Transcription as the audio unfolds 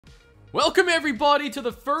Welcome everybody to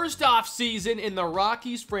the first off season in the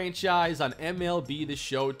Rockies franchise on MLB The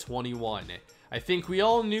Show 21. I think we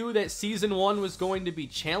all knew that season 1 was going to be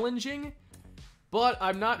challenging, but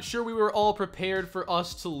I'm not sure we were all prepared for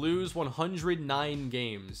us to lose 109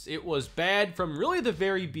 games. It was bad from really the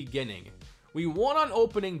very beginning. We won on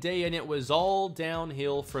opening day and it was all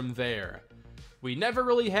downhill from there. We never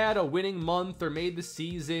really had a winning month or made the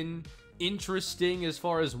season interesting as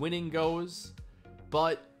far as winning goes,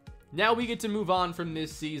 but now we get to move on from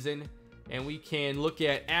this season and we can look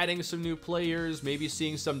at adding some new players, maybe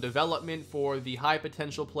seeing some development for the high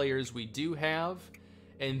potential players we do have.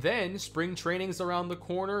 And then spring training's around the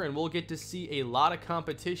corner and we'll get to see a lot of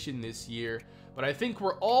competition this year. But I think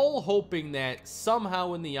we're all hoping that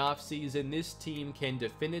somehow in the offseason this team can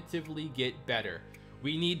definitively get better.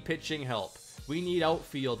 We need pitching help. We need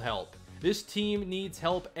outfield help. This team needs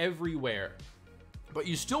help everywhere. But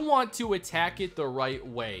you still want to attack it the right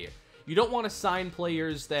way. You don't want to sign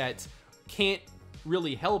players that can't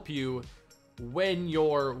really help you when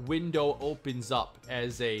your window opens up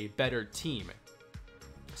as a better team.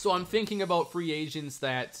 So I'm thinking about free agents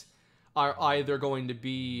that are either going to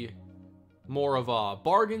be more of a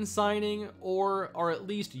bargain signing or are at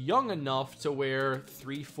least young enough to where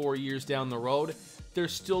 3-4 years down the road, they're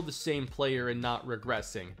still the same player and not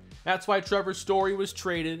regressing. That's why Trevor Story was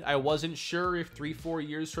traded. I wasn't sure if 3-4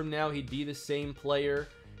 years from now he'd be the same player.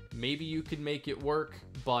 Maybe you could make it work,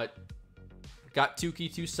 but got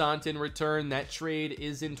Touki Toussaint in return. That trade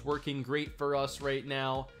isn't working great for us right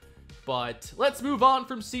now. But let's move on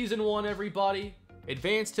from season 1, everybody.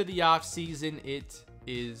 Advance to the off season. It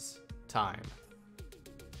is time.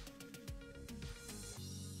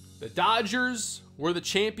 The Dodgers were the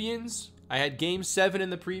champions. I had game 7 in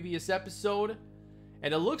the previous episode.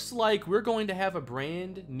 And it looks like we're going to have a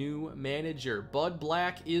brand new manager. Bud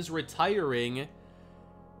Black is retiring.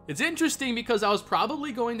 It's interesting because I was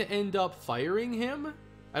probably going to end up firing him.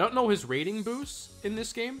 I don't know his rating boost in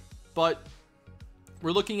this game, but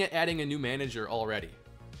we're looking at adding a new manager already.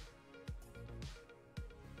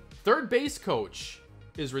 Third base coach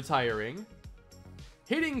is retiring.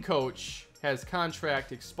 Hitting coach has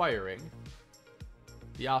contract expiring.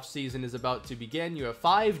 The offseason is about to begin. You have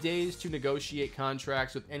 5 days to negotiate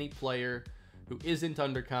contracts with any player who isn't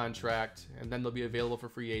under contract, and then they'll be available for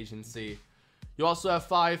free agency. You also have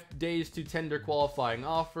 5 days to tender qualifying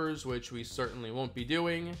offers, which we certainly won't be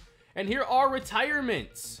doing. And here are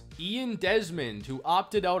retirements. Ian Desmond, who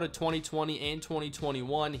opted out of 2020 and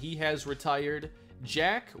 2021, he has retired.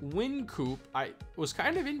 Jack Wincoop, I was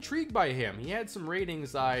kind of intrigued by him. He had some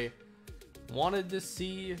ratings I wanted to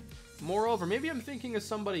see more over. Maybe I'm thinking of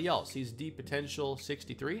somebody else. He's deep potential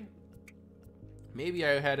 63. Maybe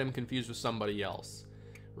I had him confused with somebody else.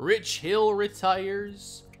 Rich Hill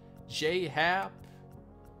retires. Jay Happ.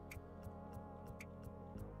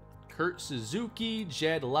 Kurt Suzuki.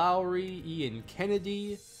 Jed Lowry. Ian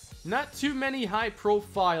Kennedy. Not too many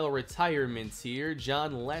high-profile retirements here.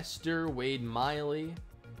 John Lester. Wade Miley.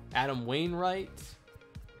 Adam Wainwright.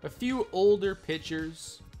 A few older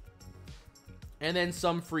pitchers. And then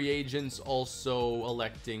some free agents also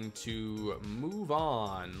electing to move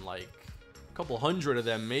on. Like a couple hundred of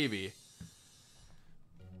them, maybe.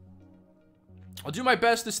 I'll do my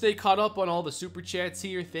best to stay caught up on all the super chats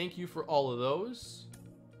here. Thank you for all of those.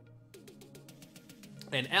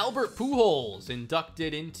 And Albert Pujols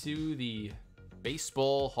inducted into the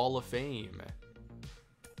Baseball Hall of Fame.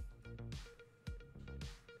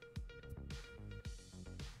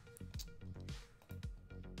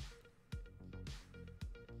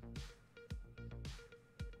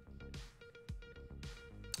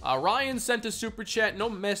 Ryan sent a super chat, no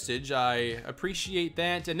message. I appreciate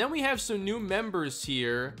that. And then we have some new members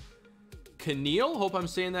here. Keneal, hope I'm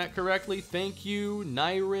saying that correctly. Thank you.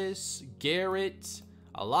 Nyrus, Garrett.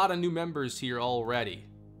 A lot of new members here already.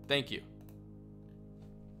 Thank you.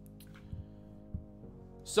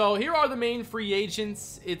 So here are the main free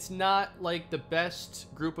agents. It's not like the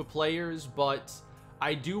best group of players, but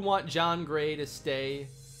I do want John Gray to stay.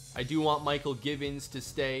 I do want Michael Givens to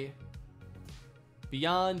stay.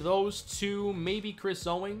 Beyond those two, maybe Chris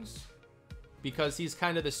Owings, because he's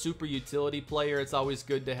kind of the super utility player. It's always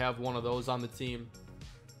good to have one of those on the team.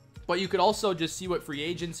 But you could also just see what free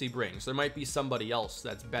agency brings. There might be somebody else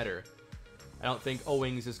that's better. I don't think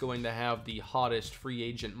Owings is going to have the hottest free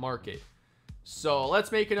agent market. So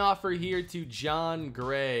let's make an offer here to John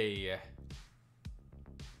Gray.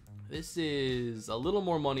 This is a little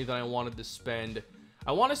more money than I wanted to spend.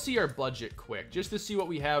 I want to see our budget quick, just to see what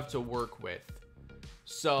we have to work with.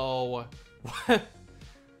 So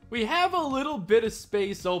We have a little bit of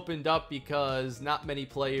space opened up because not many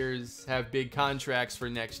players have big contracts for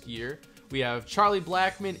next year. We have Charlie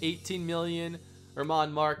Blackmon, $18 million,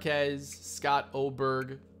 Herman Marquez, Scott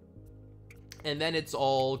Oberg, and then it's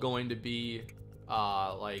all going to be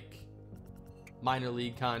like minor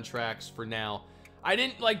league contracts for now. I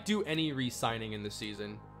didn't like do any re-signing in the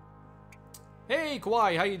season. Hey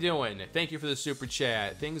Kawhi, how you doing? Thank you for the super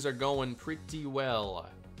chat. Things are going pretty well.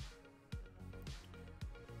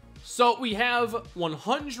 So we have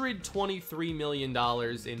 $123 million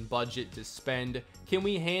in budget to spend. Can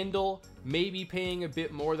we handle maybe paying a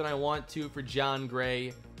bit more than I want to for John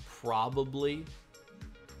Gray? Probably.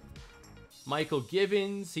 Michael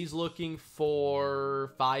Givens, he's looking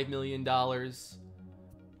for $5 million.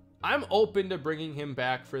 I'm open to bringing him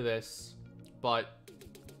back for this, but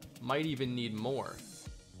might even need more.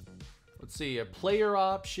 Let's see, a player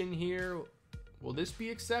option here. Will this be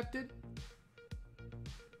accepted?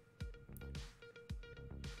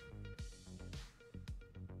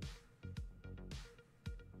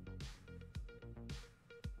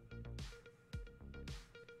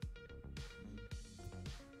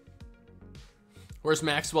 Where's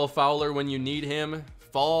Maxwell Fowler when you need him?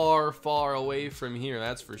 Far, far away from here,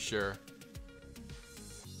 that's for sure.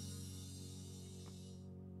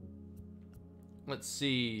 Let's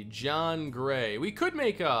see, John Gray. We could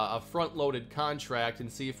make a front-loaded contract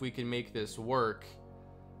and see if we can make this work.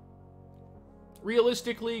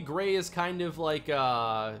 Realistically, Gray is kind of like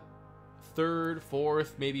a third,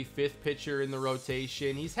 fourth, maybe fifth pitcher in the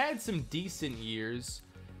rotation. He's had some decent years.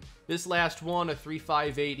 This last one, a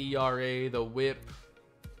 3.58 ERA, the whip,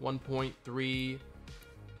 1.3.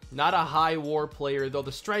 Not a high WAR player, though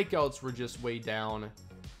the strikeouts were just way down.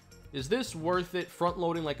 Is this worth it?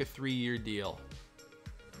 Front-loading like a 3-year deal.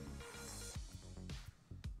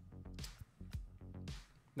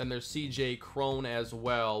 Then there's CJ Crone as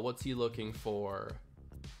well. What's he looking for?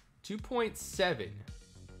 2.7.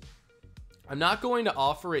 I'm not going to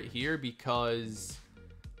offer it here because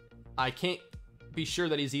I can't be sure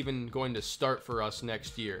that he's even going to start for us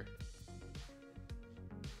next year.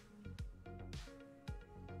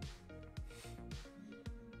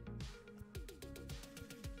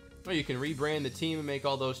 Oh, you can rebrand the team and make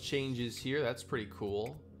all those changes here. That's pretty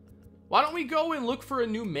cool. Why don't we go and look for a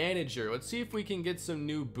new manager? Let's see if we can get some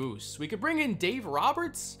new boosts. We could bring in Dave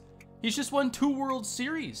Roberts. He's just won 2 World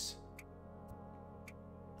Series.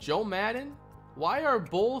 Joe Madden? Why are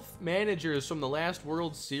both managers from the last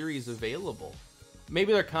World Series available?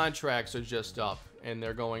 Maybe their contracts are just up and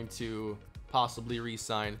they're going to possibly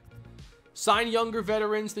re-sign. Sign younger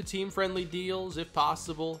veterans to team-friendly deals if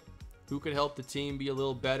possible. Who could help the team be a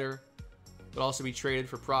little better, but also be traded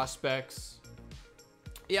for prospects.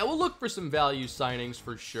 Yeah, we'll look for some value signings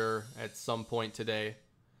for sure at some point today.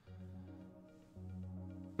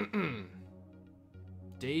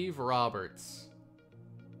 Dave Roberts.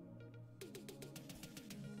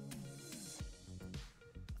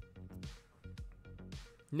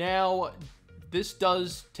 Now, this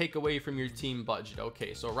does take away from your team budget.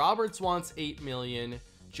 Okay, so Roberts wants $8 million.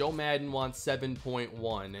 Joe Madden wants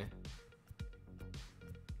 7.1.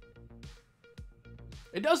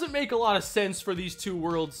 It doesn't make a lot of sense for these 2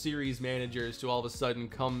 World Series managers to all of a sudden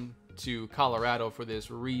come to Colorado for this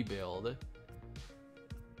rebuild.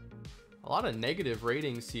 A lot of negative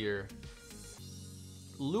ratings here.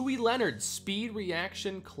 Louis Leonard, speed,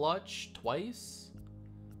 reaction, clutch, twice.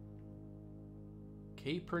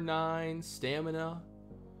 K per 9, stamina.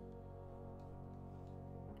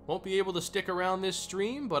 Won't be able to stick around this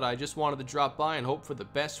stream, but I just wanted to drop by and hope for the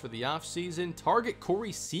best for the offseason. Target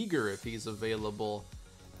Corey Seager if he's available.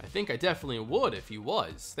 I think I definitely would if he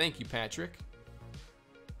was. Thank you, Patrick.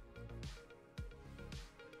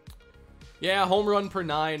 Yeah, home run per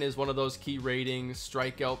 9 is one of those key ratings.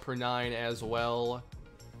 Strikeout per 9 as well.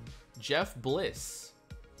 Jeff Bliss.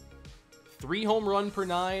 3 home run per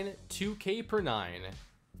 9, 2 K per 9.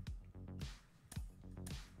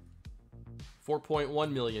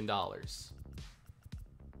 $4.1 million.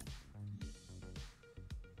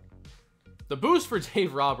 The boost for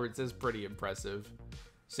Dave Roberts is pretty impressive.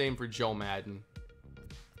 Same for Joe Madden.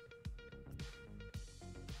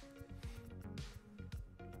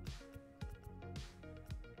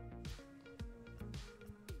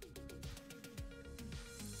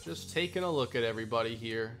 Just taking a look at everybody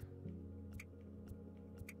here.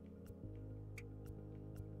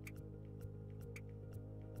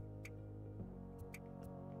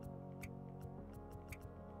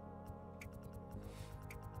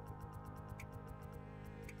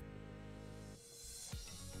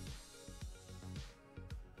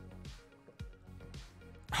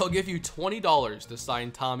 I'll give you $20 to sign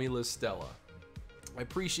Tommy La Stella. I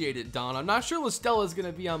appreciate it, Don. I'm not sure Listella's going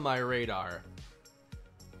to be on my radar.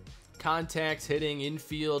 Contact hitting,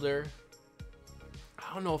 infielder.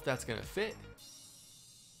 I don't know if that's going to fit.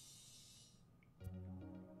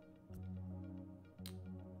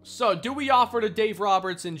 So, do we offer to Dave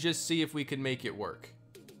Roberts and just see if we can make it work?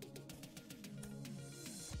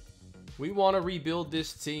 We want to rebuild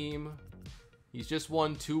this team. He's just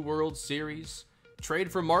won 2 World Series.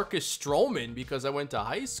 Trade for Marcus Stroman because I went to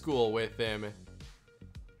high school with him.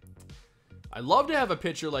 I'd love to have a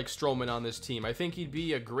pitcher like Stroman on this team. I think he'd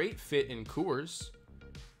be a great fit in Coors.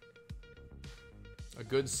 A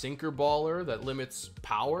good sinker baller that limits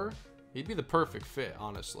power. He'd be the perfect fit,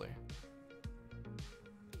 honestly.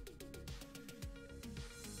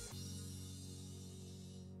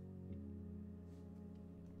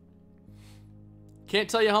 Can't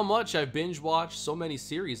tell you how much I've binge watched so many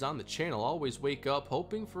series on the channel. Always wake up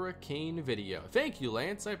hoping for a Kane video. Thank you,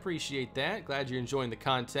 Lance. I appreciate that. Glad you're enjoying the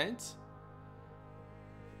content.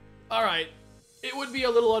 All right, it would be a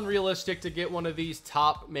little unrealistic to get one of these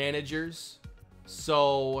top managers.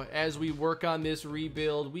 So as we work on this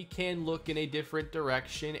rebuild, we can look in a different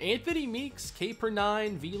direction. Anthony Meeks, K per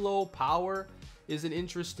 9, velo, power is an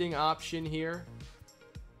interesting option here.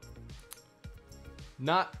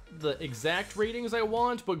 Not the exact ratings I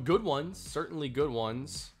want, but good ones. Certainly good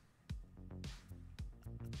ones.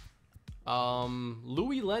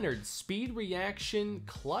 Louis Leonard, speed, reaction,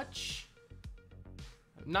 clutch.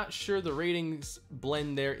 I'm not sure the ratings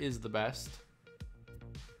blend there is the best.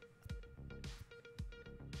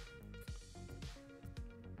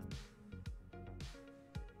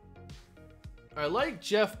 I like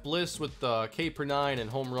Jeff Bliss with the K per 9 and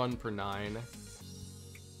home run per 9.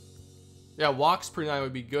 Yeah, walks per 9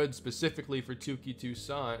 would be good specifically for Touki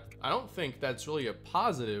Toussaint. I don't think that's really a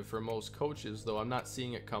positive for most coaches, though. I'm not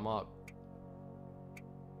seeing it come up.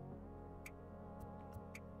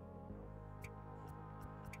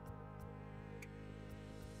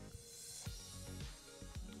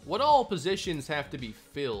 What all positions have to be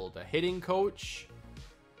filled? A hitting coach?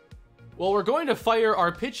 Well, we're going to fire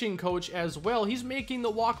our pitching coach as well. He's making the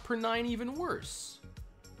walk per 9 even worse.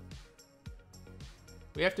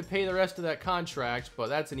 We have to pay the rest of that contract, but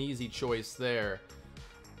that's an easy choice there.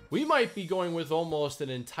 We might be going with almost an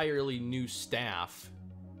entirely new staff.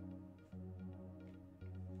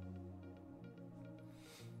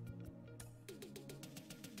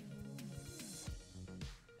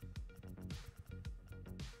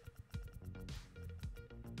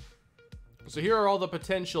 So here are all the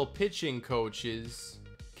potential pitching coaches.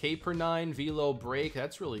 K per 9, velo, break.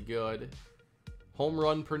 That's really good. Home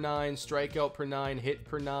run per 9, strikeout per 9, hit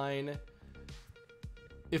per 9.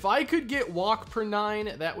 If I could get walk per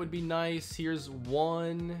 9, that would be nice. Here's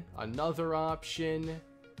one. Another option.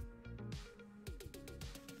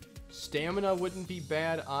 Stamina wouldn't be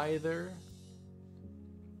bad either.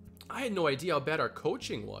 I had no idea how bad our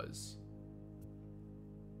coaching was.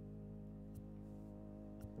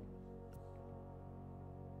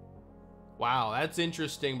 Wow, that's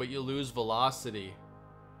interesting, but you lose velocity.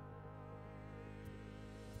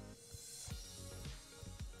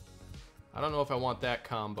 I don't know if I want that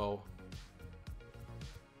combo.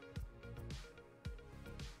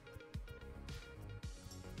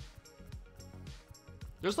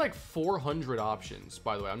 There's like 400 options,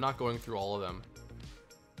 by the way. I'm not going through all of them.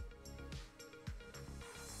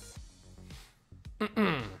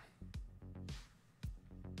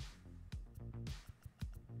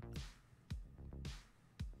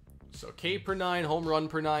 So K per 9, home run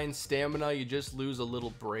per 9, stamina, you just lose a little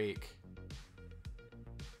break.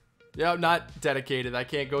 Yeah, I'm not dedicated. I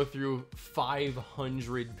can't go through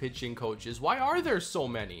 500 pitching coaches. Why are there so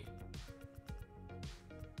many?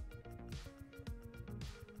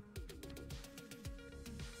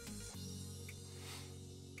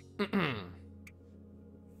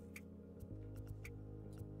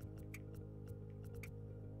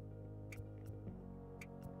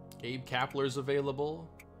 Gabe Kapler's available.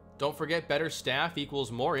 Don't forget, better staff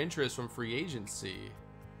equals more interest from free agency.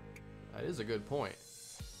 That is a good point.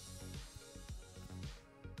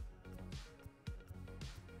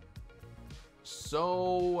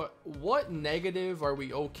 So, what negative are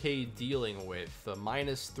we okay dealing with? The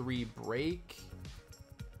 -3 break?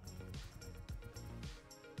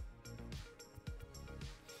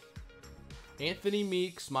 Anthony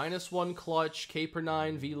Meeks, -1 clutch, K per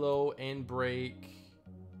 9, velo, and break.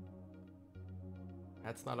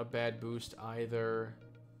 That's not a bad boost either.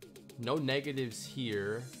 No negatives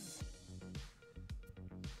here.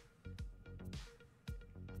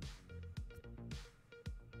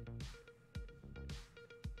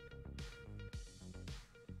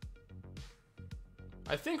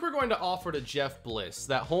 I think we're going to offer to Jeff Bliss.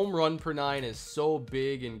 That home run per 9 is so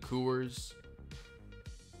big in Coors.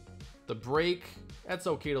 The break, that's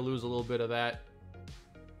okay to lose a little bit of that.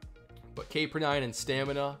 But K per 9 and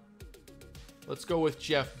stamina. Let's go with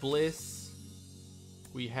Jeff Bliss.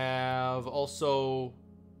 We have also,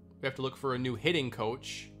 we have to look for a new hitting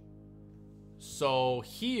coach. So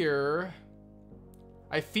here,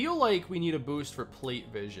 I feel like we need a boost for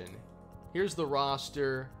plate vision. Here's the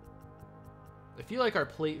roster. I feel like our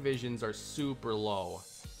plate visions are super low.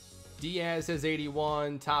 Diaz has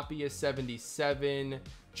 81, Tapia 77,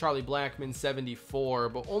 Charlie Blackmon 74,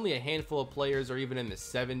 but only a handful of players are even in the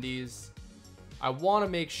 70s. I want to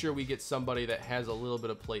make sure we get somebody that has a little bit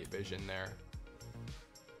of plate vision there.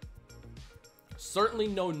 Certainly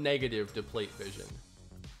no negative to plate vision.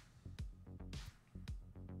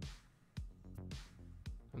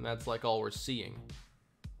 And that's like all we're seeing.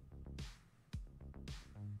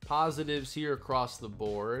 Positives here across the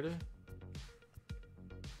board.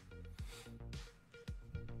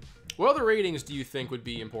 What other ratings do you think would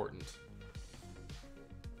be important?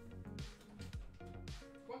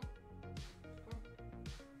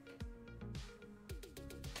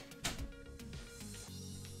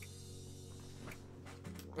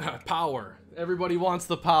 Power. Everybody wants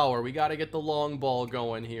the power. We got to get the long ball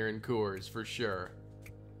going here in Coors for sure.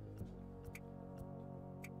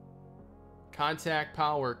 Contact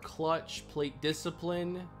power, clutch, plate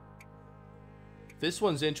discipline. This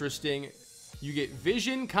one's interesting. You get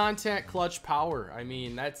vision, contact, clutch, power. I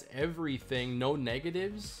mean, that's everything. No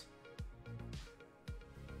negatives.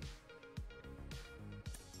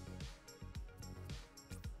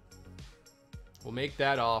 We'll make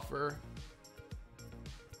that offer.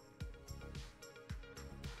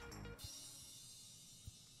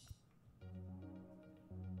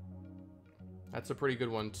 That's a pretty good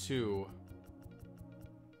one too.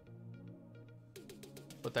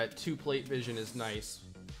 But that 2 plate vision is nice.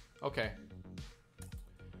 Okay.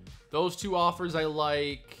 Those 2 offers I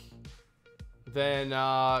like. Then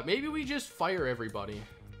maybe we just fire everybody.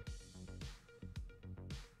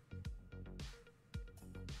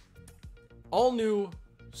 All new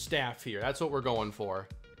staff here. That's what we're going for.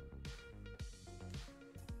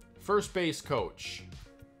 First base coach.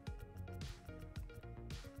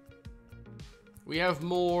 We have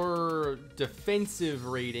more defensive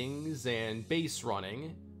ratings and base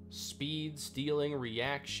running. Speed, stealing,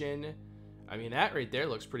 reaction. I mean, that right there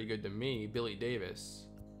looks pretty good to me. Billy Davis.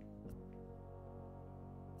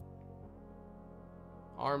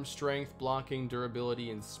 Arm strength, blocking, durability,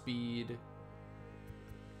 and speed.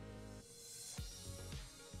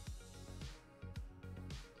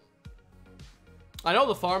 I know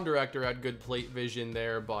the farm director had good plate vision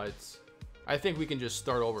there, but I think we can just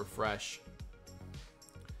start over fresh.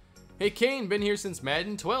 Hey Kane, been here since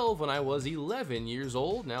Madden 12 when I was 11 years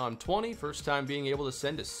old. Now I'm 20, first time being able to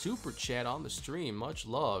send a super chat on the stream. Much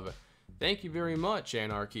love. Thank you very much,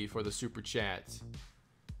 Anarchy, for the super chat.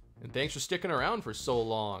 And thanks for sticking around for so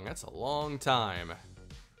long. That's a long time.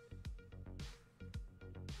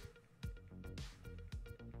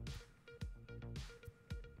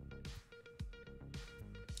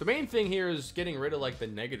 The main thing here is getting rid of like the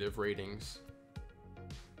negative ratings.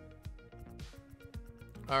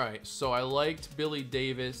 Alright, so I liked Billy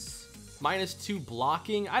Davis. -2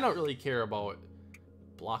 blocking. I don't really care about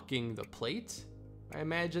blocking the plate. I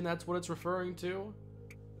imagine that's what it's referring to.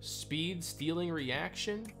 Speed, stealing,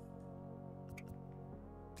 reaction.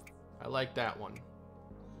 I like that one.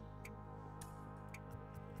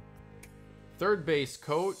 Third base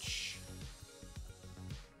coach.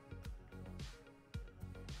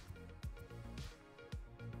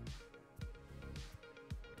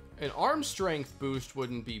 An arm strength boost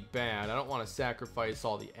wouldn't be bad. I don't want to sacrifice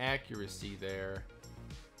all the accuracy there.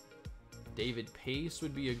 David Pace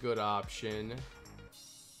would be a good option.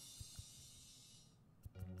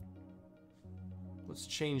 Let's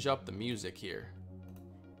change up the music here.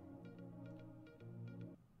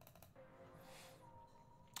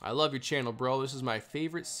 I love your channel, bro. This is my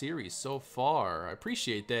favorite series so far. I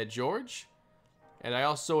appreciate that, George. And I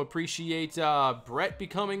also appreciate Brett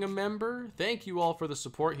becoming a member. Thank you all for the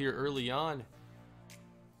support here early on.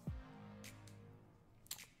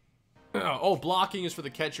 Oh, blocking is for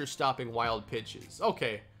the catcher stopping wild pitches.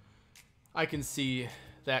 Okay. I can see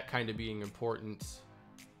that kind of being important.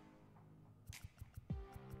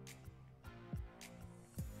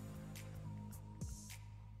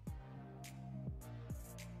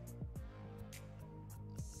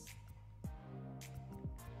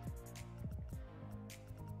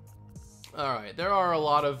 Alright, there are a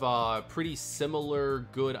lot of pretty similar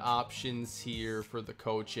good options here for the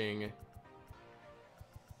coaching.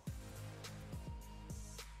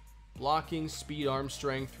 Blocking, speed, arm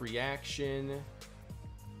strength, reaction.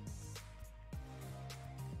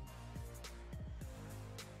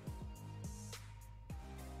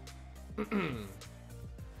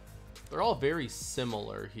 They're all very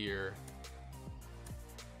similar here.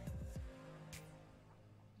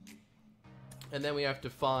 And then we have to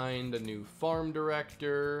find a new farm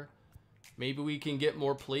director. Maybe we can get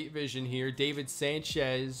more plate vision here. David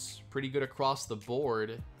Sanchez, pretty good across the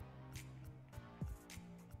board.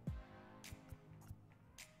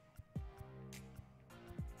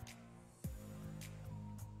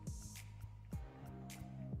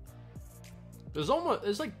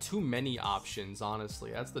 There's like too many options,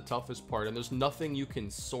 honestly. That's the toughest part, and there's nothing you can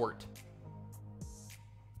sort.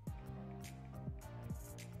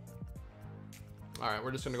 All right,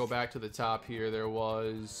 we're just gonna go back to the top here. There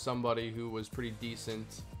was somebody who was pretty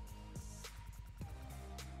decent.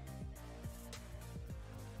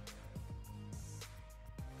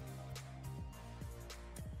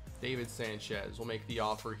 David Sanchez will make the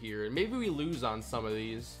offer here, and maybe we lose on some of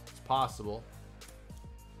these. It's possible.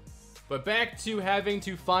 But back to having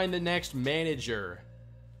to find the next manager.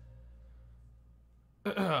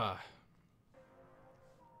 And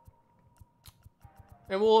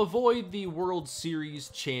we'll avoid the World Series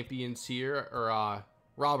champions here, or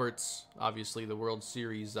Roberts, obviously the World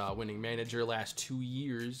Series winning manager last 2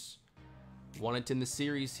 years. Won it in the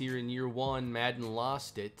series here in year 1. Madden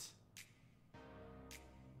lost it.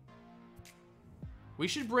 We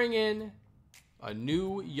should bring in a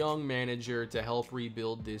new young manager to help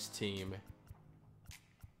rebuild this team.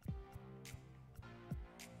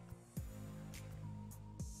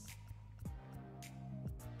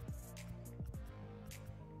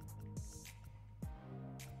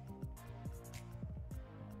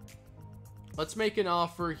 Let's make an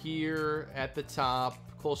offer here at the top,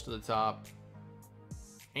 close to the top.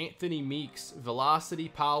 Anthony Meeks, velocity,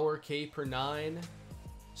 power, K per 9.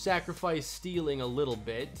 Sacrifice stealing a little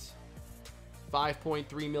bit.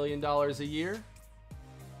 $5.3 million a year.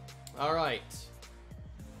 All right.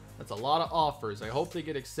 That's a lot of offers. I hope they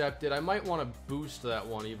get accepted. I might want to boost that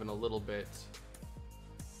one even a little bit.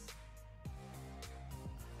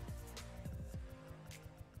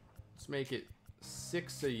 Let's make it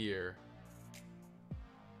 6 a year.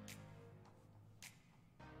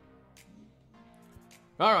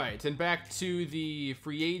 All right, and back to the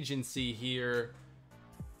free agency here.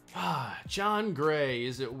 John Gray,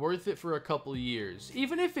 is it worth it for a couple years?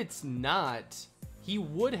 Even if it's not, he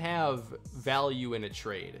would have value in a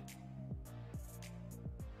trade.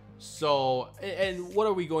 So, and what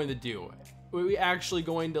are we going to do? Are we actually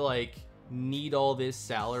going to, like, need all this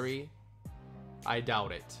salary? I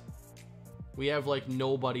doubt it. We have, like,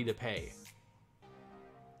 nobody to pay.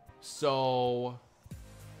 So,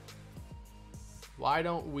 why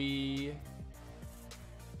don't we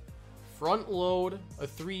front load a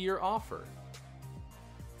 3-year offer?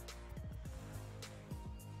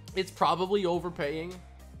 It's probably overpaying,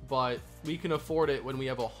 but we can afford it when we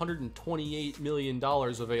have $128 million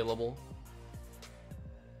available.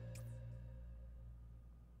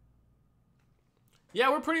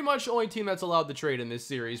 Yeah, we're pretty much the only team that's allowed to trade in this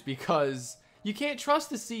series because you can't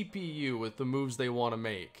trust the CPU with the moves they want to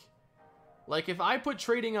make. Like, if I put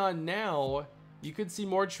trading on now, you could see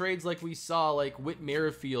more trades like we saw, like Whit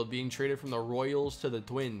Merrifield being traded from the Royals to the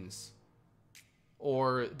Twins.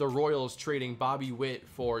 Or the Royals trading Bobby Witt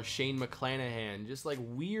for Shane McClanahan. Just like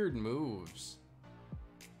weird moves.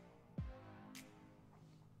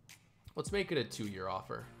 Let's make it a 2-year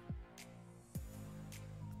offer.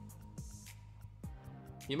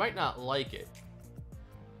 You might not like it.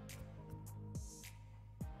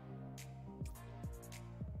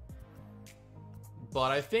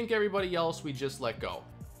 But I think everybody else we just let go.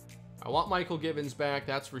 I want Michael Givens back,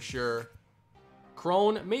 that's for sure.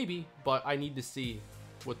 Crone, maybe, but I need to see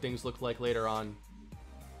what things look like later on.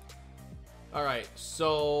 Alright,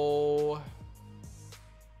 so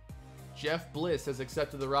Jeff Bliss has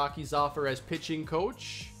accepted the Rockies' offer as pitching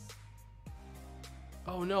coach.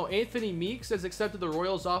 Oh no, Anthony Meeks has accepted the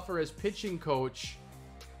Royals' offer as pitching coach.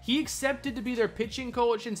 He accepted to be their pitching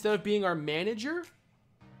coach instead of being our manager?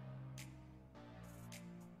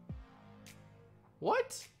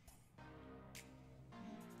 What?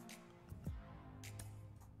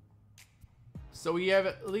 So we have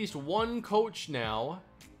at least one coach now.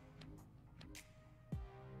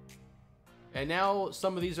 And now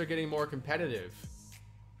some of these are getting more competitive.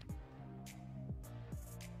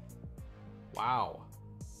 Wow.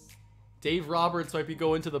 Dave Roberts might be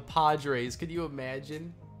going to the Padres. Could you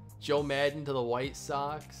imagine? Joe Madden to the White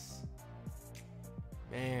Sox.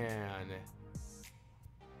 Man.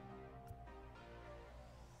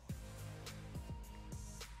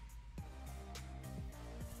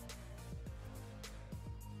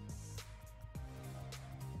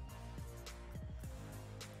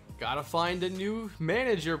 Gotta find a new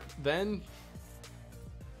manager then.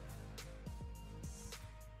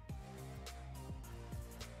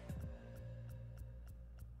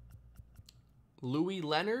 Louis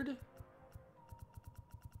Leonard.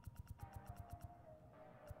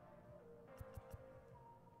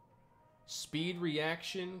 Speed,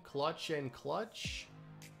 reaction, clutch, and clutch.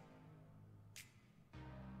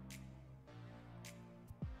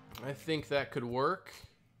 I think that could work.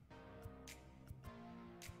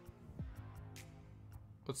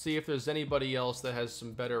 Let's see if there's anybody else that has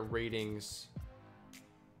some better ratings.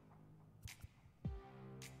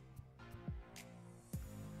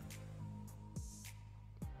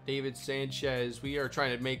 David Sanchez, we are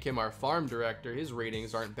trying to make him our farm director. His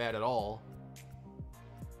ratings aren't bad at all.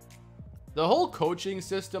 The whole coaching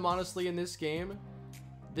system, honestly, in this game,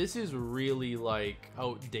 this is really, like,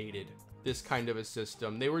 outdated. This kind of a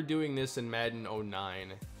system. They were doing this in Madden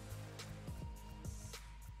 09.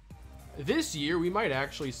 This year, we might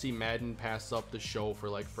actually see Madden pass up the show for,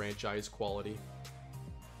 like, franchise quality.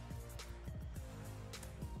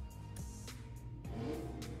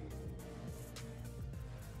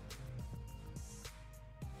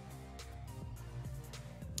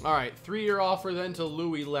 All right, 3-year offer then to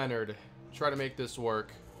Louis Leonard. Try to make this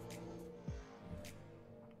work.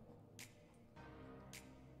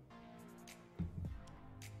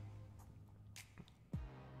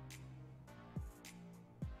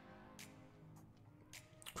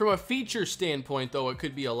 From a feature standpoint, though, it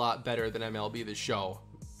could be a lot better than MLB The Show.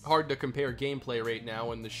 Hard to compare gameplay right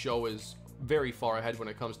now, and the show is very far ahead when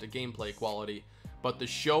it comes to gameplay quality. But the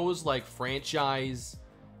show's like Franchise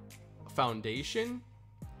Foundation,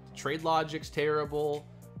 trade logic's terrible.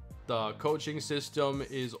 The coaching system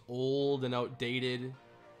is old and outdated.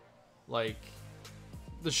 Like,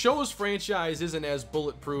 the show's franchise isn't as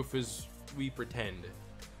bulletproof as we pretend.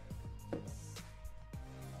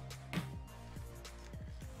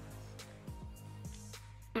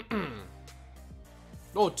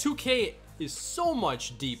 Oh, 2K is so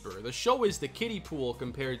much deeper. The show is the kiddie pool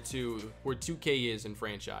compared to where 2K is in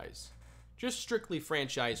franchise. Just strictly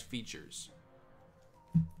franchise features.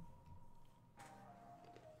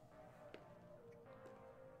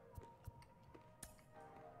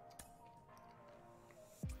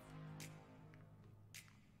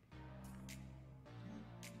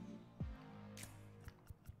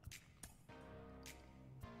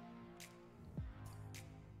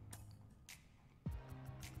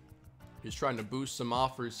 Just trying to boost some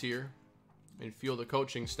offers here and feel the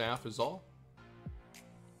coaching staff is all.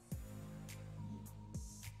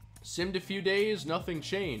 Simmed a few days, nothing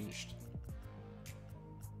changed.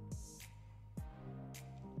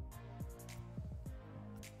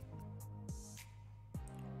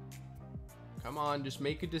 Come on, just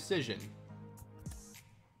make a decision.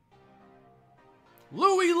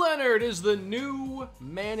 Louis Leonard is the new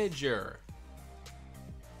manager.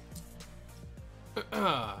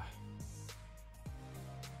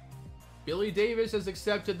 Billy Davis has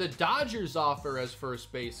accepted the Dodgers offer as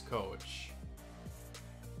first base coach.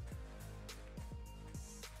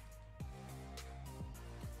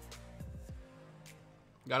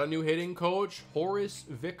 Got a new hitting coach, Horace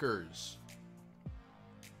Vickers.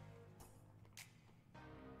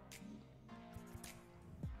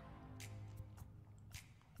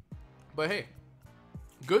 But hey,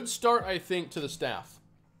 good start, I think, to the staff.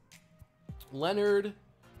 Leonard,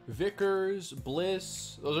 Vickers,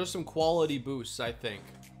 Bliss, those are some quality boosts, I think.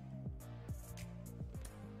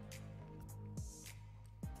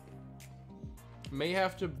 May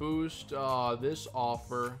have to boost this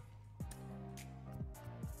offer.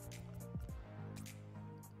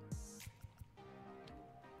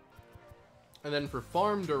 And then for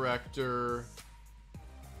farm director,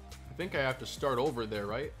 I think I have to start over there,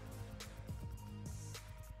 right?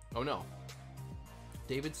 Oh no.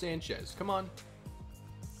 David Sanchez, come on.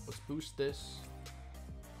 Let's boost this.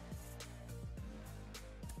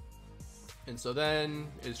 And so then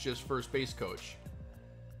it's just first base coach.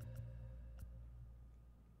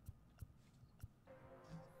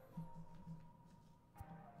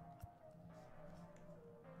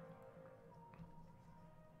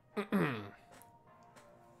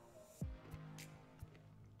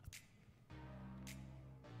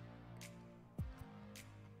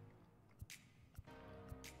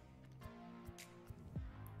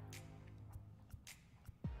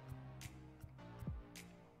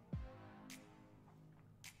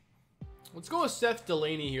 Let's go with Seth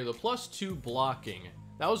Delaney here, the +2 blocking.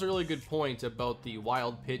 That was a really good point about the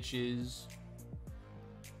wild pitches.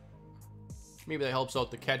 Maybe that helps out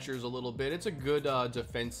the catchers a little bit. It's a good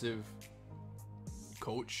defensive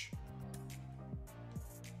coach.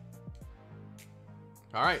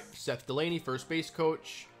 All right, Seth Delaney, first base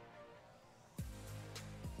coach.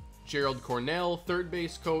 Gerald Cornell, third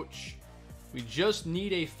base coach. We just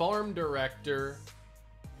need a farm director.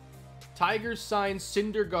 Tigers signed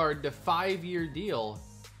Syndergaard to 5-year deal.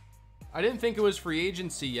 I didn't think it was free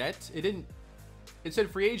agency yet. It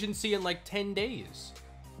said free agency in like 10 days.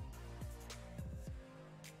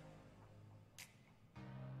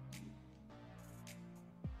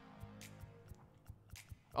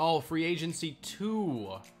 Oh, free agency 2.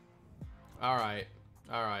 All right.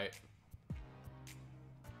 All right.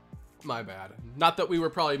 My bad. Not that we were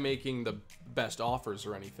probably making the best offers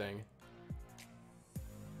or anything.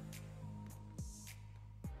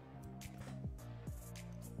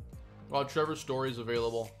 Well, Trevor Story's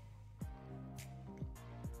available.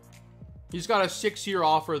 He's got a 6-year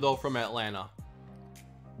offer, though, from Atlanta.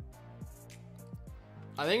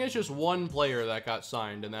 I think it's just one player that got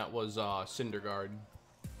signed, and that was Syndergaard.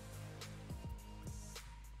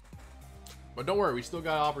 But don't worry, we still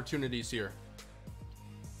got opportunities here.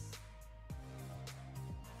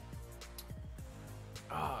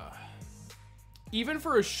 Even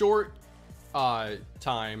for a short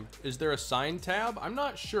time, is there a sign tab? I'm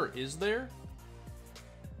not sure. Is there?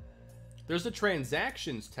 There's a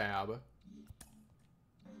transactions tab.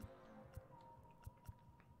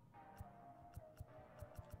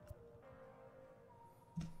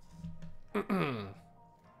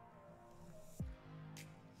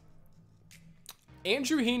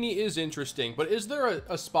 Andrew Heaney is interesting, but is there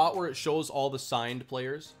a spot where it shows all the signed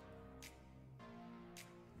players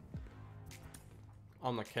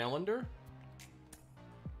on the calendar?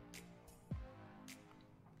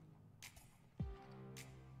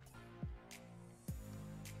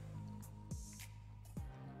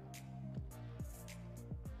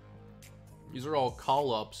 These are all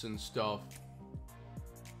call-ups and stuff.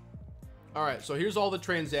 All right, so here's all the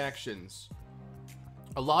transactions.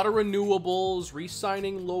 A lot of renewables,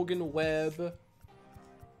 re-signing Logan Webb.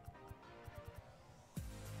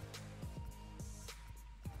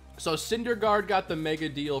 So Syndergaard got the mega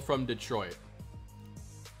deal from Detroit.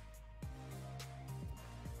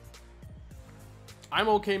 I'm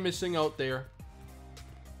okay missing out there.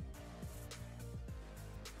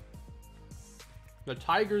 The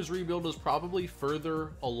Tigers rebuild is probably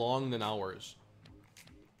further along than ours.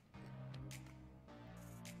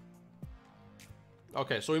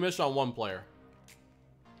 Okay, so we missed on one player.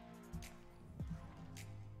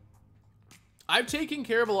 I've taken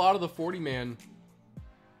care of a lot of the 40-man.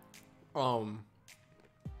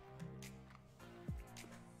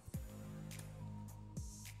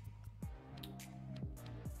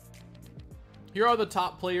 Here are the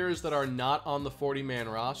top players that are not on the 40-man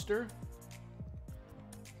roster.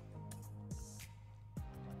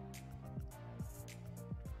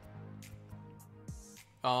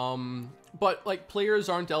 But like players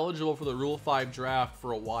aren't eligible for the Rule 5 draft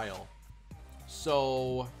for a while.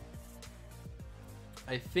 So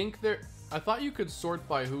I think I thought you could sort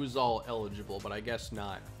by who's all eligible, but I guess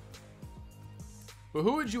not. But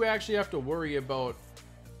who would you actually have to worry about?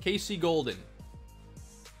 Casey Golden.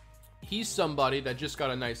 He's somebody that just got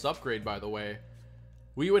a nice upgrade, by the way.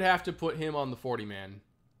 We would have to put him on the 40-man.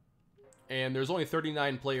 And there's only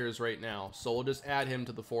 39 players right now, so we'll just add him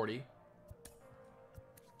to the 40.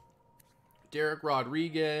 Derek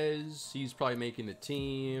Rodriguez, he's probably making the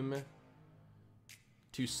team.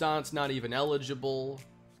 Toussaint's not even eligible.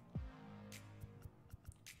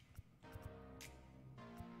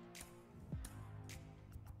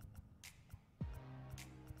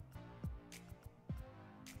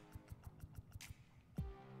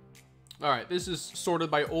 All right, this is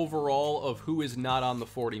sorted by overall of who is not on the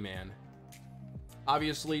 40-man.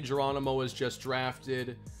 Obviously, Geronimo is just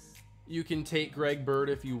drafted. You can take Greg Bird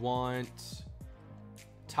if you want.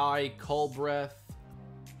 Ty Culbreth.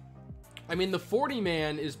 I mean, the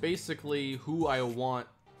 40-man is basically who I want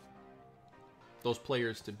those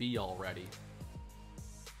players to be already.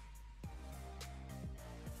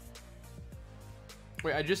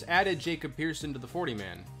 Wait, I just added Jacob Pearson to the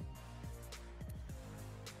 40-man.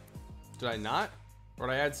 Did I not? Or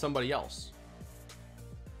did I add somebody else?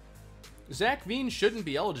 Zach Veen shouldn't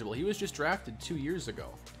be eligible. He was just drafted 2 years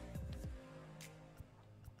ago.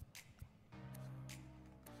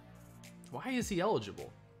 Why is he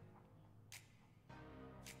eligible?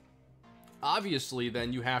 Obviously,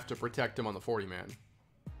 then you have to protect him on the 40-man.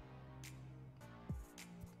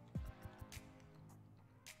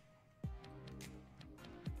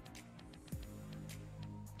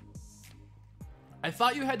 I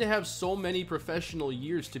thought you had to have so many professional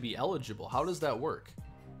years to be eligible. How does that work?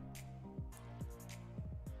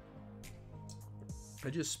 I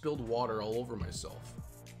just spilled water all over myself.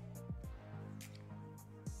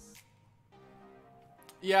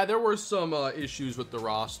 Yeah, there were some issues with the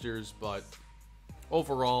rosters, but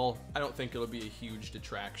overall, I don't think it'll be a huge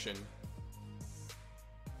detraction.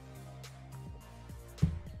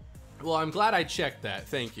 Well, I'm glad I checked that.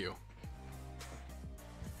 Thank you.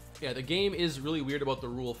 Yeah, the game is really weird about the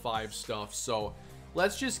Rule 5 stuff, so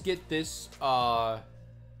let's just get this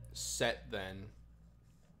set then.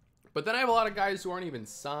 But then I have a lot of guys who aren't even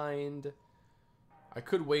signed. I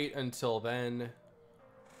could wait until then.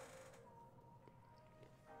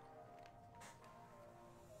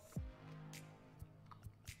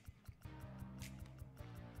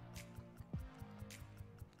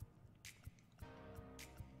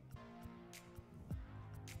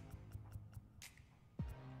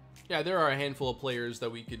 Yeah, there are a handful of players that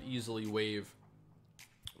we could easily waive.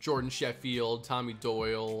 Jordan Sheffield, Tommy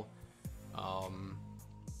Doyle,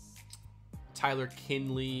 Tyler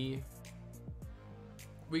Kinley.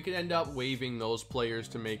 We could end up waiving those players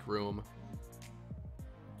to make room.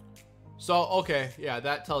 So, okay, yeah,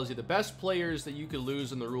 that tells you the best players that you could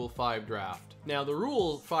lose in the Rule 5 draft. Now, the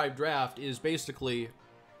Rule 5 draft is basically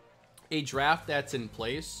a draft that's in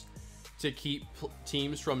place to keep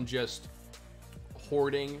teams from just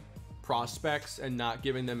hoarding prospects and not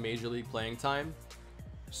giving them major league playing time.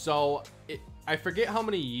 So I forget how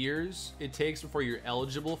many years it takes before you're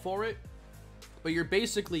eligible for it, but you're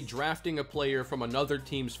basically drafting a player from another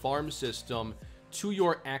team's farm system to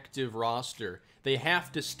your active roster. They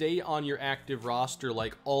have to stay on your active roster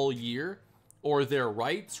like all year, or their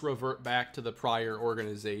rights revert back to the prior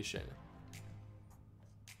organization.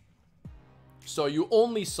 So you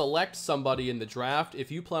only select somebody in the draft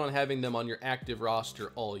if you plan on having them on your active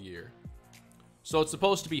roster all year. So it's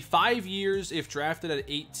supposed to be 5 years if drafted at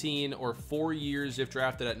 18 or 4 years if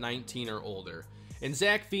drafted at 19 or older. And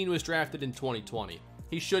Zach Fiend was drafted in 2020.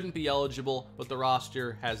 He shouldn't be eligible, but the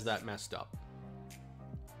roster has that messed up.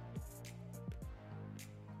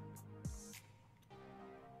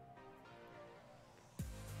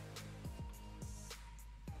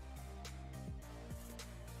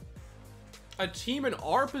 A team in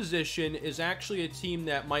our position is actually a team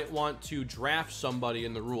that might want to draft somebody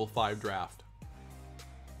in the Rule 5 draft.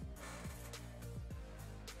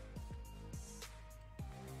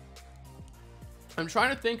 I'm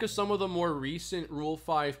trying to think of some of the more recent Rule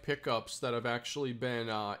 5 pickups that have actually been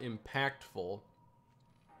impactful.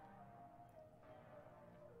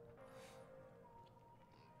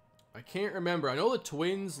 I can't remember. I know the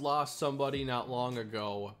Twins lost somebody not long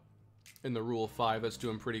ago in the Rule 5 that's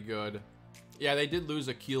doing pretty good. Yeah, they did lose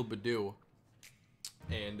Akil Baddoo,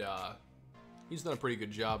 and he's done a pretty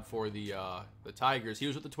good job for the Tigers. He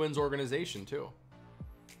was with the Twins organization too.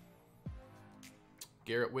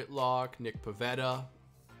 Garrett Whitlock, Nick Pivetta.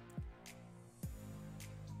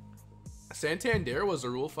 Santander was a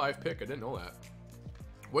Rule 5 pick. I didn't know that.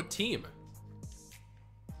 What team?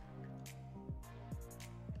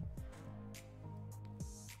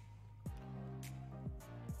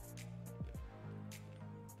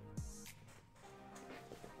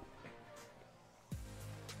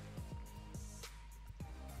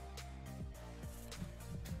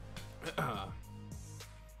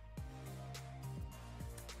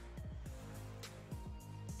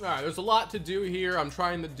 Alright, there's a lot to do here. I'm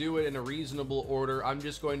trying to do it in a reasonable order. I'm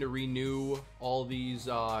just going to renew all these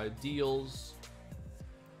deals.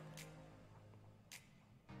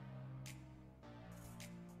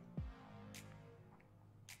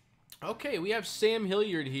 Okay, we have Sam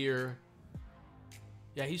Hilliard here.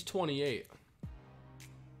 Yeah, he's 28.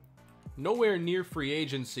 Nowhere near free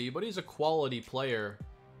agency, but he's a quality player.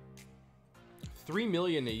 $3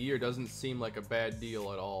 million a year doesn't seem like a bad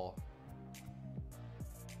deal at all.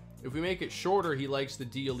 If we make it shorter, he likes the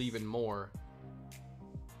deal even more.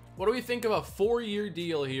 What do we think of a 4-year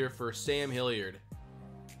deal here for Sam Hilliard?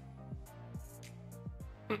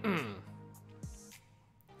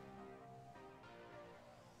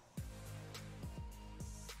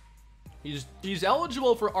 He's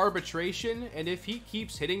eligible for arbitration, and if he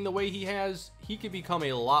keeps hitting the way he has, he could become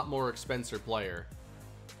a lot more expensive player.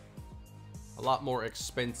 A lot more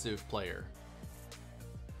expensive player.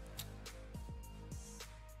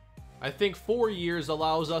 I think 4 years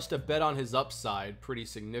allows us to bet on his upside pretty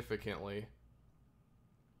significantly.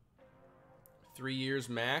 3 years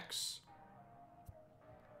max.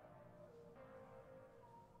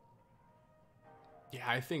 Yeah,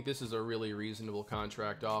 I think this is a really reasonable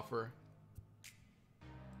contract offer.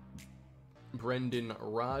 Brendan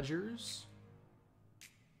Rodgers.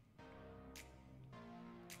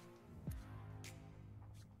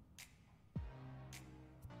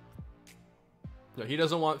 No, he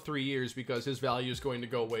doesn't want 3 years because his value is going to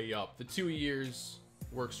go way up. The 2 years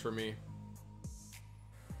works for me.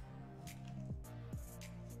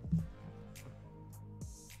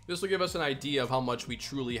 This will give us an idea of how much we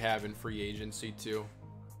truly have in free agency, too.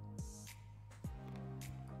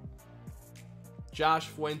 Josh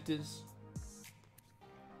Fuentes.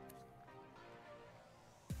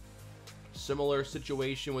 Similar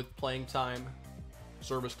situation with playing time,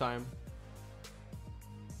 service time.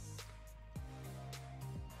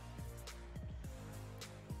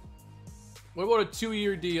 What about a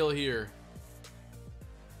 2-year deal here?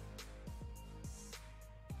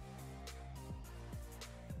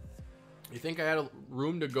 You think I had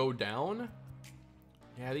room to go down?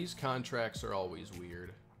 Yeah, these contracts are always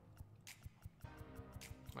weird.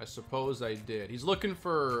 I suppose I did. He's looking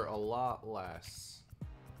for a lot less.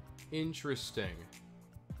 Interesting.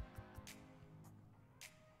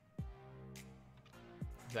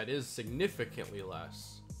 That is significantly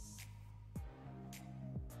less.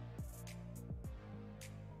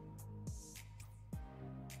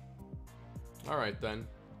 All right, then.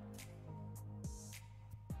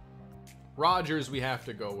 Rodgers, we have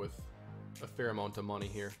to go with a fair amount of money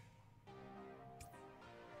here.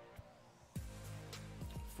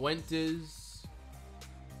 Fuentes.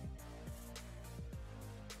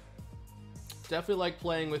 Definitely like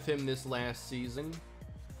playing with him this last season.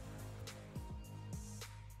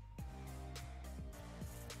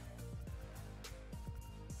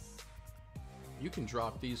 You can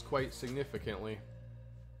drop these quite significantly.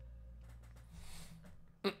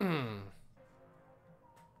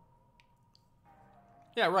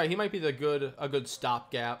 Yeah, right. He might be a good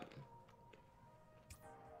stopgap.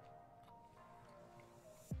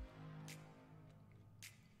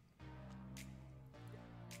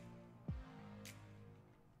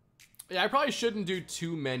 Yeah, I probably shouldn't do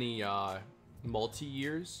too many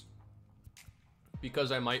multi-years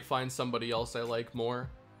because I might find somebody else I like more.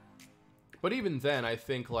 But even then, I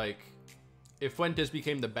think like if Fuentes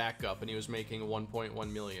became the backup and he was making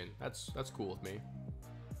 1.1 million, that's cool with me.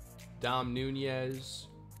 Dom Nunez.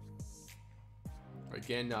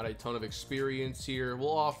 Again, not a ton of experience here.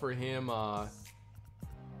 We'll offer him a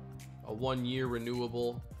 1-year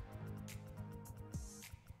renewable.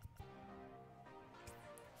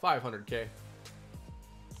 $500K.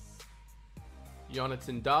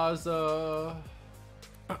 Jonathan Daza.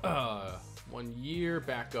 1 year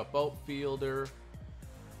backup outfielder.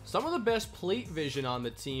 Some of the best plate vision on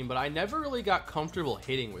the team, but I never really got comfortable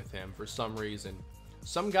hitting with him for some reason.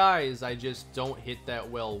 Some guys I just don't hit that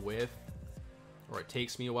well with, or it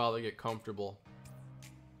takes me a while to get comfortable.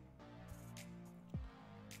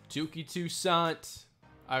 Tuki Toussaint.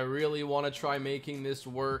 I really want to try making this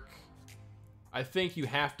work. I think you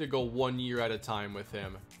have to go 1 year at a time with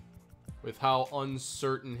him, with how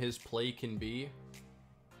uncertain his play can be.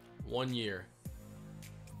 1 year.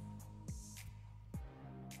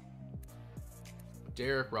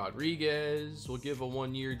 Derek Rodriguez. We'll give a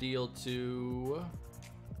 1-year deal to...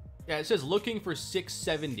 Yeah, it says looking for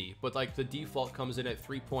 670, but like the default comes in at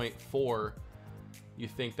 3.4. You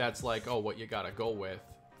think that's like, oh, what you gotta go with.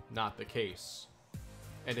 Not the case.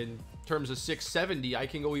 And in terms of 670, I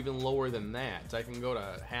can go even lower than that. I can go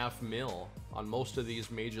to $500,000 on most of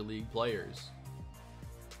these major league players.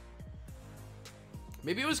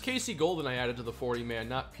 Maybe it was Casey Golden I added to the 40-man,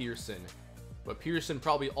 not Pearson. But Pearson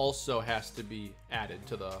probably also has to be added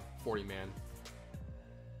to the 40-man.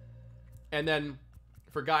 And then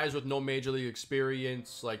for guys with no major league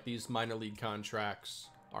experience, like these minor league contracts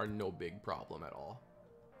are no big problem at all.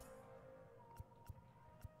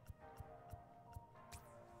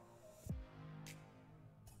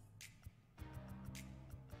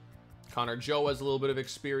 Connor Joe has a little bit of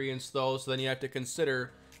experience though, so then you have to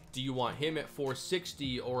consider, do you want him at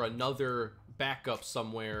 460 or another backup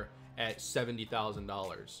somewhere at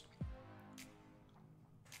 $70,000?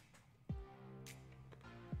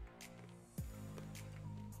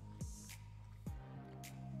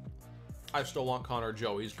 I still want Connor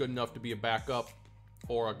Joe. He's good enough to be a backup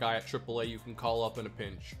or a guy at AAA you can call up in a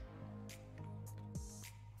pinch.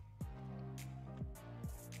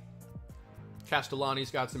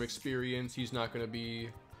 Castellani's got some experience. He's not going to be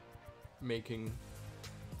making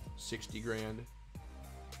 60 grand.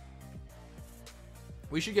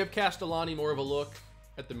 We should give Castellani more of a look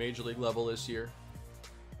at the major league level this year.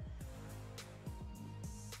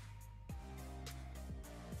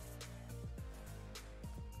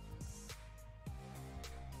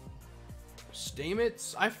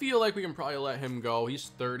 Stamets, I feel like we can probably let him go. He's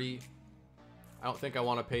 30. I don't think I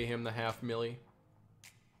want to pay him the $500,000.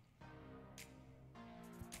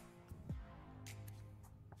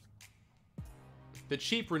 The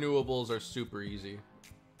cheap renewables are super easy.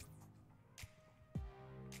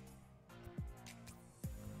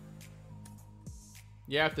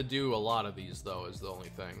 You have to do a lot of these, though, is the only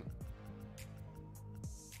thing.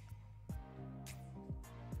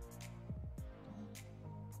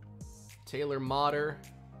 Taylor Motter.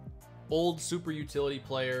 Old super utility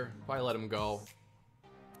player. Probably let him go.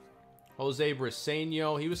 Jose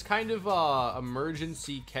Briseño. He was kind of a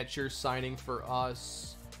emergency catcher signing for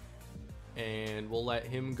us. And we'll let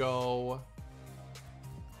him go.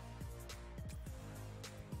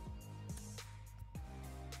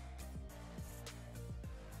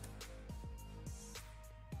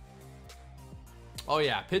 Oh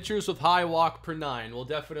yeah, pitchers with high walk per 9. We'll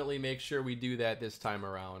definitely make sure we do that this time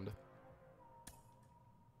around.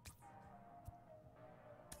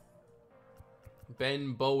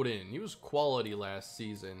 Ben Bowden. He was quality last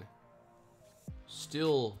season.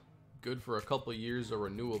 Still good for a couple years or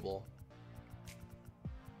renewable.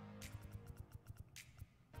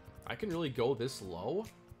 I can really go this low?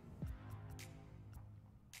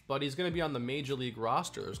 But he's going to be on the Major League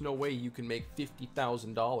roster. There's no way you can make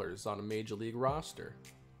 $50,000 on a Major League roster.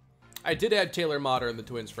 I did add Taylor Motter in the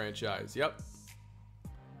Twins franchise. Yep.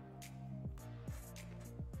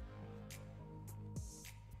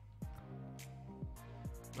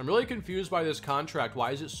 I'm really confused by this contract.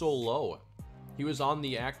 Why is it so low? He was on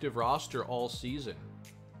the active roster all season.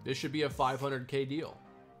 This should be a $500K deal.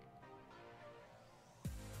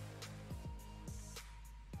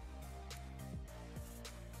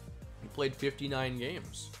 Played 59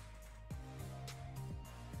 games.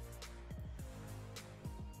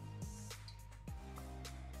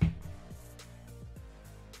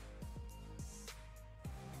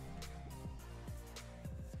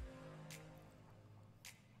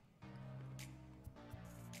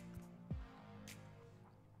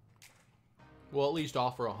 We'll at least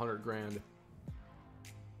offer 100 grand.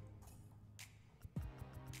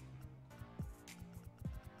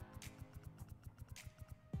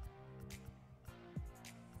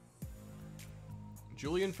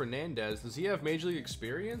 Julian Fernandez, does he have Major League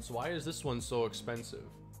experience? Why is this one so expensive?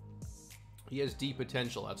 He has deep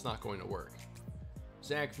potential. That's not going to work.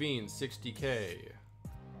 Zach Veen, 60K.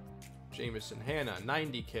 Jamison Hanna,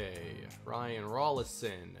 90K. Ryan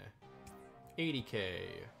Rollison, 80K.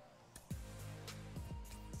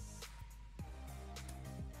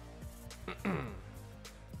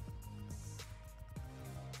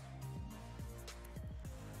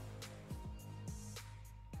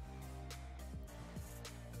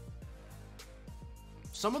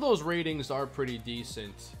 Some of those ratings are pretty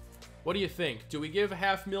decent. What do you think? Do we give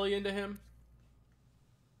 $500,000 to him?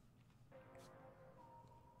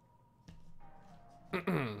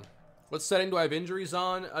 What setting do I have injuries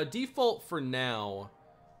on? A default for now.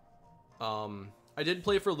 I did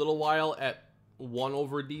play for a little while at 1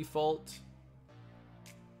 over default.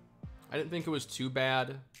 I didn't think it was too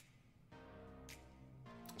bad.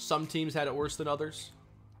 Some teams had it worse than others.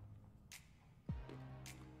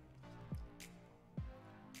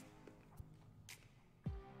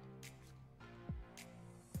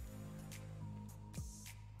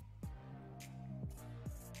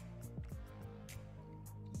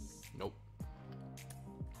 Nope.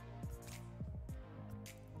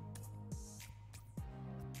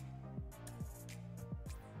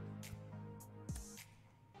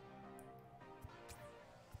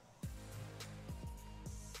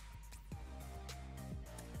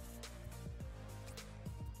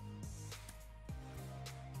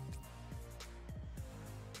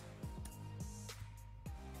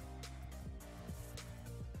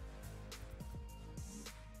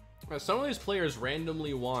 Some of these players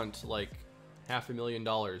randomly want like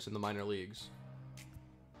 $500,000 in the minor leagues.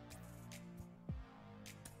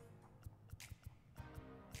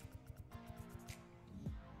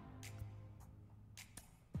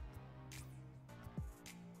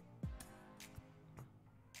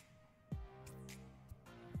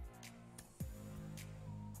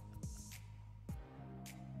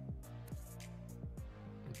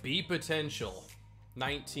 B potential,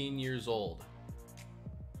 19 years old.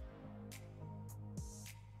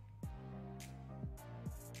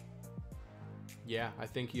 Yeah, I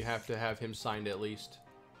think you have to have him signed at least.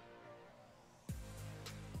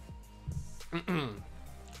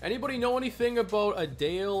 Anybody know anything about a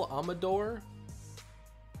Dale Amador?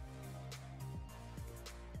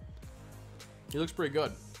 He looks pretty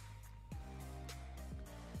good.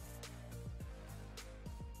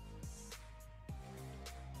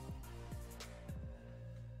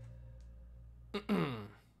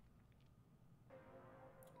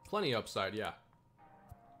 Plenty upside, yeah.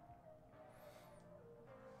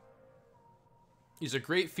 He's a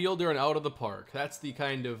great fielder and out of the park. That's the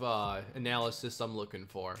kind of analysis I'm looking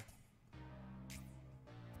for.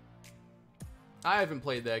 I haven't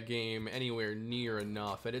played that game anywhere near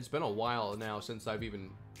enough, and it's been a while now since I've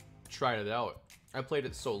even tried it out. I played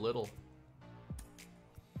it so little.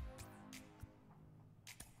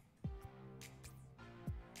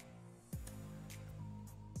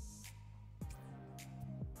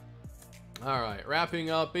 All right, wrapping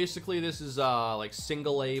up. Basically, this is like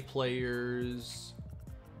single A players.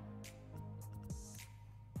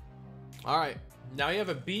 All right, now you have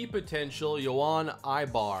a B potential, Yohan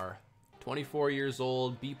Ibar, 24 years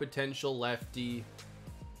old, B potential lefty.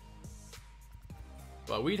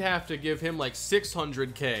 But we'd have to give him like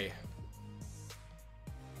 600K.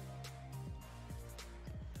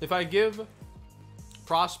 If I give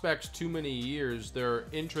prospects too many years, their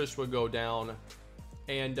interest would go down.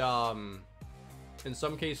 And in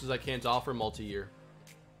some cases, I can't offer multi-year.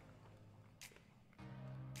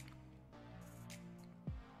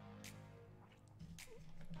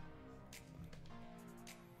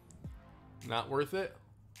 Not worth it.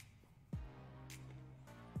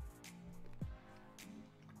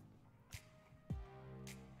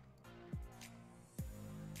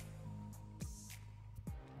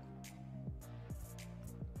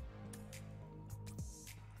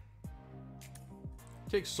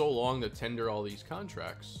 It takes so long to tender all these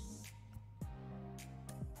contracts.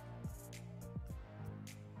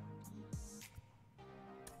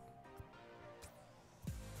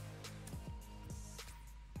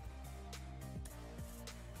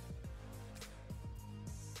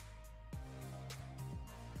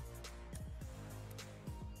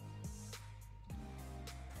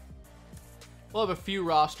 We'll have a few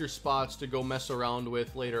roster spots to go mess around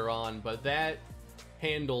with later on, but that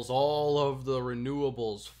handles all of the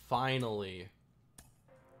renewables finally.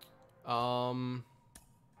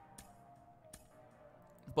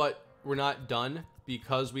 But we're not done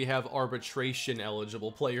because we have arbitration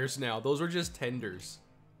eligible players now. Those are just tenders.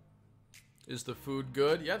 Is the food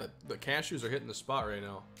good? Yeah, the cashews are hitting the spot right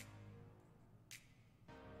now.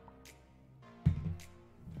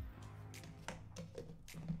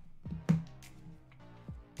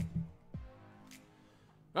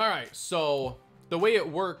 Alright, so the way it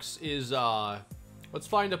works is, let's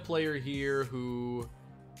find a player here who...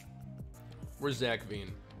 Where's Zach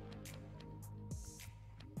Veen?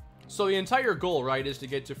 So the entire goal, right, is to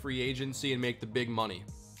get to free agency and make the big money.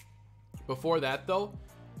 Before that, though,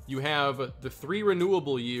 you have the 3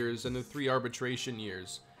 renewable years and the 3 arbitration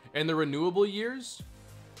years. And the renewable years,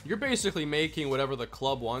 you're basically making whatever the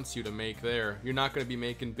club wants you to make there. You're not going to be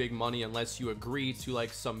making big money unless you agree to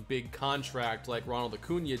like some big contract like Ronald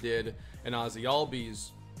Acuna did and Ozzy Albies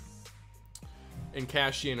and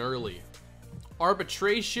cash in early.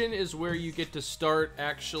 Arbitration is where you get to start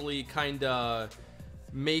actually kind of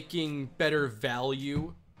making better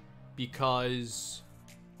value because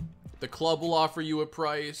the club will offer you a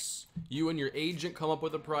price, you and your agent come up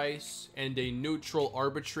with a price, and a neutral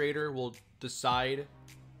arbitrator will decide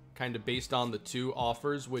kind of based on the 2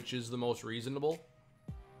 offers, which is the most reasonable.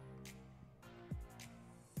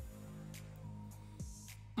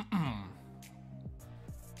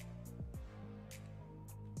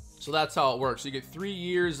 So that's how it works. You get 3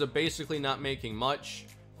 years of basically not making much,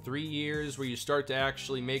 3 years where you start to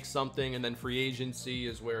actually make something, and then free agency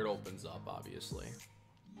is where it opens up, obviously.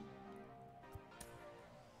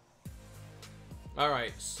 All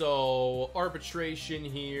right, so arbitration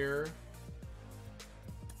here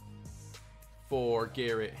for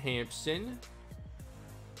Garrett Hampson.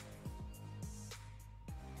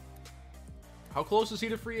 How close is he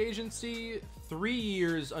to free agency? 3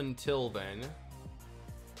 years until then.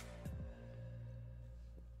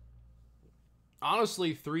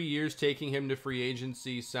 Honestly, 3 years taking him to free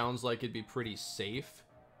agency sounds like it'd be pretty safe.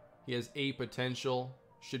 He has A potential,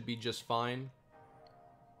 should be just fine.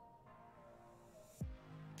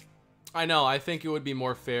 I know, I think it would be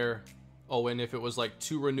more fair, Owen, if it was like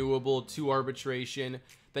 2 renewable, 2 arbitration,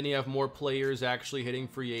 then you have more players actually hitting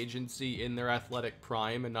free agency in their athletic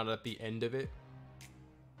prime and not at the end of it.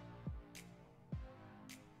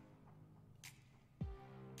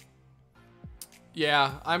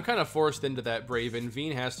 Yeah, I'm kind of forced into that, Braven.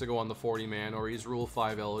 Veen has to go on the 40-man or he's Rule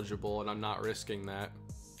 5 eligible, and I'm not risking that.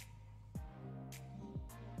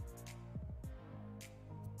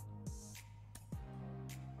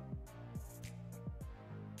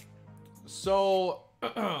 So,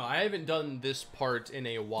 I haven't done this part in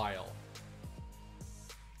a while.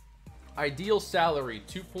 Ideal salary,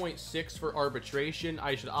 2.6 for arbitration.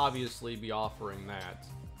 I should obviously be offering that.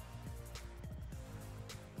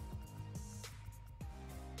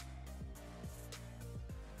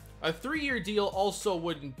 A 3-year deal also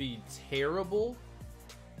wouldn't be terrible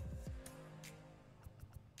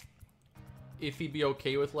if he'd be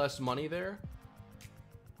okay with less money there.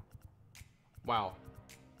 Wow.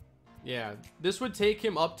 Yeah, this would take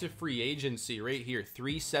him up to free agency right here,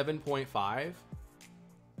 3.7.5.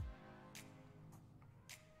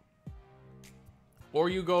 Or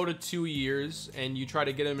you go to 2 years and you try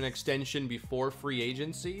to get him an extension before free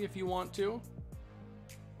agency if you want to.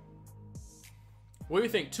 What do you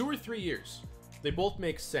think? 2 or 3 years? They both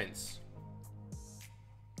make sense.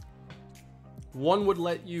 One would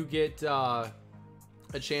let you get a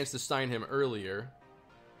chance to sign him earlier.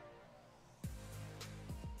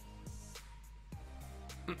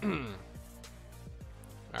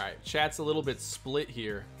 Alright, chat's a little bit split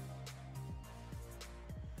here.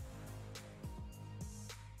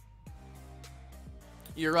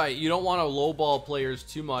 You're right, you don't want to lowball players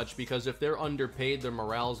too much because if they're underpaid, their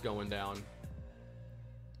morale's going down.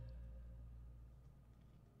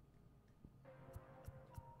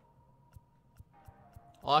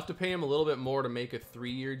 I'll have to pay him a little bit more to make a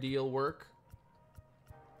 3-year deal work.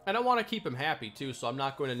 And I want to keep him happy too, so I'm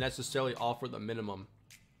not going to necessarily offer the minimum.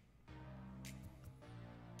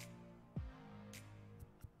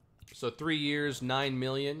 So 3 years, $9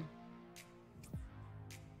 million.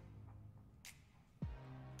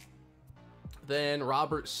 Then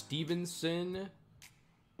Robert Stevenson.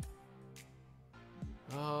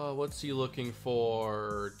 What's he looking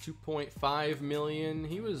for? $2.5 million.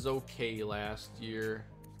 He was okay last year.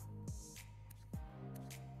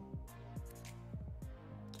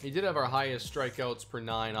 He did have our highest strikeouts per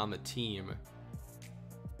 9 on the team.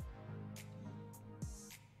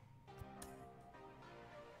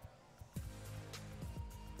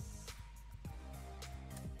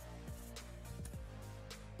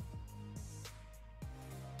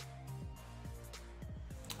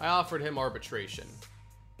 I offered him arbitration.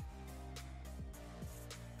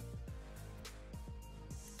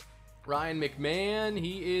 Ryan McMahon,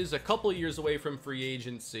 he is a couple years away from free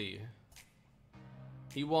agency.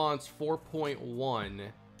 He wants 4.1.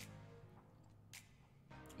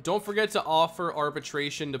 Don't forget to offer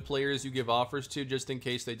arbitration to players you give offers to just in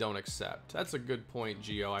case they don't accept. That's a good point,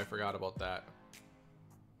 Gio. I forgot about that.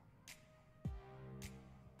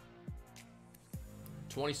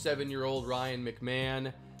 27-year-old Ryan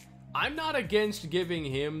McMahon. I'm not against giving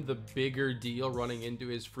him the bigger deal running into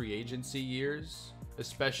his free agency years,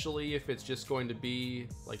 especially if it's just going to be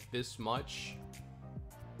like this much.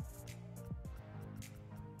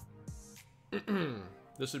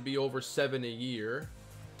 This would be over $7 a year.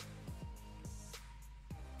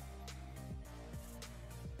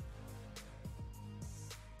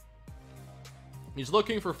 He's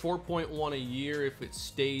looking for 4.1 a year if it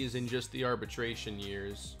stays in just the arbitration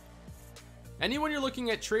years. Anyone you're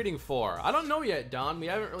looking at trading for? I don't know yet, Don. We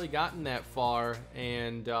haven't really gotten that far,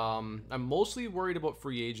 and I'm mostly worried about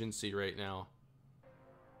free agency right now.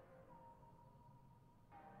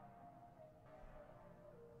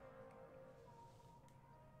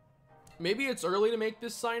 Maybe it's early to make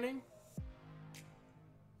this signing.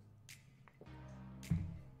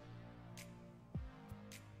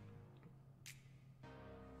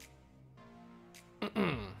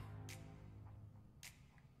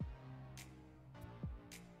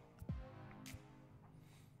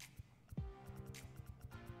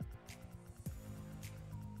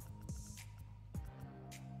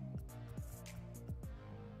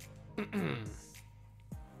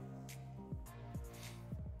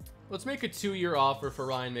 Let's make a 2-year offer for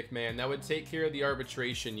Ryan McMahon. That would take care of the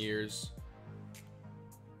arbitration years.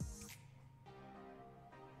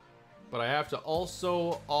 But I have to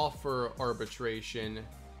also offer arbitration.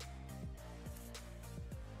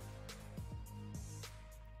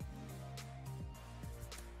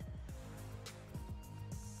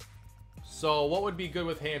 So what would be good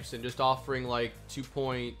with Hampson? Just offering like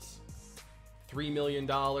 $2.3 million,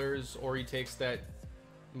 or he takes that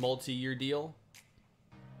multi-year deal?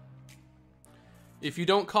 If you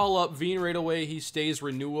don't call up Veen right away, he stays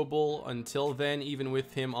renewable until then, even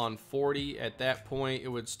with him on 40. At that point, it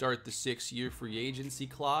would start the 6-year free agency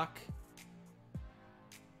clock.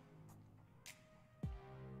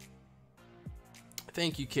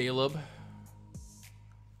 Thank you, Caleb.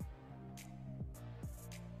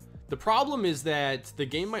 The problem is that the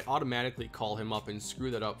game might automatically call him up and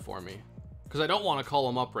screw that up for me, because I don't want to call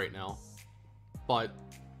him up right now. But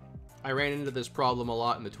I ran into this problem a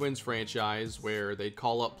lot in the Twins franchise where they'd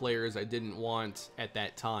call up players I didn't want at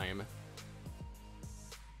that time.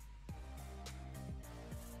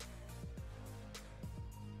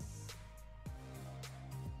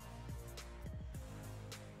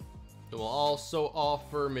 It will also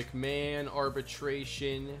offer McMahon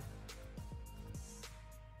arbitration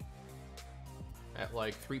at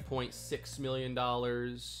like $3.6 million.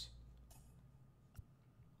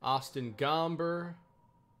 Austin Gomber.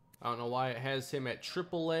 I don't know why it has him at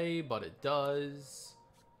AAA, but it does.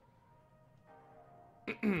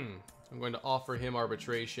 I'm going to offer him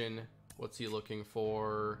arbitration. What's he looking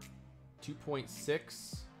for?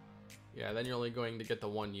 2.6. Yeah, then you're only going to get the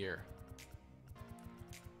 1 year.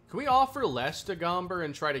 Can we offer less to Gomber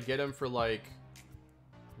and try to get him for like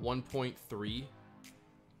 1.3?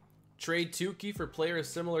 Trade Tukey for players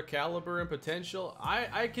similar caliber and potential?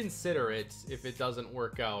 I consider it if it doesn't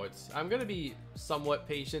work out. I'm going to be somewhat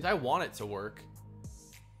patient. I want it to work.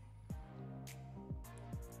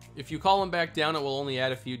 If you call him back down, it will only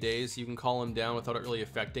add a few days. So you can call him down without it really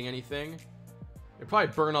affecting anything. It'd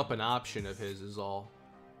probably burn up an option of his is all.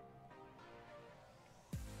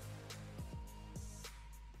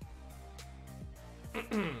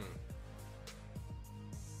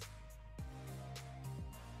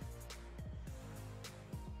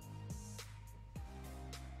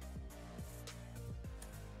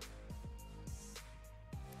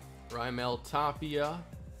 Raimel Tapia.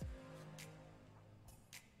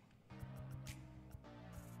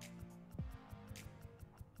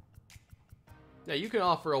 Yeah, you can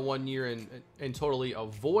offer a 1 year and totally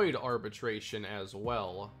avoid arbitration as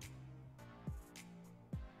well.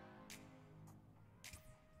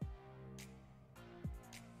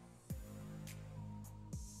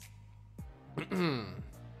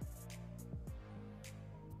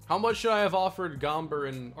 How much should I have offered Gomber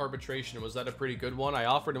in arbitration? Was that a pretty good one? I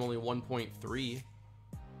offered him only 1.3.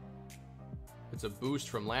 It's a boost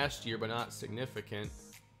from last year, but not significant.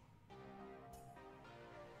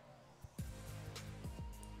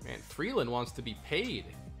 Man, Freeland wants to be paid.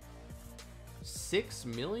 6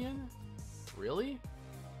 million? Really?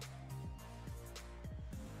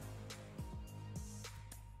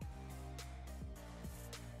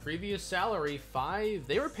 Previous salary, 5.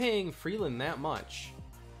 They were paying Freeland that much.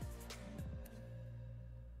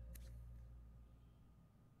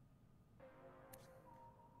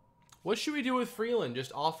 What should we do with Freeland?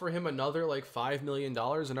 Just offer him another like $5 million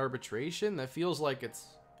in arbitration? That feels like it's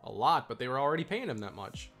a lot, but they were already paying him that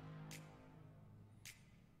much.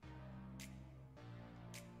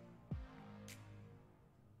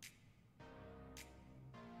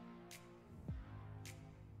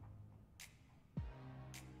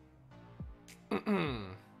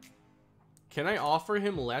 Can I offer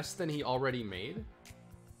him less than he already made?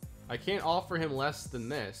 I can't offer him less than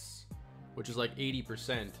this, which is like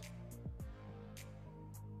 80%.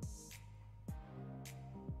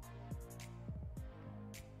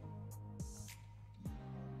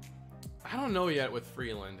 I don't know yet with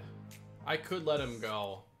Freeland. I could let him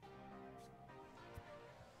go.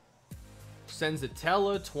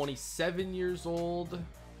 Senzatella, 27 years old.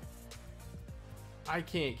 I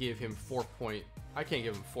can't give him 4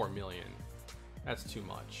 million. That's too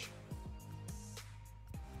much.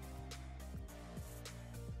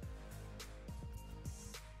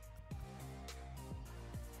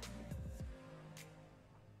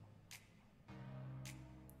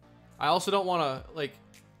 I also don't want to, like,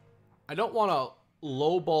 I don't want to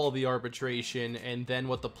lowball the arbitration and then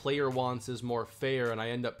what the player wants is more fair and I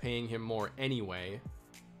end up paying him more anyway.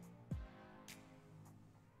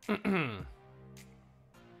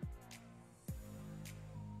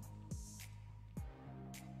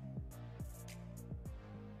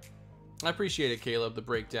 I appreciate it, Caleb, the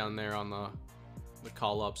breakdown there on the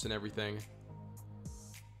call-ups and everything.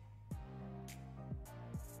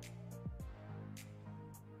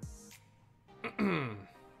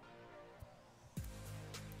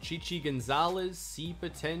 Chichi Gonzalez, C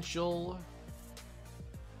potential.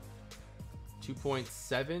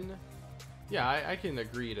 2.7. Yeah, I can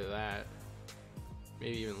agree to that.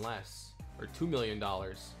 Maybe even less. Or $2 million.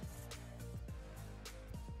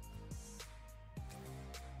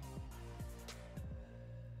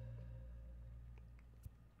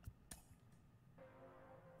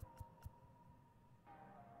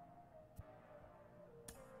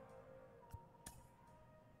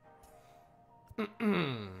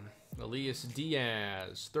 Elias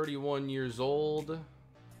Diaz, 31 years old.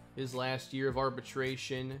 His last year of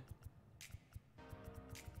arbitration.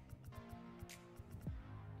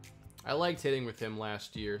 I liked hitting with him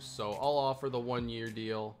last year, so I'll offer the 1 year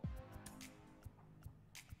deal.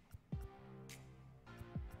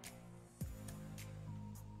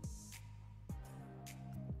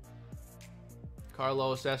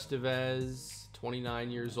 Carlos Estevez,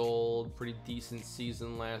 29 years old. Pretty decent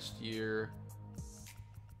season last year.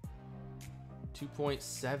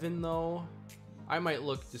 2.7 though. I might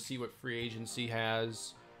look to see what free agency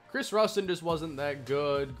has. Chris Russin just wasn't that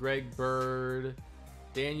good. Greg Bird,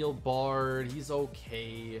 Daniel Bard, he's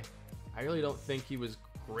okay. I really don't think he was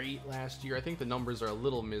great last year. I think the numbers are a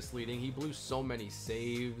little misleading. He blew so many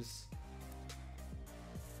saves.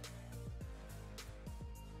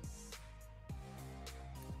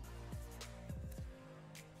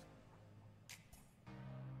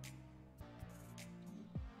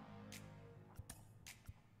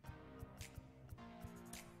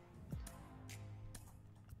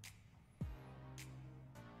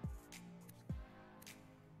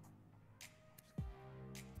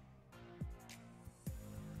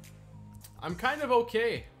 I'm kind of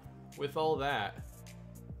okay with all that.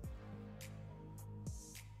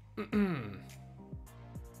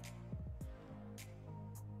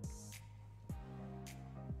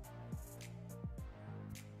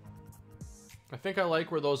 I think I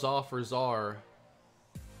like where those offers are.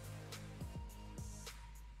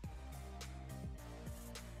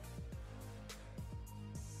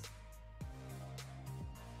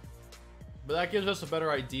 But that gives us a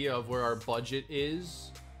better idea of where our budget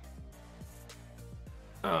is.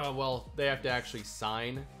 Well, they have to actually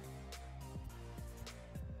sign.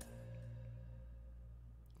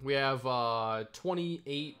 We have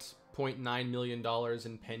 $28.9 million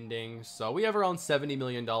in pending. So we have around $70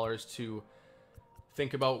 million to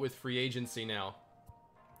think about with free agency now.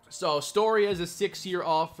 So Story has a 6-year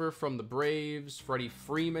offer from the Braves. Freddie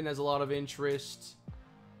Freeman has a lot of interest.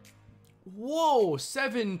 Whoa,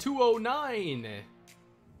 7,209.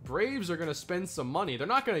 Braves are going to spend some money. They're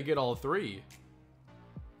not going to get all three.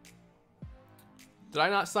 Did I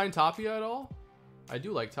not sign Tapia at all? I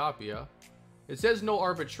do like Tapia. It says no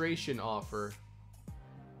arbitration offer.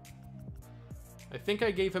 I think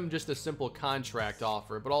I gave him just a simple contract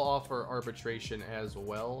offer, but I'll offer arbitration as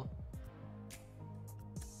well.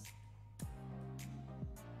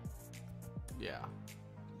 Yeah.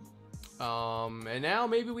 And now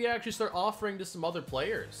maybe we actually start offering to some other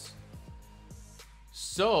players.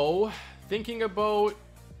 So, thinking about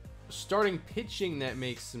starting pitching that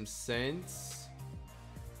makes some sense.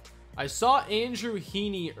 I saw Andrew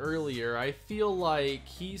Heaney earlier. I feel like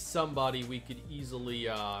he's somebody we could easily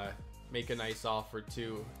make a nice offer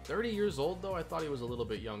to. 30 years old, though? I thought he was a little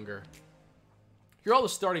bit younger. Here are all the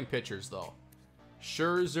starting pitchers, though.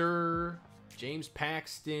 Scherzer, James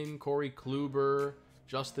Paxton, Corey Kluber,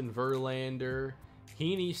 Justin Verlander.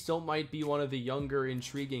 Heaney still might be one of the younger,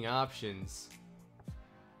 intriguing options.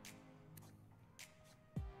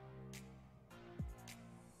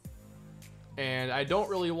 And I don't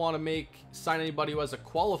really want to sign anybody who has a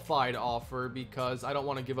qualified offer because I don't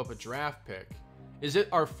want to give up a draft pick. Is it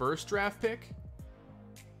our first draft pick?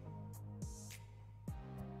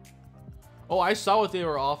 Oh, I saw what they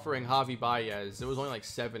were offering Javi Baez. It was only like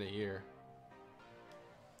 7 a year.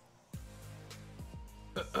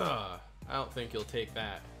 I don't think he'll take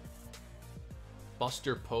that.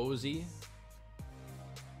 Buster Posey.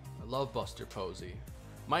 I love Buster Posey.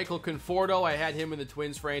 Michael Conforto, I had him in the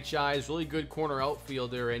Twins franchise. Really good corner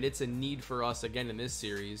outfielder, and it's a need for us again in this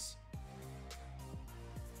series.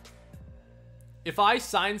 If I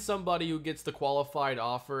sign somebody who gets the qualified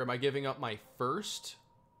offer, am I giving up my first?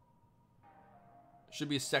 Should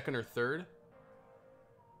be second or third.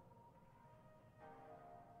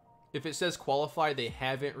 If it says qualified, they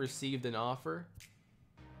haven't received an offer.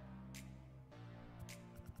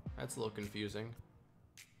 That's a little confusing.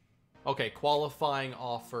 Okay, qualifying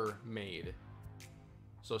offer made.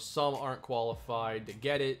 So some aren't qualified to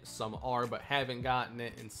get it, some are but haven't gotten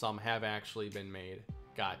it, and some have actually been made.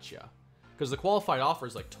 Gotcha. Because the qualified offer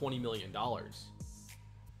is like $20 million.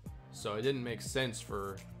 So it didn't make sense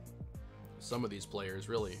for some of these players,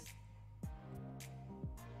 really.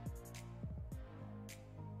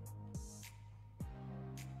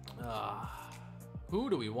 Who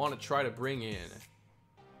do we want to try to bring in?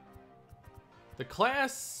 The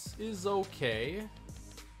class is okay.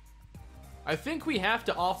 I think we have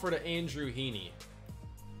to offer to Andrew Heaney.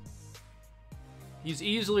 He's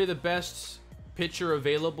easily the best pitcher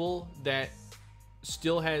available that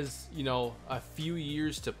still has, you know, a few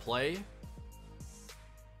years to play.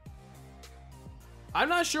 I'm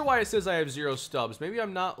not sure why it says I have 0 stubs. Maybe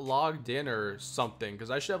I'm not logged in or something, because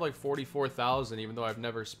I should have like 44,000 even though I've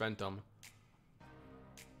never spent them.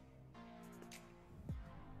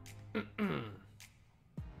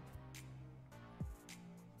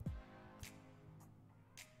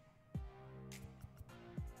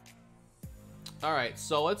 Alright,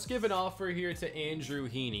 so let's give an offer here to Andrew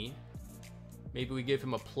Heaney. Maybe we give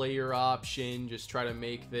him a player option, just try to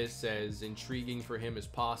make this as intriguing for him as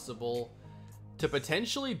possible to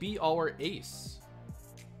potentially be our ace.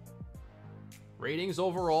 Ratings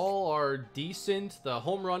overall are decent. The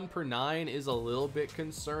home run per 9 is a little bit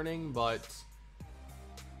concerning, but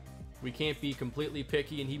we can't be completely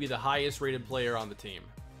picky, and he'd be the highest rated player on the team.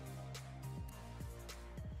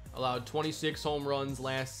 Allowed 26 home runs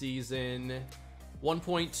last season.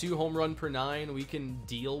 1.2 home run per 9. We can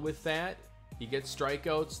deal with that. He gets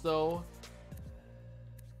strikeouts, though.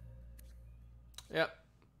 Yep.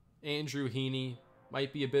 Andrew Heaney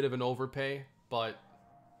might be a bit of an overpay, but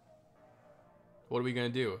what are we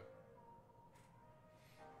going to do?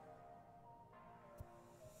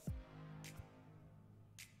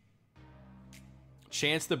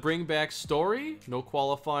 chance to bring back Story. No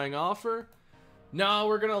qualifying offer. No,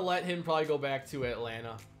 we're going to let him probably go back to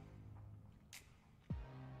Atlanta.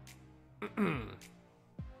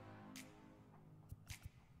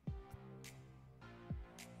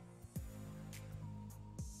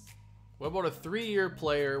 What about a 3-year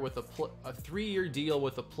player with a 3-year deal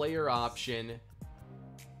with a player option?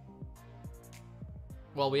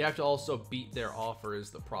 Well, we have to also beat their offer is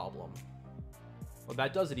the problem. Well,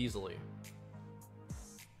 that does it easily.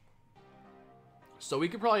 So we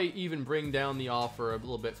could probably even bring down the offer a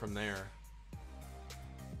little bit from there.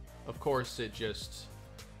 Of course, it just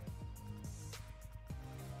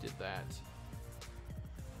did that.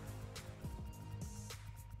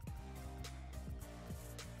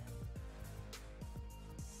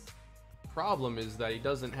 Problem is that he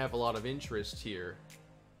doesn't have a lot of interest here.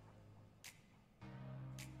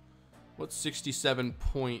 What's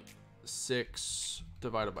 67.6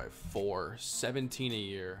 divided by 4? 17 a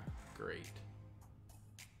year. Great.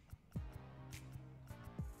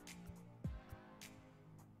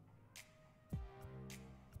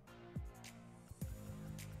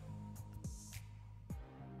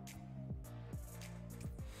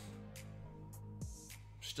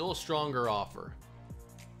 Still a stronger offer.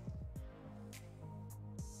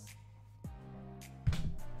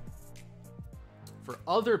 For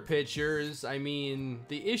other pitchers, I mean,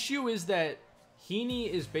 the issue is that Heaney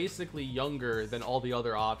is basically younger than all the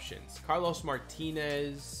other options. Carlos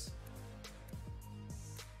Martinez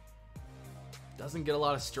doesn't get a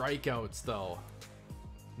lot of strikeouts, though.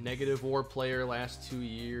 Negative WAR player last 2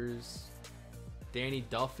 years. Danny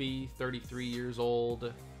Duffy, 33 years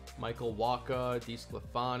old. Michael Wacha,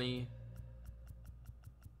 DeSclafani.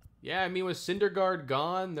 Yeah, I mean, with Syndergaard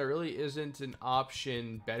gone, there really isn't an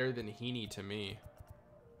option better than Heaney to me.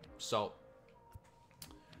 So,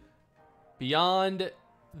 beyond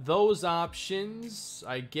those options,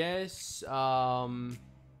 I guess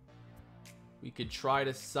we could try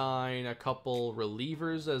to sign a couple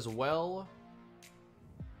relievers as well.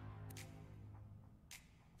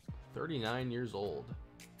 39 years old.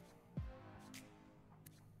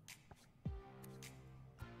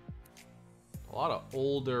 A lot of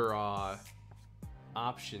older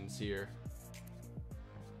options here.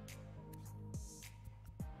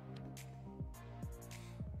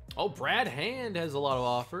 Oh, Brad Hand has a lot of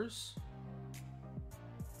offers.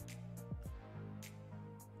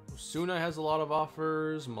 Osuna has a lot of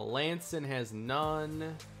offers. Melanson has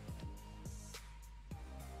none.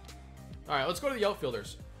 All right, let's go to the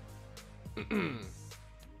outfielders.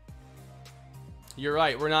 You're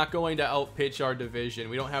right. We're not going to outpitch our division.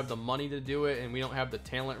 We don't have the money to do it, and we don't have the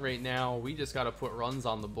talent right now. We just got to put runs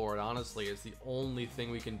on the board, honestly. It's the only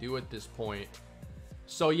thing we can do at this point.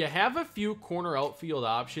 So you have a few corner outfield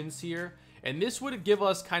options here, and this would give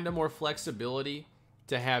us kind of more flexibility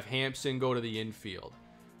to have Hampson go to the infield.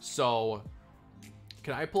 So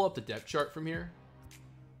can I pull up the depth chart from here?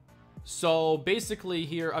 So basically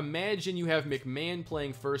here, imagine you have McMahon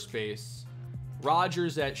playing first base,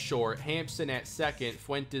 Rogers at short, Hampson at second,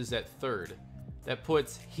 Fuentes at third. That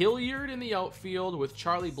puts Hilliard in the outfield with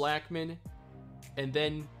Charlie Blackmon, and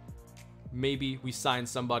then maybe we sign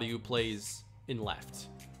somebody who plays in left.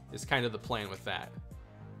 Is kind of the plan with that.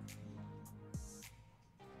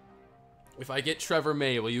 If I get Trevor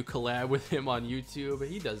May, will you collab with him on YouTube?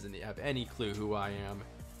 He doesn't have any clue who I am.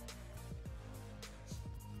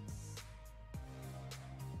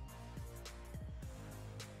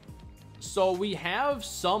 So we have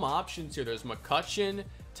some options here. There's McCutchen,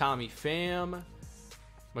 Tommy Pham.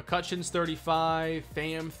 McCutchen's 35,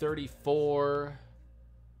 Pham 34.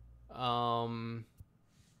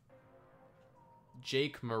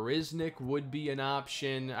 Jake Marisnick would be an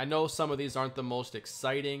option. I know some of these aren't the most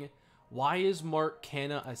exciting. Why is Mark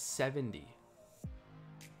Canha a 70?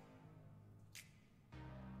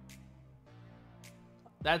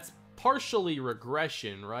 That's partially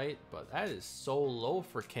regression, right? But that is so low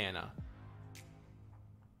for Canha.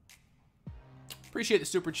 Appreciate the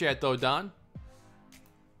super chat, though, Don.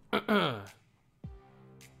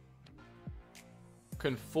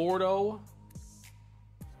 Conforto.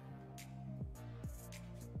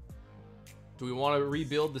 Do we want to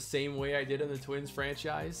rebuild the same way I did in the Twins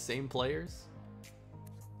franchise? Same players?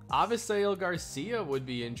 Avisail Garcia would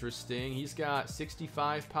be interesting. He's got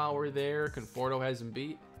 65 power there. Conforto has him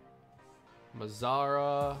beat.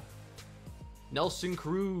 Mazzara. Nelson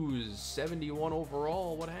Cruz, 71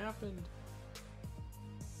 overall. What happened?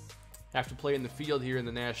 Have to play in the field here in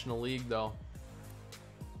the National League, though.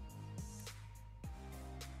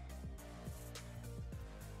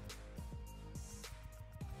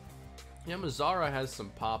 Yeah, Mazzara has some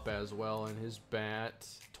pop as well in his bat.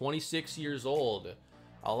 26 years old.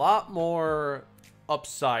 A lot more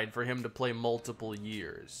upside for him to play multiple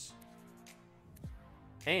years.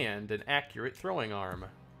 And an accurate throwing arm.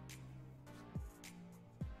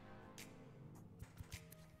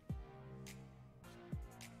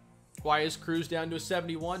 Why is Cruz down to a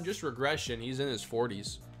 71? Just regression. He's in his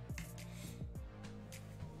 40s.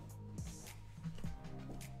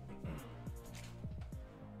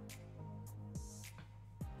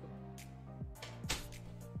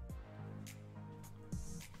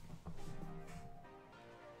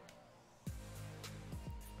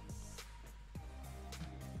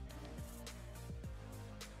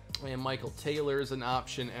 And Michael Taylor is an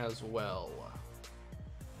option as well.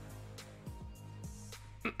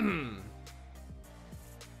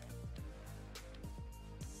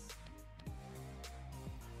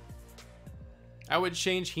 I would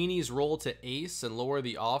change Heaney's role to ace and lower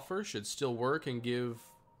the offer. Should still work, and give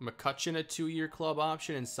McCutchen a 2-year club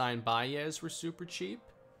option and sign Baez for super cheap.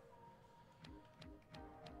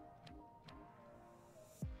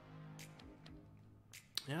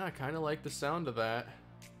 Yeah, I kind of like the sound of that.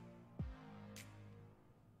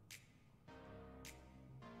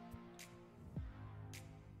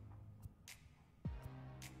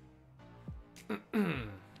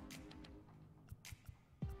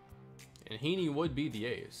 And Heaney would be the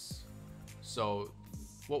ace. So,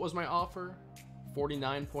 what was my offer?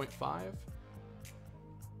 49.5?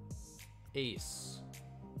 Ace.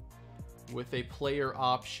 With a player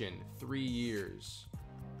option, 3 years.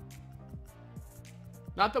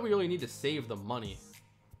 Not that we really need to save the money,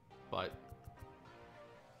 but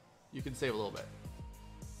you can save a little bit.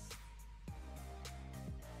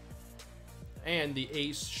 And the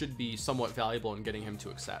ace should be somewhat valuable in getting him to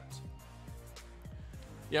accept.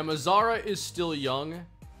 Yeah, Mazzara is still young.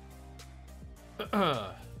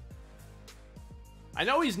 I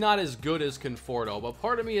know he's not as good as Conforto, but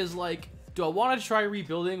part of me is like, do I want to try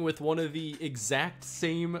rebuilding with one of the exact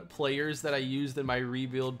same players that I used in my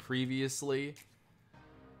rebuild previously?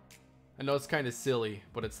 I know it's kind of silly,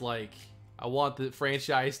 but it's like, I want the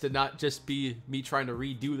franchise to not just be me trying to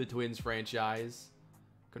redo the Twins franchise.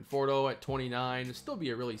 Conforto at 29 would still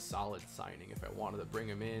be a really solid signing if I wanted to bring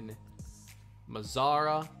him in.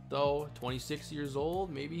 Mazzara, though, 26 years old.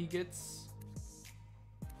 Maybe he gets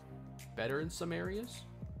better in some areas.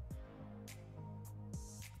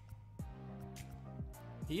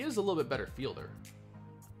 He is a little bit better fielder.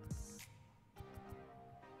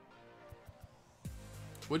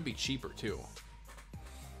 Would be cheaper, too.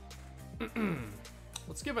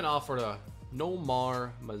 Let's give an offer to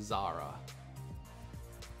Nomar Mazzara.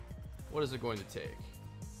 What is it going to take?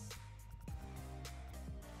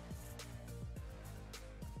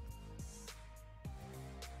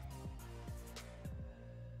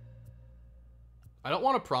 I don't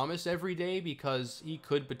want to promise every day because he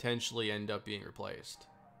could potentially end up being replaced.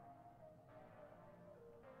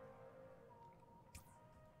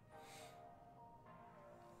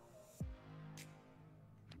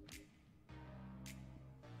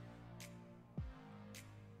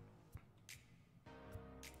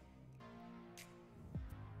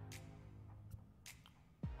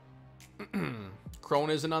 Crone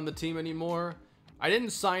isn't on the team anymore. I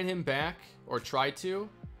didn't sign him back, or try to,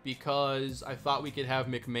 because I thought we could have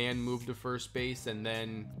McMahon move to first base and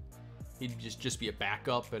then he'd just be a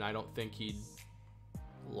backup, and I don't think he'd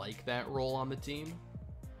like that role on the team.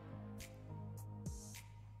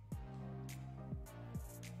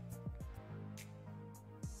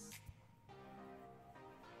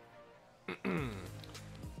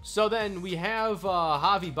 So then we have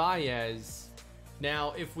Javi Baez.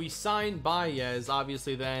 Now, if we sign Baez,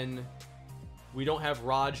 obviously then we don't have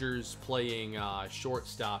Rogers playing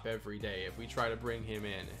shortstop every day if we try to bring him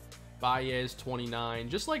in. Baez, 29,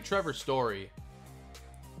 just like Trevor Story.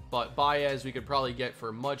 But Baez we could probably get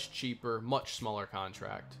for much cheaper, much smaller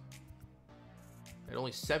contract. At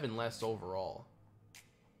only 7 less overall.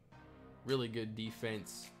 Really good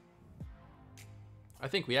defense. I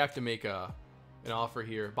think we have to make an offer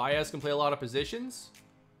here. Baez can play a lot of positions.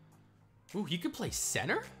 Ooh, he could play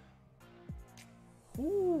center?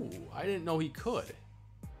 Ooh, I didn't know he could.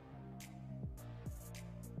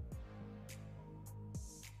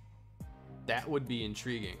 That would be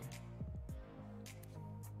intriguing.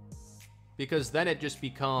 Because then it just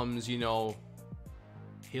becomes, you know,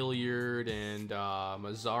 Hilliard and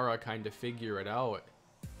Mazzara kind of figure it out.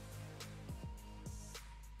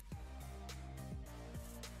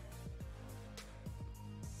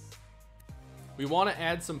 We want to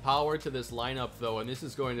add some power to this lineup, though, and this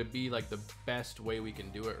is going to be like the best way we can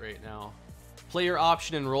do it right now. Player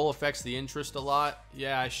option and role affects the interest a lot.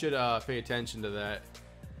 Yeah, I should pay attention to that.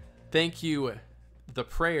 Thank you, the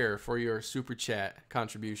prayer for your super chat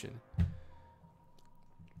contribution.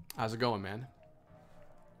 How's it going, man?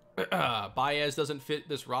 Baez doesn't fit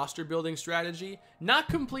this roster building strategy. Not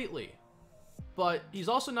completely. But he's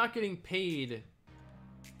also not getting paid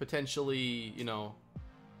potentially, you know,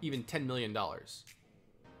 even $10 million.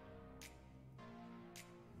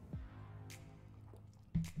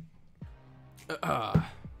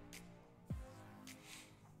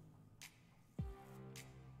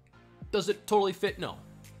 Does it totally fit? No.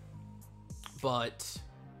 But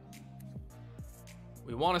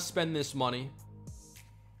we want to spend this money,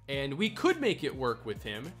 and we could make it work with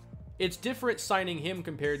him. It's different signing him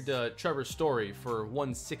compared to Trevor Story for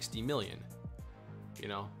 $160 million, you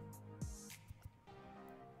know.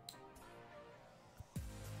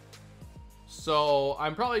 So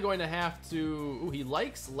I'm probably going to have to. Ooh, he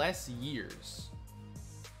likes less years.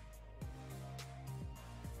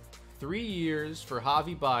 3 years for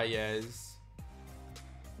Javi Baez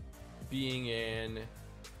being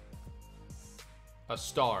a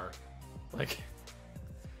star. Like,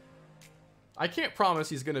 I can't promise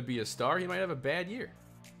he's going to be a star. He might have a bad year.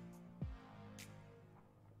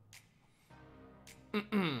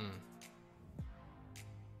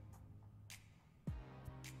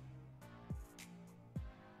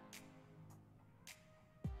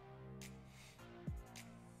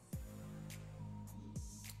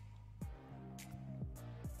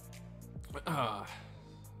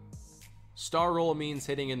 Star role means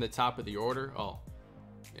hitting in the top of the order. Oh,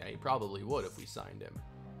 yeah, he probably would if we signed him.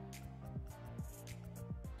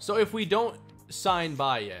 So if we don't sign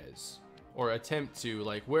Baez or attempt to,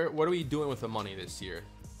 like, what are we doing with the money this year?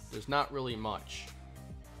 There's not really much.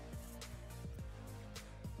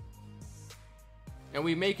 And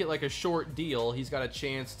we make it like a short deal. He's got a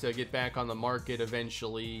chance to get back on the market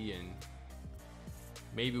eventually, and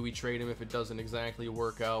maybe we trade him if it doesn't exactly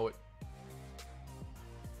work out.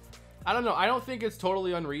 I don't know. I don't think it's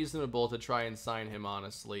totally unreasonable to try and sign him,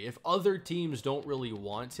 honestly. If other teams don't really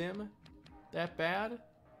want him that bad,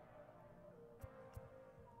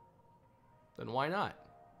 then why not?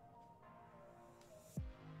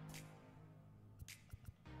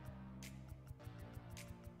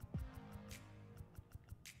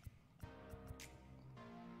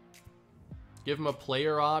 Give him a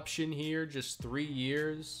player option here, just 3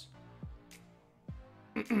 years.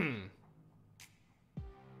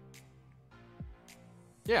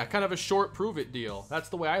 Yeah, kind of a short prove-it deal. That's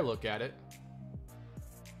the way I look at it.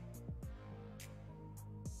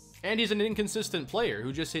 And he's an inconsistent player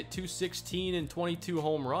who just hit 216 and 22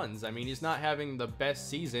 home runs. I mean, he's not having the best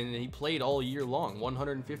season, and he played all year long,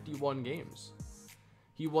 151 games.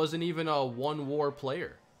 He wasn't even a one-WAR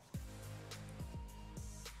player.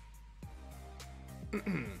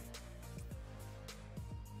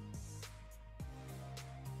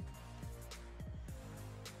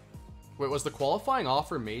 Wait, was the qualifying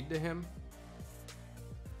offer made to him?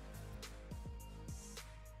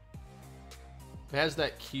 It has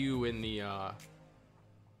that Q in the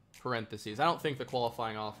parentheses. I don't think the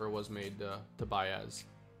qualifying offer was made to Baez,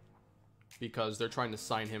 because they're trying to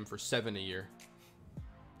sign him for $7 a year.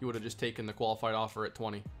 He would have just taken the qualified offer at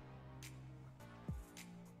 20.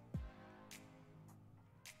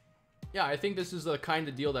 Yeah, I think this is the kind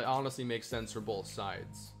of deal that honestly makes sense for both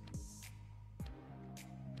sides.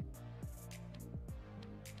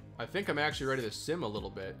 I think I'm actually ready to sim a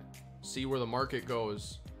little bit. See where the market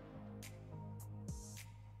goes.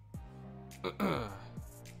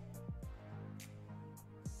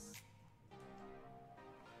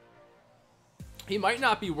 He might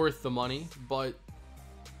not be worth the money, but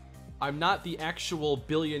I'm not the actual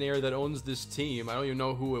billionaire that owns this team. I don't even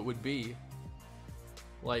know who it would be.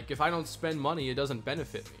 Like, if I don't spend money, it doesn't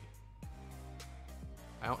benefit me.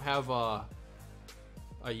 I don't have a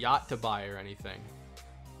yacht to buy or anything.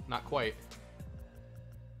 Not quite.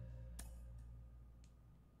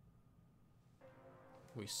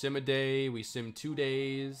 We sim a day. We sim 2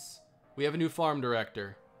 days. We have a new farm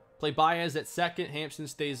director. Play Baez at second. Hampson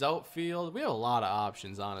stays outfield. We have a lot of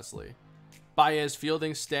options, honestly. Baez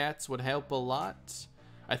fielding stats would help a lot.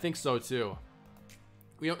 I think so, too.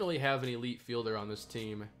 We don't really have an elite fielder on this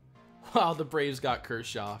team. Wow, the Braves got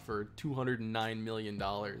Kershaw for $209 million.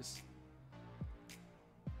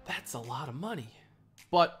 That's a lot of money.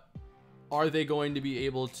 But are they going to be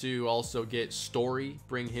able to also get Story,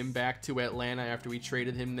 bring him back to Atlanta after we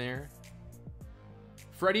traded him there?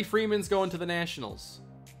 Freddie Freeman's going to the Nationals,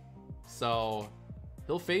 so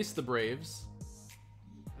he'll face the Braves.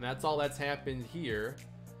 And that's all that's happened here.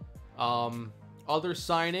 Other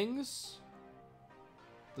signings.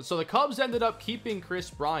 So the Cubs ended up keeping Chris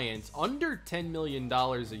Bryant under $10 million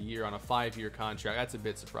a year on a 5-year contract. That's a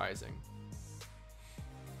bit surprising.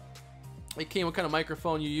 Hey, Kane, what kind of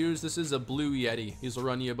microphone you use? This is a Blue Yeti. These will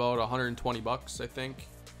run you about 120 bucks, I think.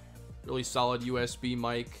 Really solid USB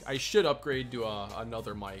mic. I should upgrade to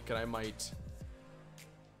another mic, and I might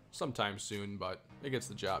sometime soon, but it gets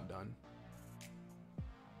the job done.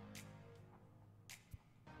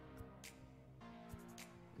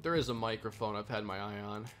 There is a microphone I've had my eye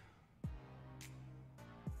on.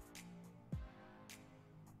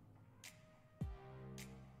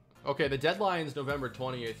 Okay, the deadline's November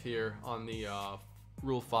 20th here on the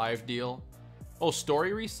Rule 5 deal. Oh,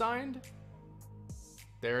 Story re-signed?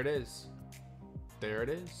 There it is. There it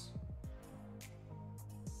is.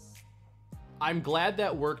 I'm glad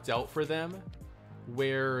that worked out for them,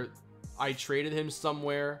 where I traded him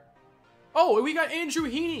somewhere. Oh, we got Andrew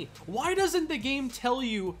Heaney. Why doesn't the game tell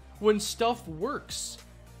you when stuff works?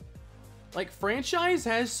 Like, Franchise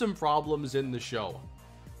has some problems in the show.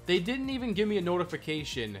 They didn't even give me a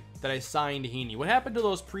notification that I signed Heaney. What happened to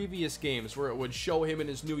those previous games where it would show him in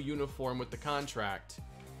his new uniform with the contract?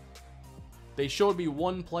 They showed me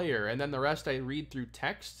one player, and then the rest I read through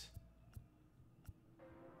text.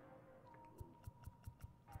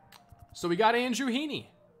 So we got Andrew Heaney.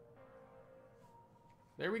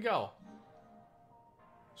 There we go.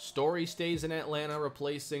 Story stays in Atlanta,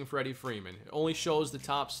 replacing Freddie Freeman. It only shows the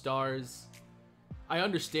top stars. I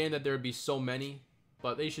understand that there would be so many,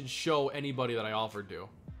 but they should show anybody that I offered to,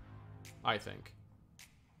 I think.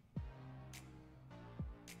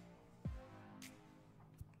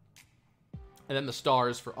 And then the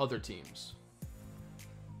stars for other teams.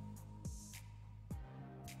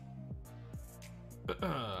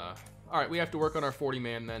 All right, we have to work on our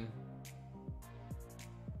 40-man then.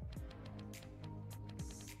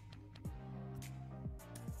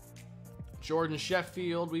 Jordan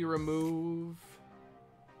Sheffield, we remove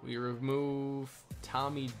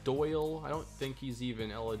Tommy Doyle. I don't think he's even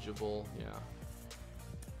eligible. Yeah.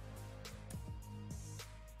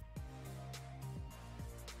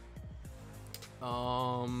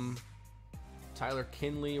 Tyler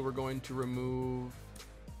Kinley, we're going to remove.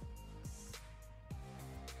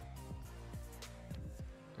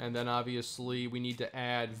 And then obviously we need to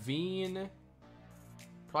add Veen.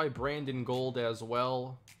 Probably Brandon Gold as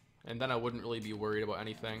well. And then I wouldn't really be worried about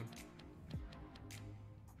anything.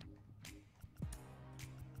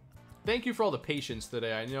 Thank you for all the patience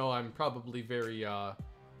today. I know I'm probably very all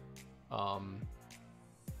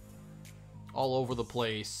over the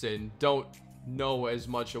place and don't know as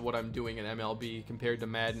much of what I'm doing in MLB compared to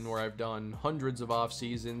Madden, where I've done hundreds of off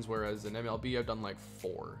seasons, whereas in MLB I've done like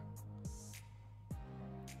 4.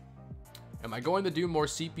 Am I going to do more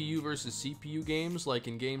CPU versus CPU games like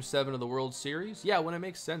in Game 7 of the World Series? Yeah, when it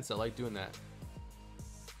makes sense, I like doing that.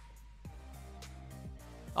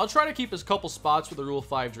 I'll try to keep a couple spots for the Rule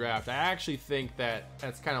 5 draft. I actually think that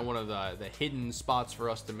that's kind of one of the hidden spots for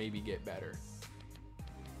us to maybe get better.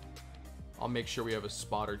 I'll make sure we have a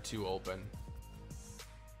spot or 2 open.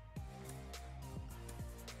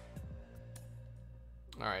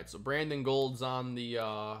 Alright, so Brandon Gold's on the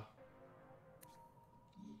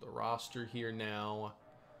roster here now.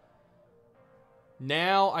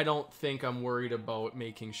 Now I don't think I'm worried about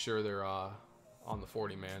making sure they're on the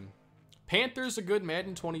 40-man. Panthers a good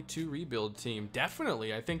Madden 22 rebuild team.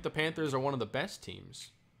 Definitely. I think the Panthers are one of the best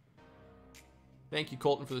teams. Thank you,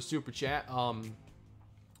 Colton, for the super chat.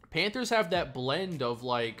 Panthers have that blend of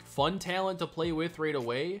like fun talent to play with right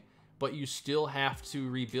away, but you still have to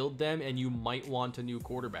rebuild them, and you might want a new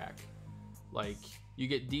quarterback. Like, you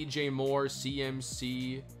get DJ Moore,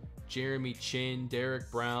 CMC, Jeremy Chin, Derek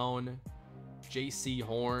Brown, JC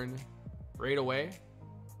Horn right away.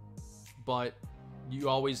 But you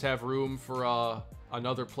always have room for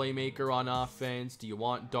another playmaker on offense. Do you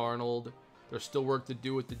want Darnold? There's still work to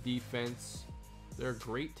do with the defense. They're a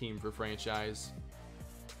great team for franchise.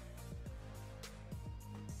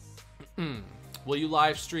 Will you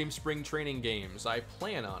live stream spring training games? I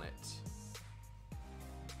plan on it.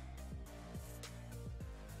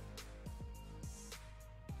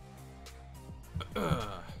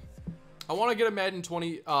 I want to get a Madden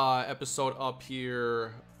 20 episode up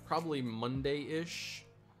here probably Monday-ish.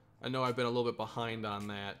 I know I've been a little bit behind on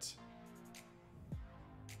that.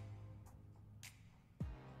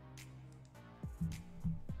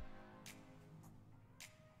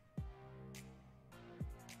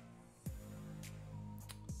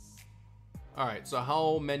 All right, so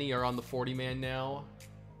how many are on the 40-man now?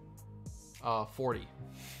 40.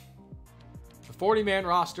 The 40-man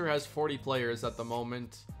roster has 40 players at the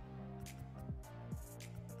moment.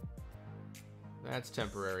 That's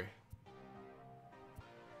temporary.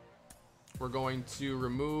 We're going to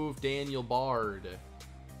remove Daniel Bard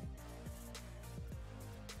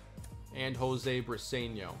and Jose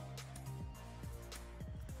Briseño.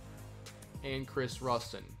 and Chris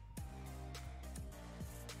Russin.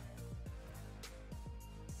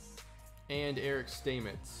 And Eric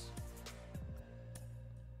Stamets.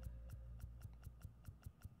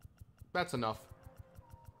 That's enough.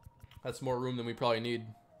 That's more room than we probably need.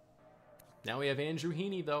 Now we have Andrew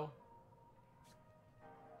Heaney, though.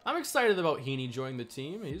 I'm excited about Heaney joining the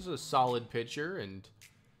team. He's a solid pitcher and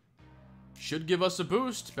should give us a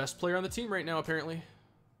boost. Best player on the team right now, apparently.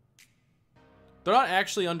 They're not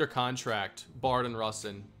actually under contract, Bard and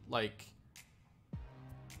Russin. Like,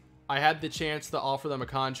 I had the chance to offer them a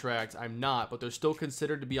contract. I'm not, but they're still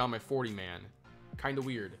considered to be on my 40-man. Kind of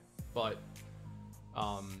weird, but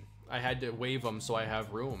I had to waive them so I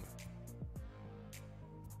have room.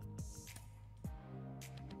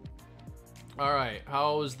 All right,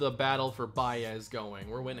 how's the battle for Baez going?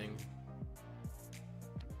 We're winning.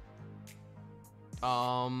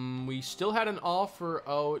 We still had an offer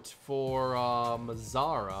out for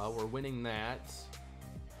Mazzara. We're winning that.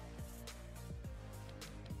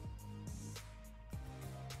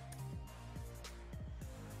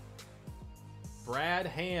 Brad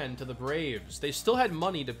Hand to the Braves. They still had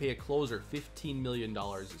money to pay a closer, $15 million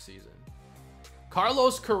a season.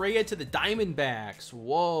 Carlos Correa to the Diamondbacks.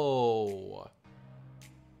 Whoa.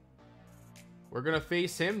 We're going to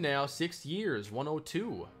face him now. 6 years,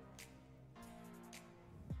 102.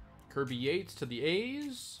 Kirby Yates to the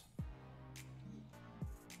A's.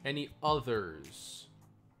 Any others?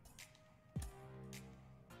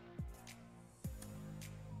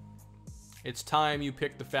 It's time you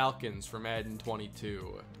pick the Falcons for Madden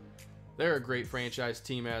 22. They're a great franchise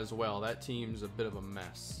team as well. That team's a bit of a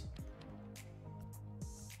mess.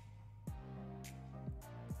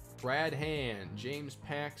 Brad Hand, James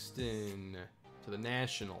Paxton to the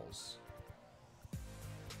Nationals.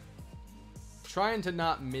 Trying to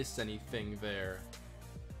not miss anything there.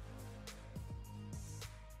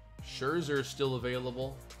 Scherzer still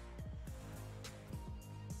available.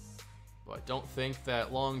 But don't think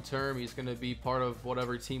that long term he's going to be part of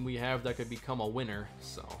whatever team we have that could become a winner.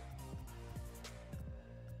 So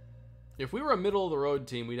if we were a middle of the road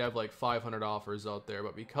team, we'd have like 500 offers out there.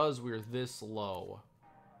 But because we're this low,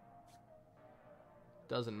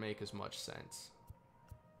 doesn't make as much sense.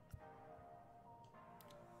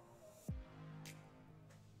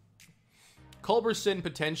 Culberson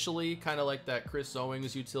potentially, kind of like that Chris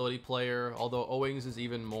Owings utility player, although Owings is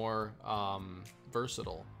even more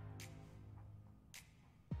versatile.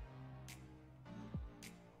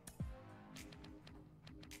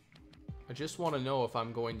 I just want to know if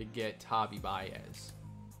I'm going to get Javi Baez.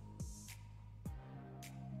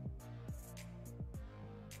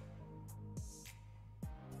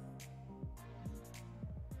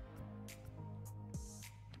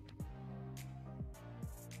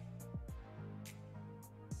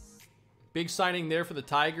 Big signing there for the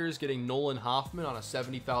Tigers, getting Nolan Hoffman on a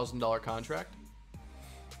 $70,000 contract.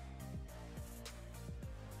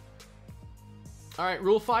 All right,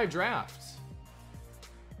 Rule 5 drafts.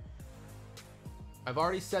 I've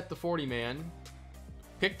already set the 40-man.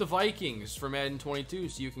 Pick the Vikings for Madden 22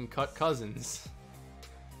 so you can cut Cousins.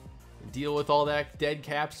 Deal with all that dead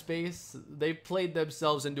cap space. They've played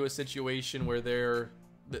themselves into a situation where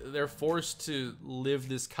they're forced to live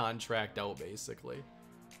this contract out, basically.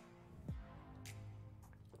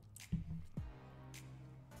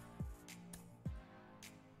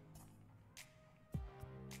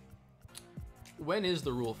 When is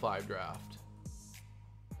the Rule 5 draft?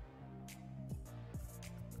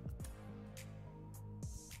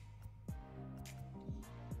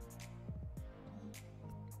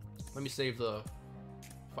 Let me save the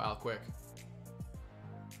file quick.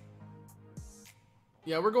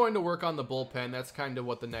 Yeah, we're going to work on the bullpen. That's kind of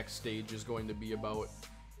what the next stage is going to be about.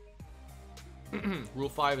 Rule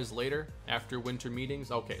 5 is later, after winter meetings.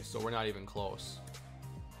 Okay, so we're not even close.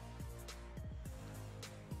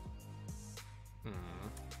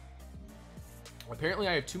 Apparently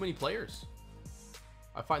I have too many players.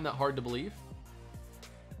 I find that hard to believe.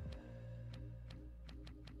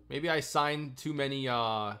 Maybe I signed too many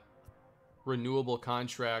renewable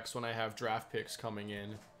contracts when I have draft picks coming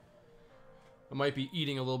in. I might be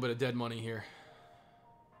eating a little bit of dead money here.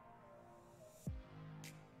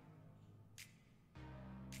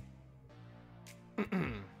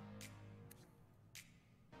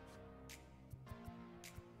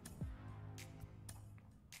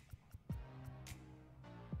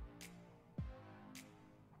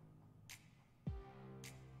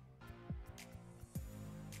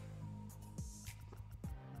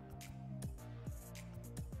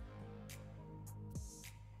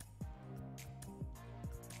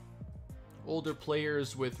 Older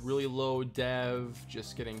players with really low dev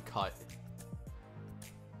just getting cut.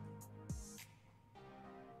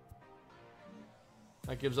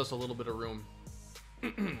 That gives us a little bit of room.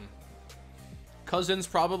 Cousins,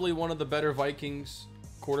 probably one of the better Vikings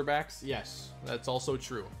quarterbacks. Yes, that's also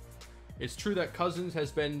true. It's true that Cousins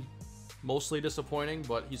has been mostly disappointing,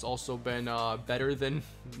 but he's also been better than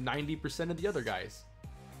 90% of the other guys.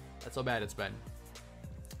 That's how bad it's been.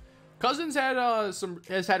 Cousins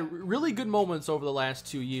has had really good moments over the last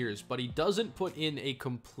 2 years, but he doesn't put in a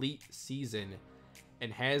complete season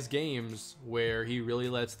and has games where he really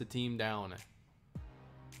lets the team down.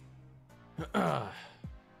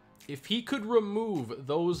 If he could remove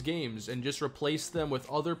those games and just replace them with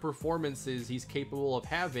other performances he's capable of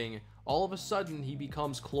having, all of a sudden he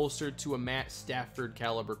becomes closer to a Matt Stafford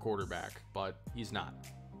caliber quarterback, but he's not.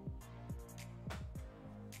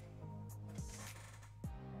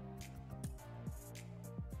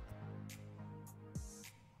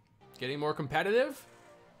 Getting more competitive?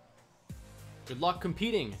 Good luck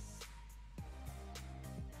competing.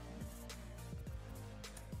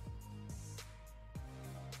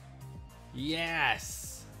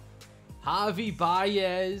 Yes. Javi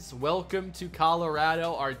Baez, welcome to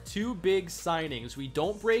Colorado. Our two big signings. We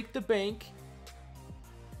don't break the bank.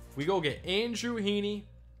 We go get Andrew Heaney.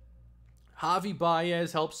 Javi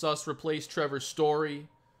Baez helps us replace Trevor Story.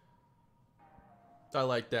 I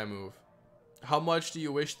like that move. How much do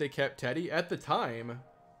you wish they kept Teddy? At the time,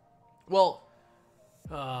 well,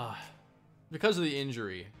 because of the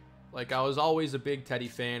injury. Like, I was always a big Teddy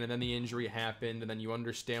fan, and then the injury happened, and then you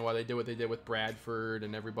understand why they did what they did with Bradford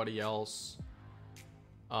and everybody else.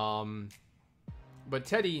 But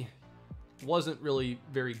Teddy wasn't really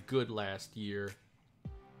very good last year.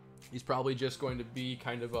 He's probably just going to be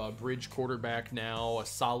kind of a bridge quarterback now, a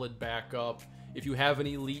solid backup. If you have an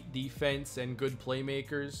elite defense and good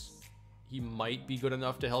playmakers, he might be good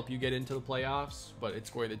enough to help you get into the playoffs, but it's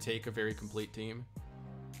going to take a very complete team.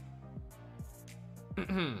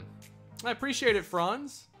 I appreciate it,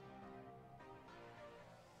 Franz.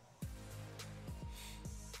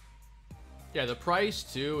 Yeah, the price,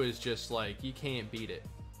 too, is just like, you can't beat it.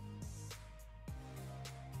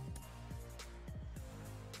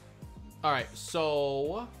 Alright,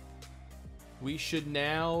 so we should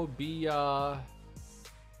now be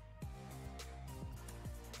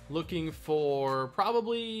looking for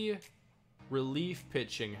probably relief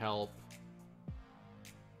pitching help.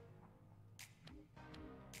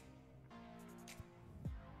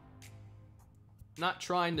 Not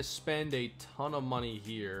trying to spend a ton of money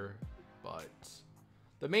here, but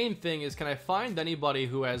the main thing is, can I find anybody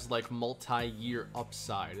who has like multi-year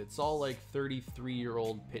upside? It's all like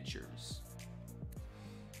 33-year-old pitchers.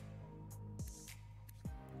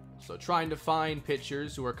 So trying to find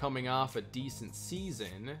pitchers who are coming off a decent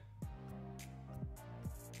season.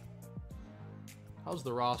 How's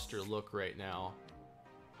the roster look right now?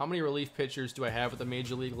 How many relief pitchers do I have at the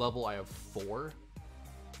major league level? I have 4.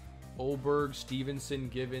 Oberg, Stevenson,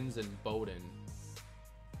 Givens, and Bowden.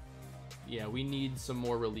 Yeah, we need some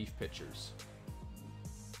more relief pitchers.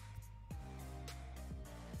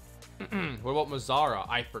 What about Mazzara?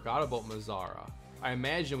 I forgot about Mazzara. I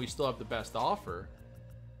imagine we still have the best offer.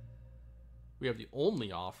 We have the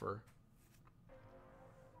only offer.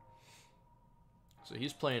 So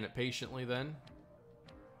he's playing it patiently then.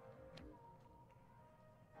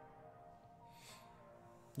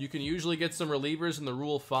 You can usually get some relievers in the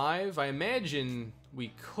Rule 5. I imagine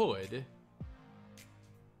we could.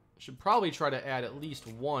 Should probably try to add at least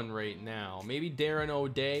one right now. Maybe Darren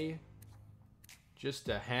O'Day. Just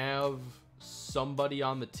to have somebody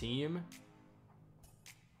on the team.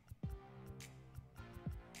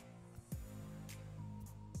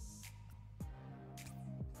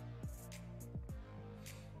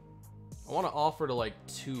 I want to offer to like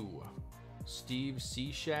 2. Steve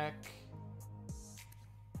Cishak.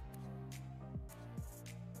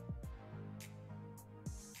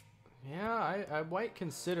 Yeah, I might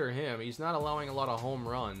consider him. He's not allowing a lot of home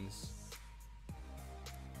runs.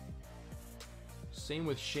 Same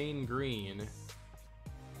with Shane Green.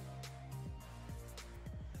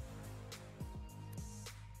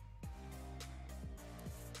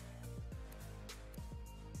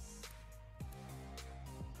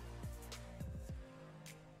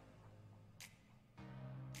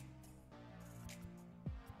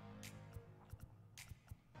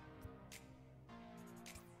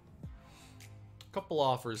 Couple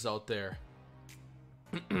offers out there.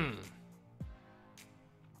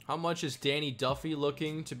 How much is Danny Duffy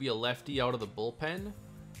looking to be a lefty out of the bullpen?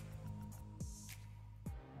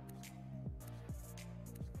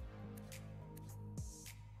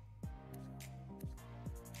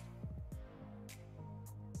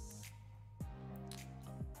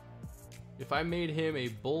 If I made him a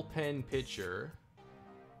bullpen pitcher,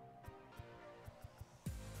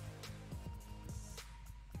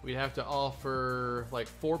 We'd have to offer like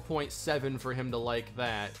 4.7 for him to like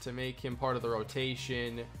that. To make him part of the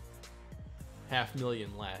rotation,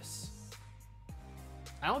 $500,000 less.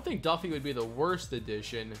 I don't think Duffy would be the worst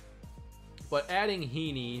addition, but adding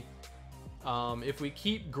Heaney, if we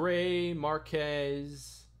keep Gray,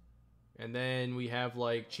 Marquez, and then we have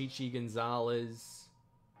like Chichi Gonzalez.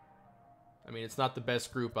 I mean, it's not the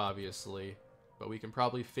best group, obviously, but we can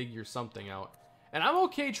probably figure something out. And I'm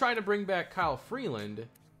okay trying to bring back Kyle Freeland.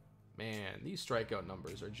 Man, these strikeout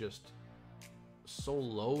numbers are just so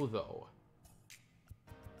low, though.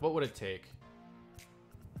 What would it take?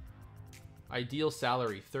 Ideal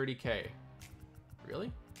salary, $30K.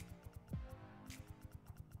 Really?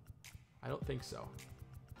 I don't think so.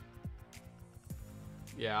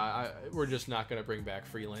 Yeah, we're just not going to bring back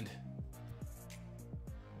Freeland.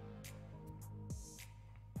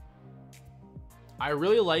 I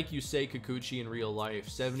really like Yusei Kikuchi in real life.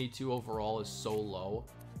 72 overall is so low.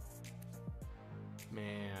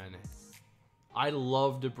 Man, I'd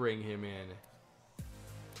love to bring him in.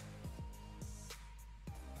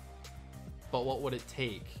 But what would it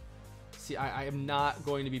take? See, I am not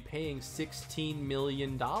going to be paying $16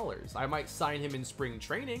 million. I might sign him in spring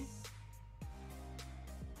training.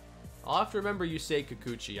 I'll have to remember Yusei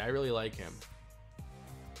Kikuchi. I really like him.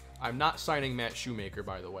 I'm not signing Matt Shoemaker,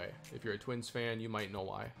 by the way. If you're a Twins fan, you might know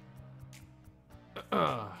why.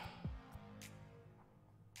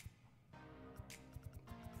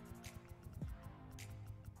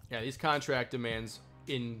 Yeah, these contract demands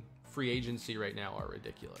in free agency right now are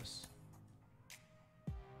ridiculous.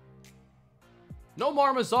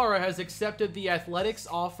 Nomar Mazara has accepted the Athletics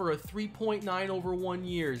offer of 3.9 over 1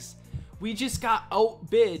 years. We just got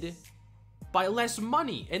outbid by less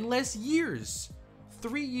money and less years.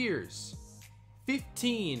 3 years.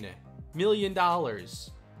 $15 million.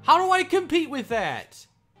 How do I compete with that?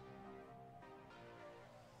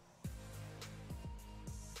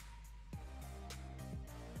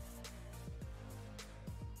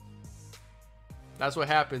 That's what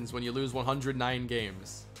happens when you lose 109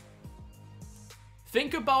 games.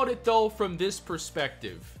 Think about it, though, from this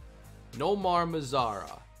perspective. Nomar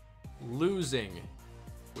Mazara losing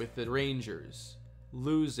with the Rangers,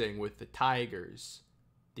 losing with the Tigers.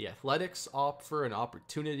 The Athletics offer an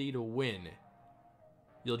opportunity to win.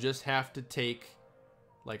 You'll just have to take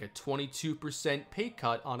like a 22% pay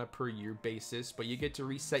cut on a per year basis, but you get to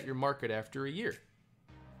reset your market after a year.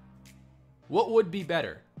 What would be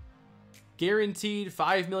better? Guaranteed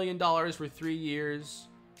 $5 million for 3 years,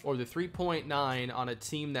 or the 3.9 on a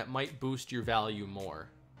team that might boost your value more?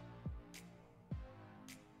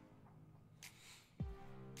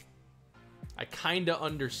 I kinda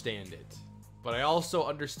understand it, but I also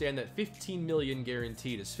understand that 15 million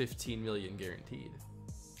guaranteed is 15 million guaranteed.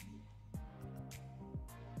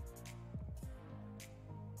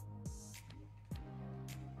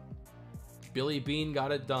 Billy Beane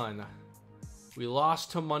got it done. We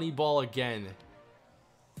lost to Moneyball again.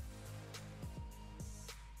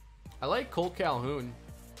 I like Colt Calhoun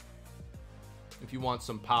if you want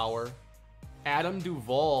some power. Adam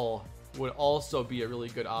Duvall would also be a really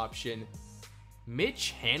good option.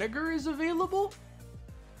 Mitch Haniger is available?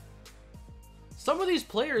 Some of these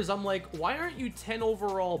players, I'm like, why aren't you 10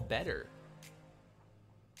 overall better?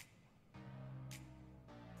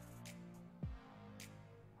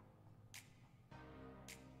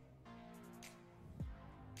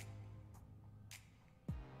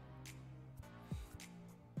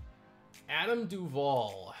 Adam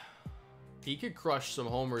Duvall. He could crush some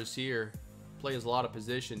homers here. Plays a lot of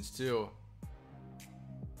positions too.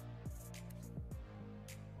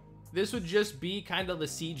 This would just be kind of the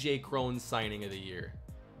CJ Cron signing of the year.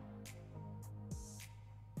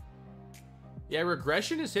 Yeah,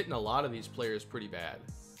 regression is hitting a lot of these players pretty bad.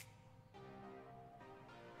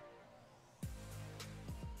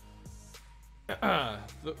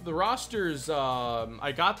 The rosters,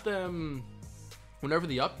 I got them whenever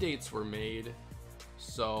the updates were made,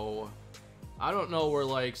 so I don't know where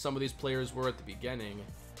like some of these players were at the beginning.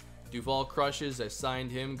 Duvall crushes, I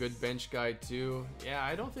signed him, good bench guy too. Yeah,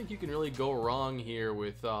 I don't think you can really go wrong here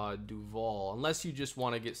with Duvall, unless you just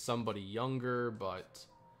want to get somebody younger, but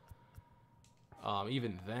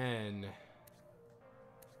even then,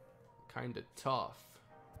 kind of tough.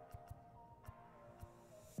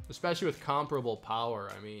 Especially with comparable power.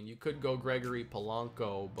 I mean, you could go Gregory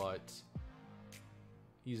Polanco, but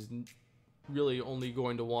he's really only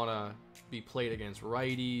going to want to be played against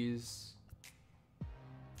righties.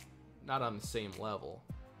 Not on the same level.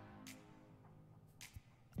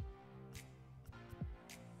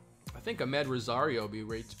 I think Ahmed Rosario would be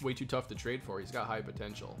way too tough to trade for. He's got high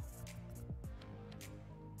potential.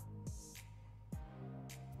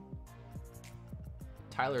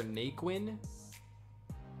 Tyler Naquin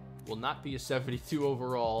will not be a 72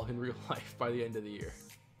 overall in real life by the end of the year.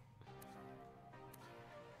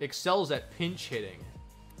 Excels at pinch hitting.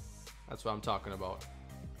 That's what I'm talking about.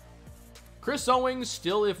 Chris Owings,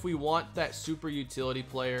 still if we want that super utility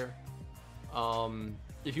player.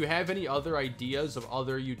 If you have any other ideas of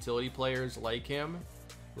other utility players like him,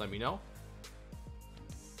 let me know.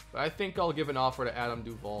 But I think I'll give an offer to Adam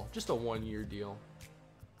Duvall. Just a 1-year deal.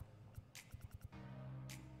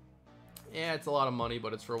 Yeah, it's a lot of money,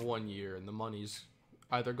 but it's for 1 year, and the money's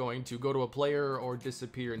either going to go to a player or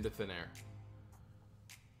disappear into thin air.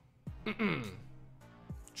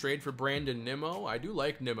 Trade for Brandon Nimmo. I do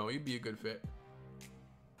like Nimmo. He'd be a good fit.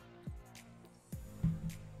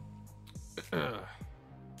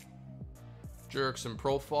 Jurickson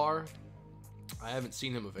Profar. I haven't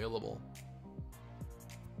seen him available.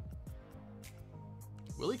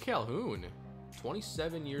 Willie Calhoun.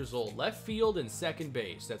 27 years old. Left field and second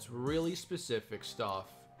base. That's really specific stuff.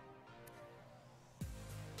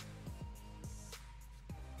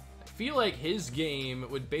 I feel like his game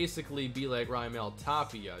would basically be like Raimel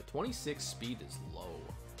Tapia. 26 speed is low.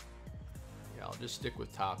 Yeah, I'll just stick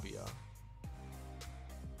with Tapia.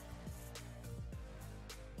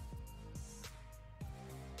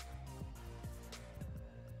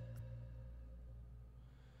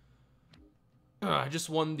 I just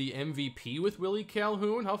won the MVP with Willie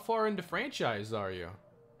Calhoun. How far into franchise are you?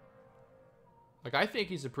 Like, I think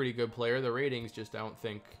he's a pretty good player. The ratings just, I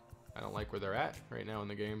don't like where they're at right now in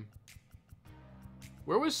the game.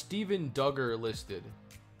 Where was Steven Duggar listed?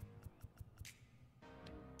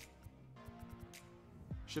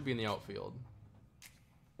 Should be in the outfield.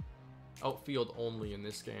 Outfield only in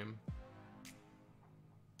this game.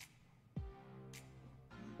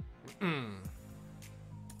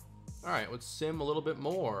 All right, let's sim a little bit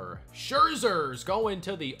more. Scherzer's going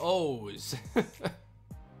to the O's.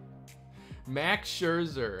 Max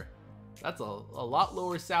Scherzer. That's a lot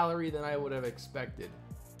lower salary than I would have expected.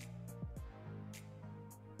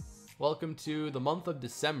 Welcome to the month of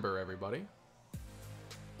December, everybody.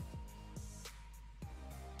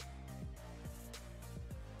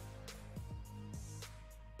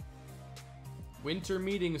 Winter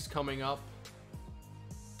meetings coming up.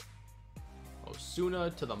 Osuna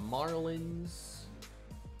to the Marlins.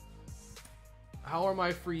 How are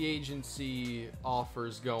my free agency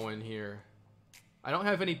offers going here? I don't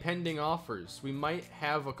have any pending offers. We might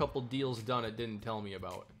have a couple deals done it didn't tell me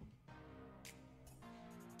about.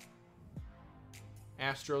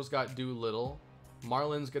 Astros got Doolittle.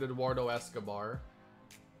 Marlins get Eduardo Escobar.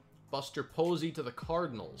 Buster Posey to the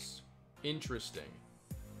Cardinals. Interesting.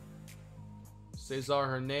 Cesar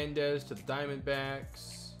Hernandez to the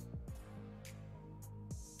Diamondbacks.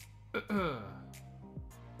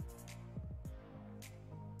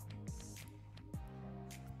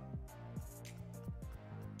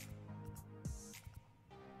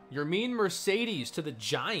 Yermin Mercedes to the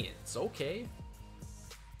Giants. Okay.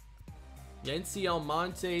 Yency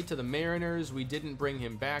Almonte to the Mariners. We didn't bring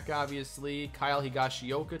him back, obviously. Kyle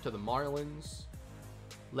Higashioka to the Marlins.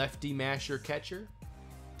 Lefty masher catcher.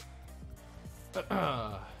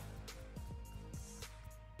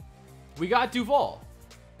 We got Duvall.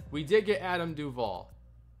 We did get Adam Duvall.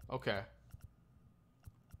 Okay.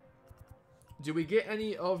 Do we get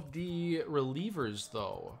any of the relievers,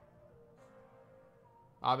 though?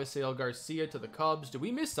 Obviously, El Garcia to the Cubs. Did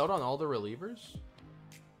we miss out on all the relievers?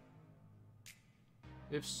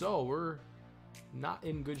 If so, we're not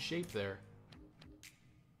in good shape there.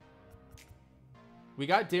 We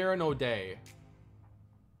got Darren O'Day.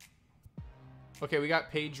 Okay, we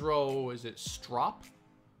got Pedro, is it Strop?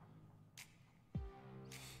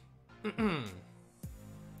 The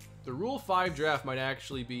Rule 5 draft might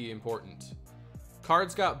actually be important.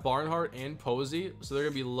 Cards got Barnhart and Posey, so they're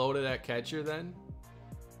going to be loaded at catcher then.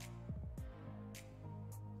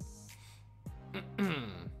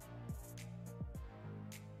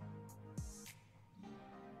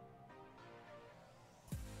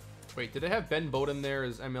 Wait, did they have Ben Bowden there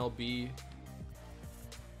as MLB?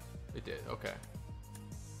 It did, okay.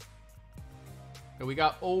 And we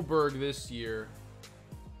got Oberg this year.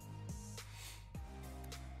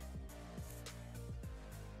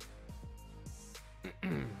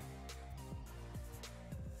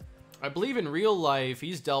 I believe in real life,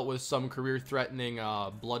 he's dealt with some career-threatening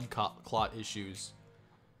blood clot issues.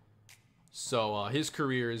 So his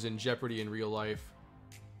career is in jeopardy in real life.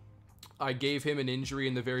 I gave him an injury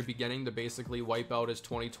in the very beginning to basically wipe out his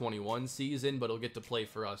 2021 season, but he'll get to play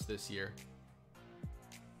for us this year.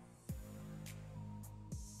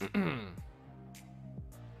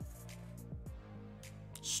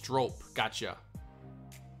 Strope, gotcha.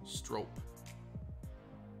 Strope.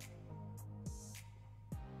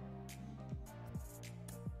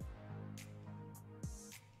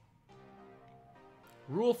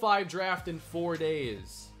 Rule 5 draft in 4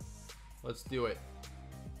 days. Let's do it.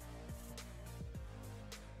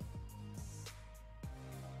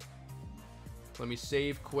 Let me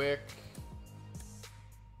save quick.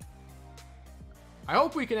 I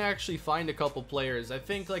hope we can actually find a couple players. I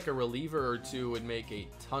think like a reliever or two would make a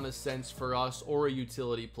ton of sense for us, or a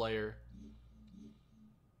utility player.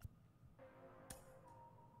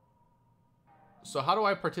 So how do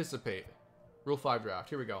I participate? Rule 5 draft.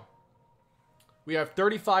 Here we go. We have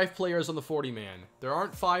 35 players on the 40-man. There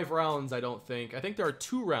aren't 5 rounds, I don't think. I think there are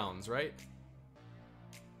 2 rounds, right?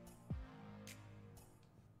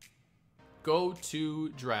 Go to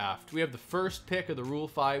draft. We have the first pick of the Rule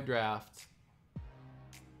 5 draft.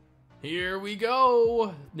 Here we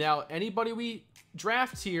go. Now, anybody we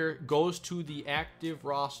draft here goes to the active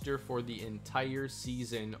roster for the entire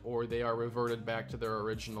season, or they are reverted back to their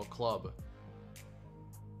original club.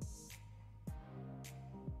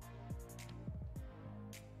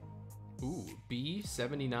 Ooh,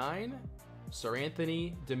 B79, Sir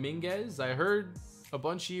Anthony Dominguez. I heard a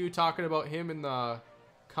bunch of you talking about him in the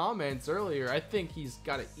comments earlier. I think he's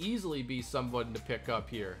got to easily be someone to pick up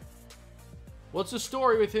here. What's the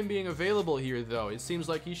story with him being available here, though? It seems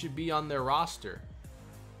like he should be on their roster.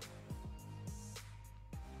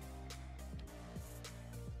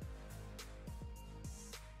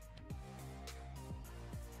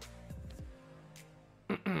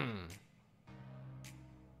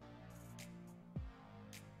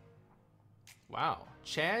 Wow,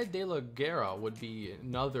 Chad De La Guerra would be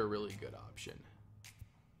another really good option.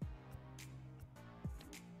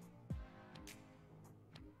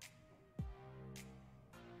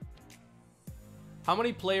 How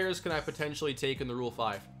many players can I potentially take in the Rule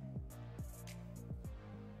 5?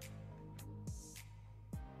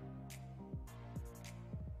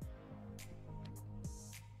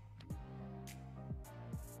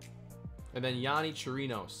 And then Yanni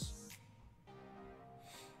Chirinos.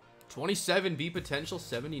 27 B potential,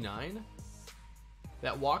 79.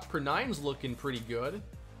 That walk per 9's looking pretty good.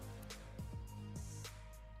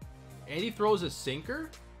 And he throws a sinker?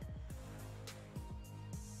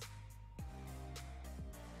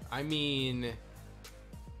 I mean,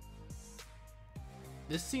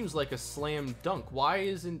 this seems like a slam dunk.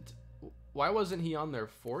 Why wasn't he on their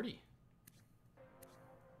 40?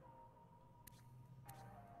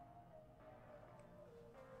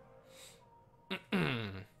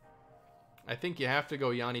 I think you have to go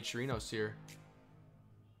Yanni Chirinos here.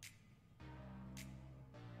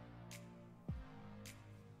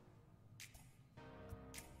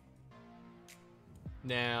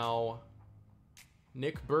 Now,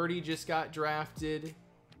 Nick Birdie just got drafted.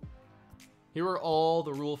 Here are all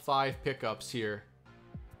the Rule 5 pickups here.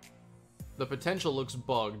 The potential looks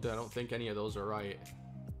bugged. I don't think any of those are right.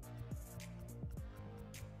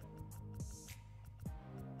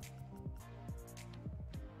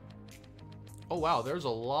 Oh wow, there's a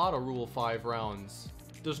lot of Rule 5 rounds.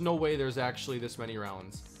 There's no way there's actually this many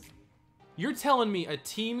rounds. You're telling me a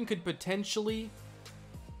team could potentially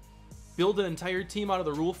build an entire team out of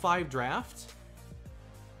the Rule 5 draft?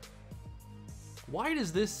 Why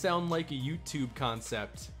does this sound like a YouTube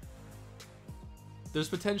concept? There's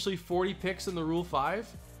potentially 40 picks in the Rule 5?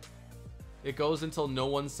 It goes until no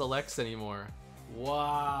one selects anymore.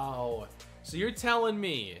 Wow. So you're telling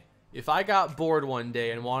me, if I got bored one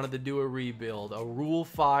day and wanted to do a rebuild, a Rule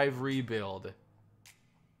 5 rebuild,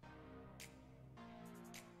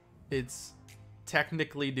 it's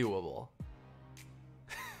technically doable.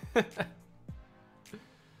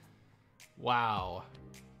 Wow.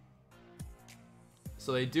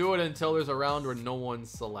 So they do it until there's a round where no one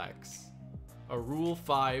selects. A Rule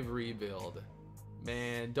 5 rebuild.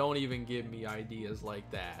 Man, don't even give me ideas like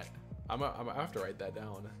that. I'm gonna have to write that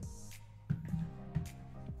down.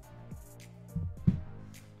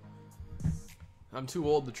 I'm too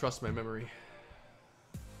old to trust my memory.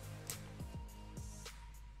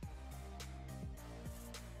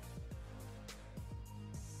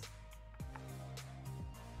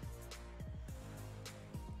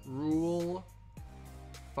 Rule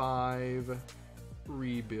 5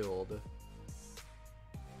 rebuild.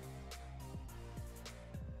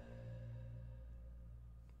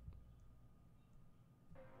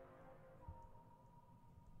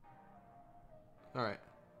 All right.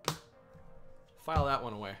 File that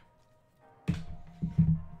one away.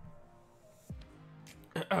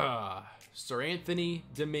 Sir Anthony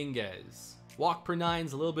Dominguez. Walk per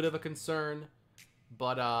 9's a little bit of a concern,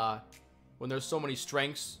 but when there's so many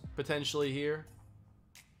strengths potentially here,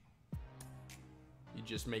 you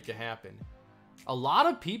just make it happen. A lot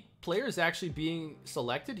of players actually being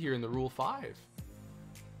selected here in the Rule 5.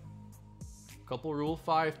 Couple Rule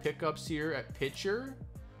 5 pickups here at pitcher.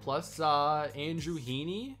 Plus Andrew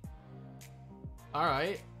Heaney. All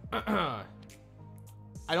right. I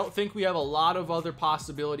don't think we have a lot of other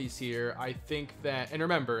possibilities here. I think that, and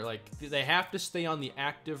remember, like, they have to stay on the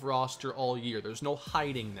active roster all year. There's no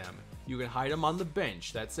hiding them. You can hide them on the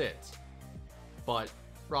bench. That's it. But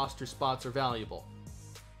roster spots are valuable.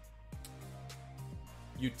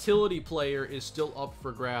 Utility player is still up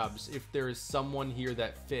for grabs if there is someone here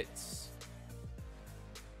that fits.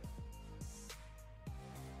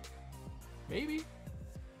 Maybe.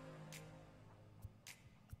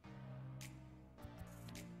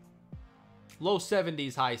 Low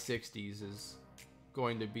 70s, high 60s is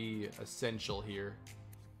going to be essential here.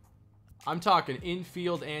 I'm talking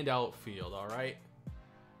infield and outfield, all right?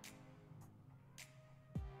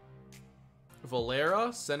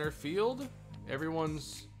 Valera, center field.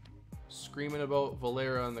 Everyone's screaming about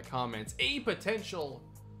Valera in the comments. A potential.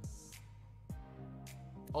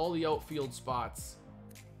 All the outfield spots.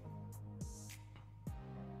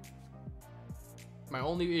 My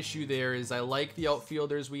only issue there is I like the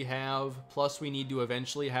outfielders we have, plus we need to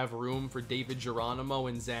eventually have room for David Geronimo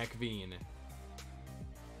and Zach Veen.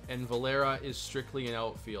 And Valera is strictly an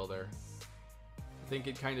outfielder. I think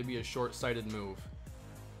it'd kind of be a short-sighted move.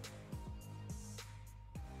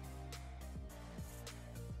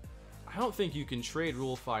 I don't think you can trade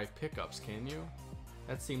Rule 5 pickups, can you?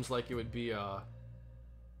 That seems like it would be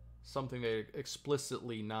something they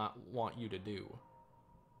explicitly not want you to do.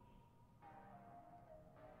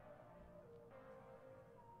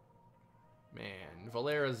 Man,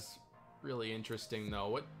 Valera's really interesting, though.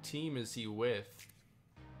 What team is he with?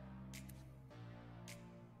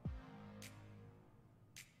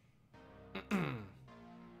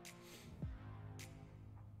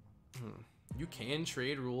 You can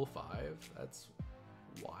trade Rule 5? That's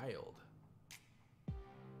wild.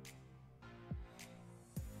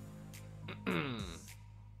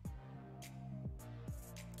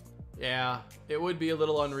 Yeah, it would be a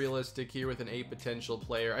little unrealistic here with an A potential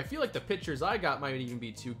player. I feel like the pitchers I got might even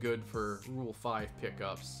be too good for Rule 5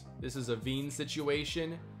 pickups. This is a Veen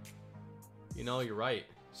situation. You know, you're right.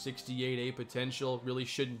 68 A potential really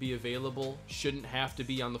shouldn't be available. Shouldn't have to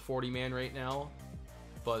be on the 40-man right now.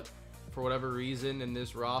 But for whatever reason in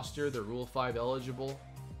this roster, they're Rule 5 eligible.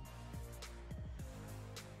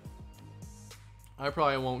 I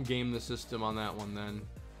probably won't game the system on that one then.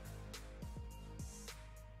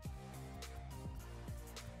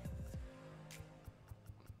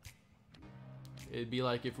 It'd be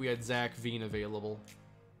like if we had Zach Veen available.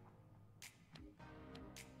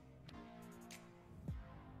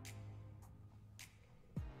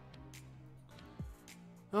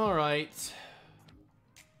 All right.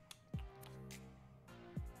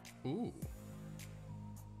 Ooh.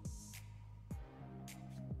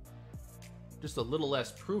 Just a little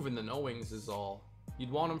less proven than Owings is all.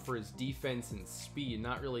 You'd want him for his defense and speed,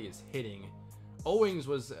 not really his hitting. Owings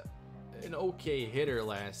was an okay hitter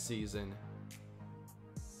last season.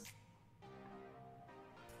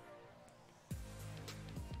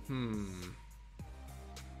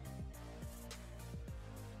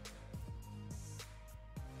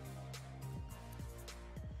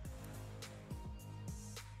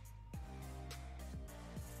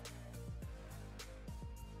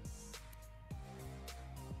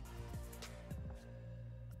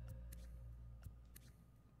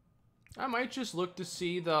 I might just look to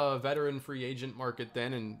see the veteran free agent market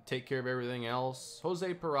then and take care of everything else.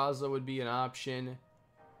 Jose Peraza would be an option.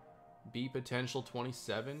 B potential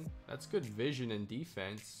 27. That's good vision and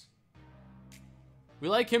defense. We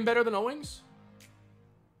like him better than Owings.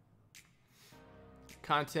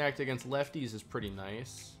 Contact against lefties is pretty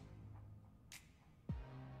nice.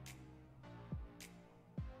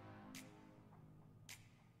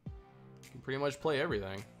 Can pretty much play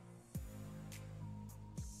everything.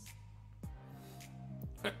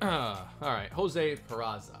 All right, Jose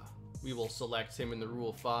Peraza. We will select him in the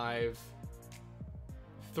Rule 5.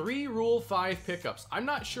 3 Rule 5 pickups. I'm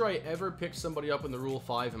not sure I ever picked somebody up in the Rule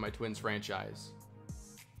 5 in my Twins franchise.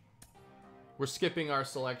 We're skipping our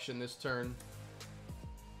selection this turn.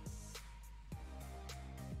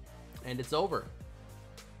 And it's over.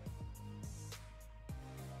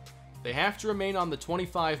 They have to remain on the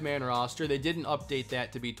 25-man roster. They didn't update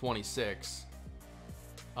that to be 26.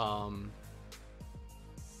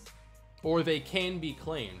 Or they can be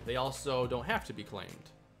claimed. They also don't have to be claimed.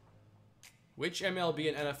 Which MLB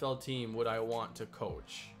and NFL team would I want to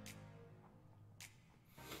coach?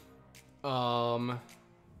 I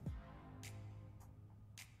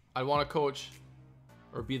want to coach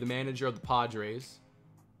or be the manager of the Padres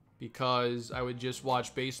because I would just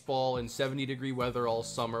watch baseball in 70-degree weather all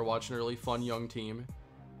summer, watching a really fun young team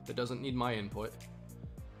that doesn't need my input.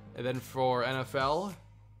 And then for NFL,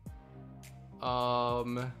 I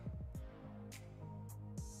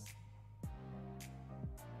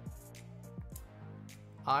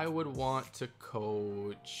would want to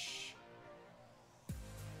coach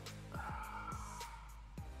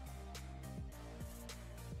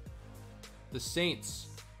the Saints,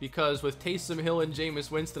 because with Taysom Hill and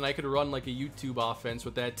Jameis Winston, I could run like a YouTube offense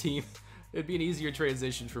with that team. It'd be an easier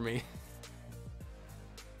transition for me.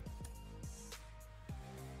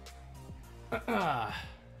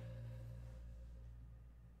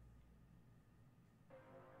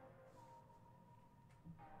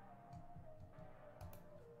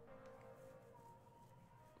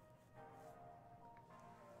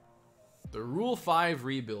 The Rule 5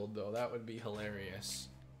 rebuild, though, that would be hilarious.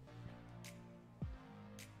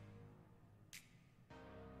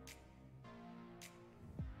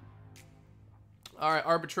 Alright,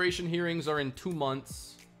 arbitration hearings are in 2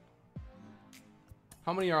 months.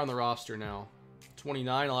 How many are on the roster now?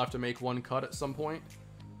 29. I'll have to make one cut at some point.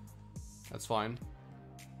 That's fine.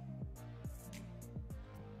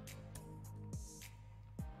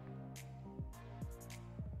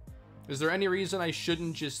 Is there any reason I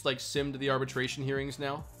shouldn't just like sim to the arbitration hearings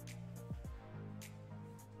now?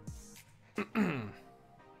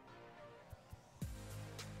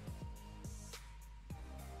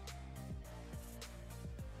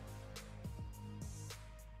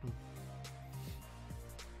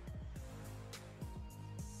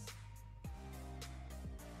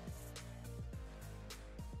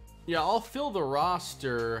 Yeah, I'll fill the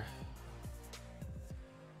roster.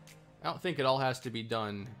 I don't think it all has to be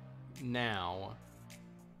done now.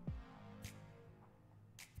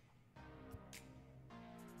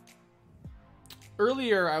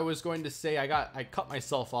 Earlier, I was going to say I cut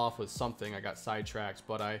myself off with something. I got sidetracked,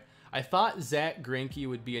 but I thought Zach Greinke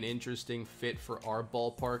would be an interesting fit for our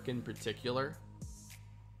ballpark in particular.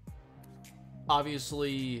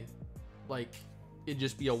 Obviously, like, it'd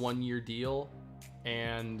just be a one-year deal,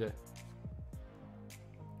 and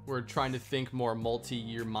we're trying to think more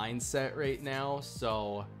multi-year mindset right now,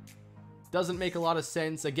 so doesn't make a lot of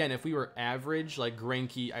sense. Again, if we were average, like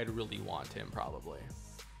Greinke, I'd really want him probably.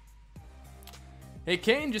 Hey,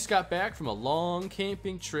 Kane just got back from a long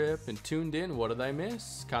camping trip and tuned in. What did I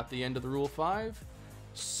miss? Caught the end of the Rule 5.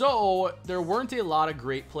 So, there weren't a lot of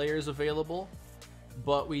great players available,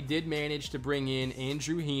 but we did manage to bring in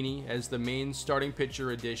Andrew Heaney as the main starting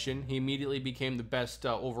pitcher addition. He immediately became the best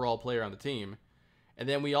overall player on the team. And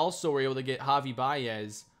then we also were able to get Javi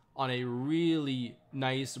Baez on a really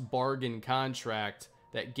nice bargain contract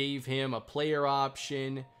that gave him a player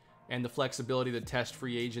option and the flexibility to test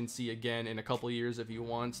free agency again in a couple years if he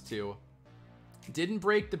wants to. Didn't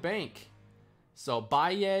break the bank. So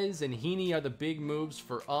Baez and Heaney are the big moves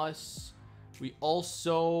for us. We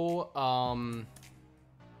also,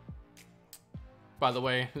 by the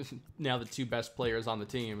way, now the two best players on the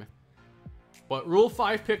team. But Rule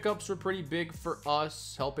 5 pickups were pretty big for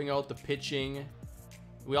us, helping out the pitching.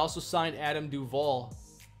 We also signed Adam Duvall.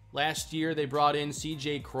 Last year, they brought in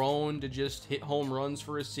CJ Cron to just hit home runs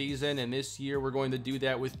for a season, and this year we're going to do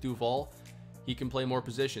that with Duvall. He can play more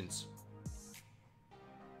positions.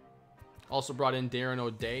 Also brought in Darren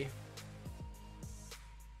O'Day.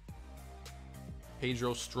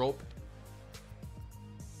 Pedro Strop.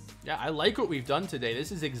 Yeah, I like what we've done today.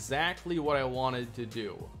 This is exactly what I wanted to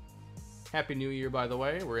do. Happy New Year, by the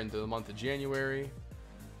way. We're into the month of January.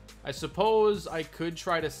 I suppose I could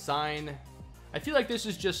try to sign... I feel like this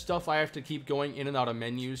is just stuff I have to keep going in and out of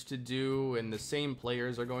menus to do, and the same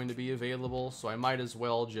players are going to be available, so I might as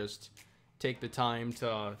well just take the time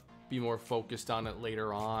to be more focused on it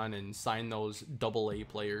later on and sign those AA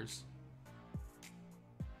players.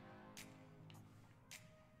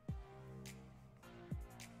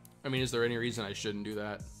 I mean, is there any reason I shouldn't do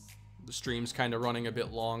that? The stream's kind of running a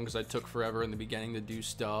bit long because I took forever in the beginning to do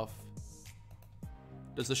stuff.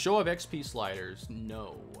 Does the show have XP sliders?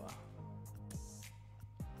 No.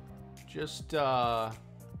 Just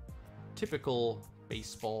typical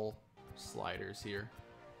baseball sliders here.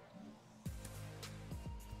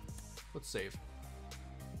 Let's save.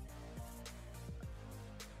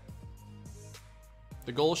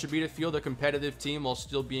 The goal should be to field a competitive team while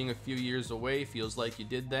still being a few years away. Feels like you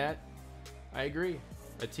did that. I agree.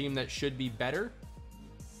 A team that should be better.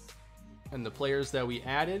 And the players that we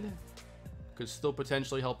added could still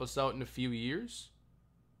potentially help us out in a few years.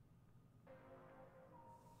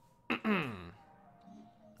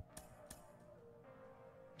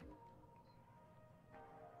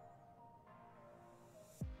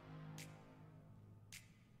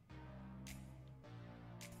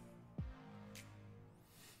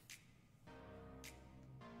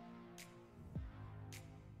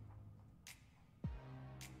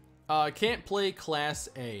 Can't play Class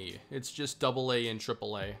A. It's just Double A and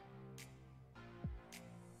Triple A.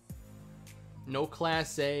 No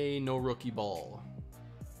Class A, no rookie ball.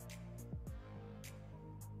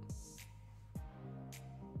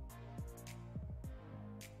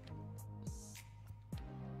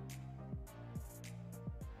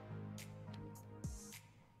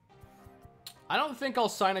 I don't think I'll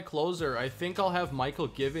sign a closer. I think I'll have Michael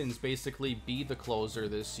Givens basically be the closer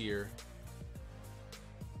this year.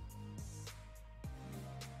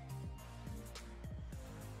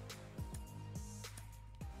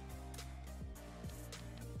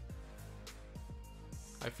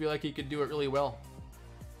 I feel like he could do it really well.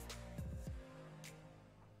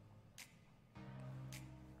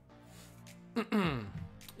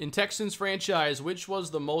 In Texans franchise, which was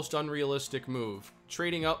the most unrealistic move?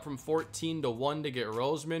 Trading up from 14 to 1 to get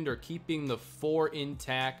Rosemond, or keeping the front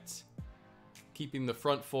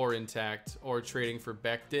four intact, or trading for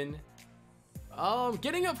Becton?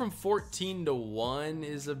 Getting up from 14 to 1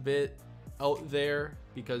 is a bit out there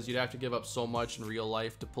because you'd have to give up so much in real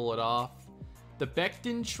life to pull it off. The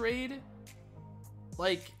Becton trade,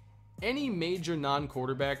 like any major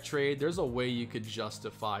non-quarterback trade, there's a way you could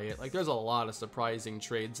justify it. Like, there's a lot of surprising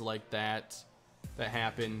trades like that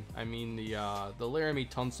happen. I mean, the Laramie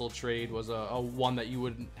Tunsil trade was a one that you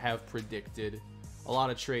wouldn't have predicted. A lot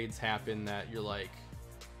of trades happen that you're like,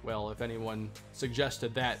 well, if anyone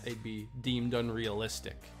suggested that, they'd be deemed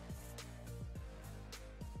unrealistic.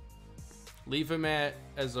 Leave him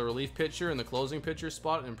as a relief pitcher in the closing pitcher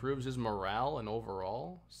spot, and improves his morale and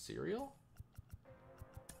overall. Cereal?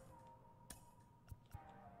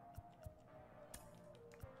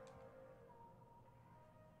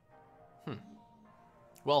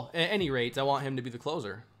 Well, at any rate, I want him to be the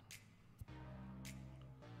closer.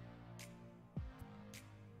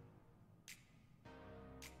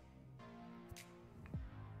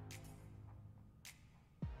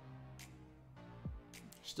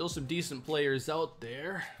 Still some decent players out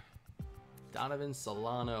there. Donovan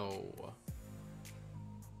Solano.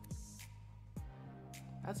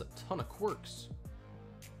 That's a ton of quirks.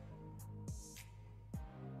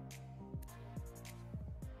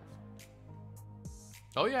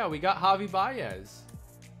 Oh yeah, we got Javi Baez.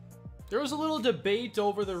 There was a little debate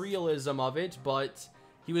over the realism of it, but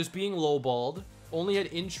he was being lowballed, only had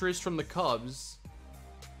interest from the Cubs,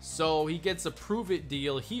 so he gets a prove-it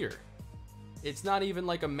deal here. It's not even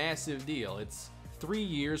like a massive deal. It's 3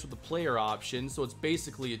 years with a player option, so it's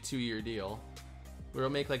basically a 2-year deal. Where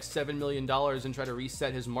he'll make like $7 million and try to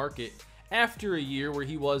reset his market after a year where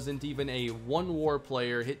he wasn't even a one-WAR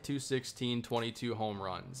player, hit 216, 22 home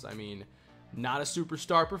runs. I mean, not a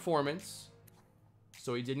superstar performance,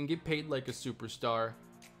 so he didn't get paid like a superstar.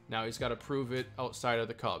 Now he's got to prove it outside of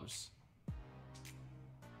the Cubs.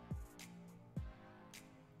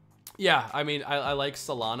 Yeah, I mean, I like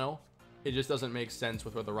Solano. It just doesn't make sense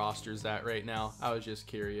with where the roster's at right now. I was just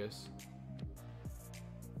curious.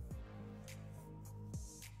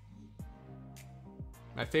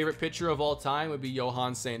 My favorite pitcher of all time would be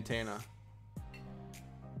Johan Santana.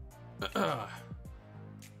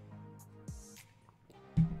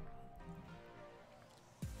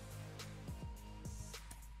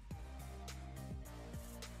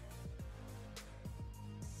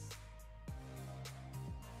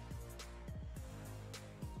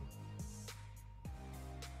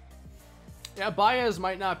 Yeah, Baez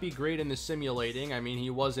might not be great in the simulating. I mean,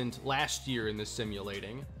 he wasn't last year in the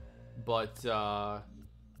simulating. But,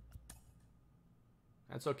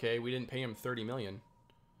 that's okay. We didn't pay him $30 million.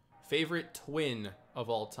 Favorite twin of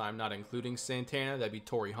all time, not including Santana, that'd be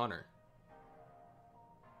Torrey Hunter.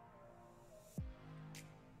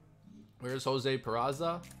 Where's Jose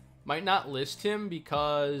Peraza? Might not list him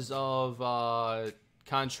because of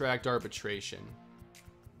contract arbitration.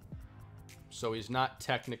 So he's not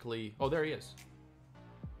technically... Oh, there he is.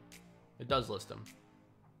 It does list him.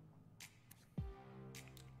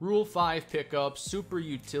 Rule 5 pickup, super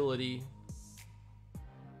utility.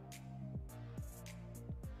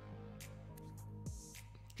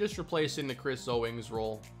 Just replacing the Chris Owings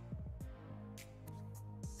role.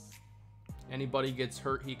 Anybody gets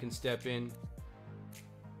hurt, he can step in.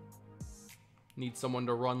 Need someone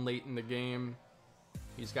to run late in the game.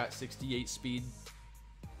 He's got 68 speed.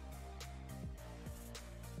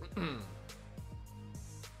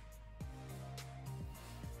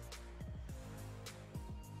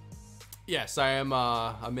 Yes, I am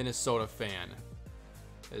a Minnesota fan.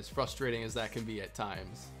 As frustrating as that can be at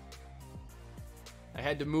times. I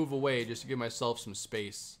had to move away just to give myself some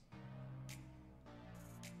space.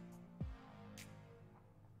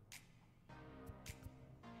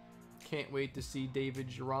 Can't wait to see David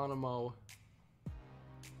Geronimo.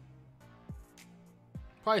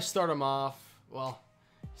 Probably start him off, well,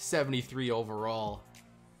 73 overall.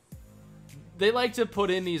 They like to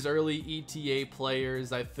put in these early ETA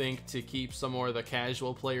players, I think, to keep some more of the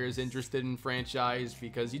casual players interested in franchise,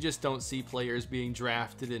 because you just don't see players being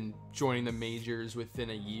drafted and joining the majors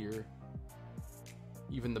within a year.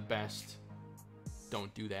 Even the best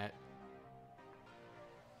don't do that.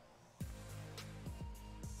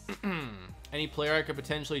 Any player I could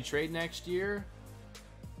potentially trade next year?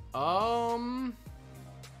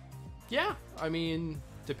 Yeah, I mean,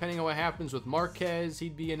 depending on what happens with Marquez,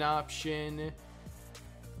 he'd be an option.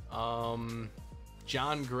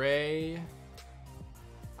 John Gray.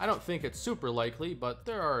 I don't think it's super likely, but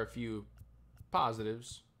there are a few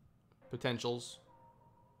positives, potentials.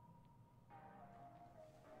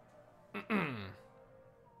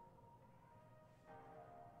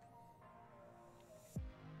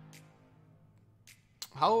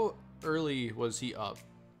 How early was he up?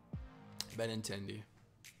 Benintendi.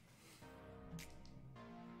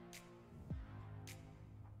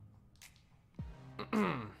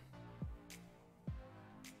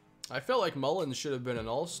 I felt like Mullins should have been an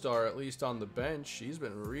all-star, at least on the bench. He's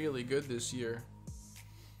been really good this year.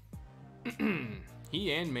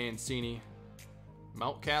 He and Mancini.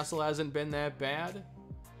 Mountcastle hasn't been that bad.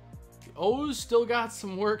 The O's still got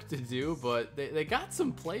some work to do, but they got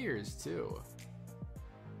some players too.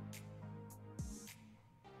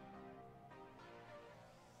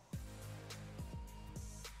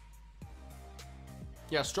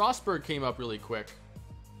 Yeah, Strasburg came up really quick.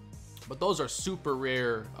 But those are super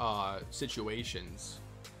rare situations.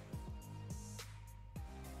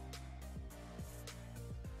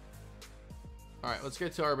 All right, let's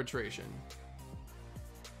get to arbitration.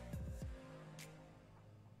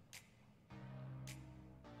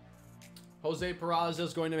 Jose Peraza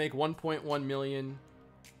is going to make $1.1 million.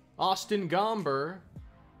 Austin Gomber,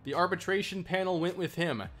 the arbitration panel went with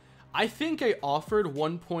him. I think I offered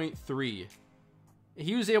 1.3.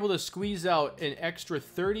 He was able to squeeze out an extra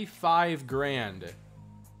 35 grand.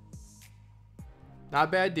 Not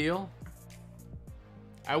a bad deal.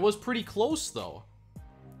 I was pretty close though.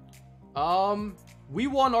 We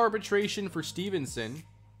won arbitration for Stevenson,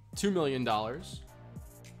 $2 million.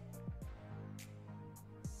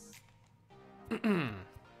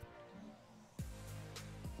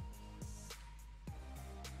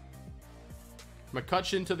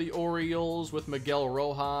 McCutcheon to the Orioles with Miguel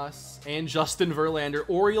Rojas and Justin Verlander.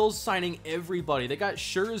 Orioles signing everybody. They got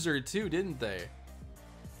Scherzer too, didn't they?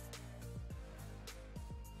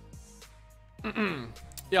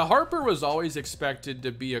 Yeah, Harper was always expected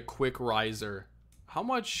to be a quick riser. How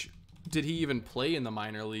much did he even play in the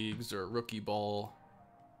minor leagues or rookie ball?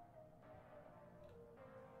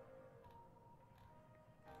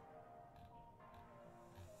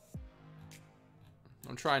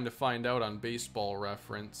 I'm trying to find out on Baseball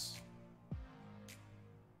Reference.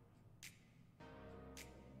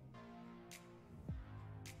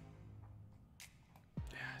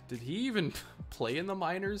 Did he even play in the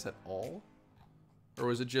minors at all? Or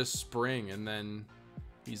was it just spring and then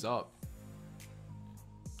he's up?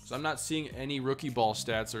 So I'm not seeing any rookie ball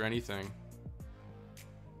stats or anything.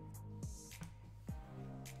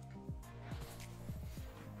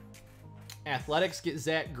 Athletics get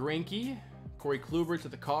Zach Greinke. Corey Kluber to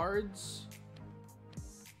the Cards.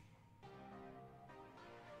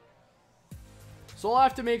 So I'll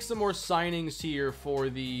have to make some more signings here for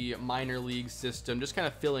the minor league system. Just kind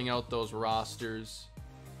of filling out those rosters.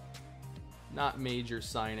 Not major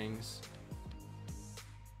signings.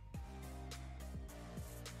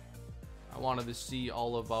 I wanted to see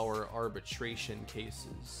all of our arbitration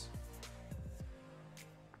cases.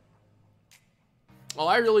 Well,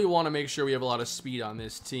 I really want to make sure we have a lot of speed on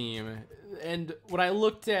this team. And when I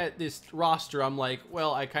looked at this roster, I'm like,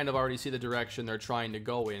 well, I kind of already see the direction they're trying to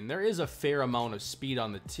go in. There is a fair amount of speed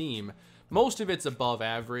on the team. Most of it's above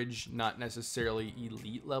average, not necessarily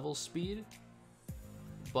elite level speed.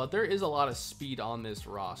 But there is a lot of speed on this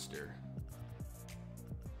roster.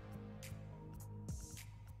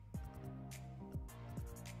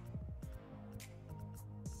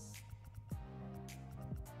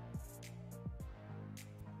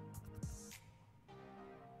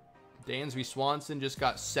 Dansby Swanson just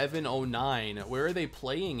got 709. Where are they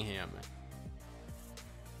playing him?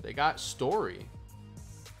 They got Story.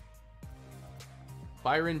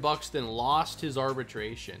 Byron Buxton lost his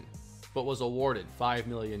arbitration, but was awarded $5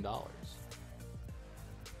 million.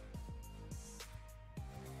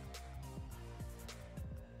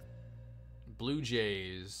 Blue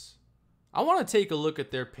Jays. I want to take a look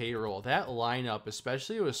at their payroll. That lineup,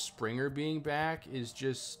 especially with Springer being back, is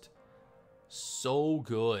just so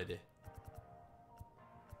good.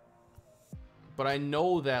 but I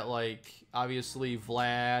know that, like, obviously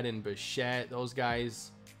Vlad and Bichette, those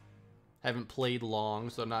guys haven't played long,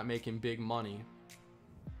 so they're not making big money.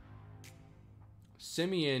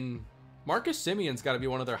 Marcus Simeon's got to be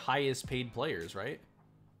one of their highest paid players, right?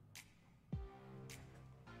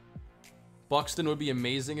 Buxton would be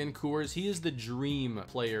amazing in Coors. He is the dream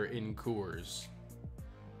player in Coors.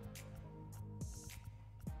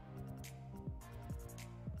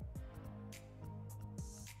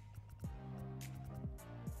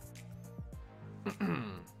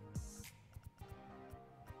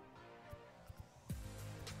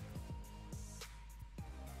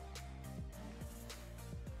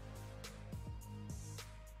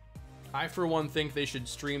 I, for one, think they should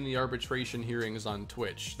stream the arbitration hearings on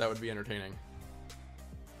Twitch. That would be entertaining.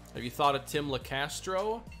 Have you thought of Tim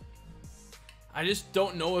LaCastro? I just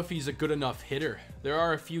don't know if he's a good enough hitter. There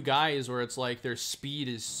are a few guys where it's like their speed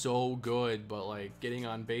is so good, but like getting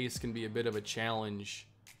on base can be a bit of a challenge.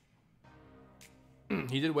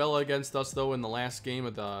 He did well against us, though, in the last game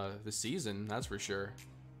of the season, that's for sure.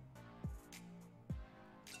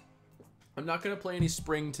 I'm not going to play any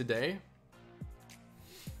spring today.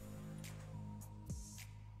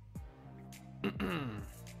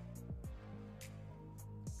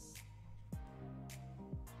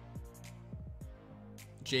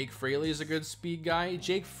 Jake Fraley's a good speed guy.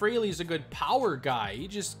 Jake Fraley's a good power guy. He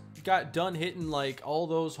just got done hitting like all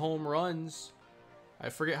those home runs. I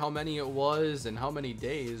forget how many it was and how many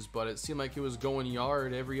days, but it seemed like he was going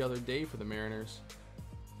yard every other day for the Mariners.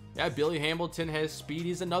 Yeah, Billy Hamilton has speed.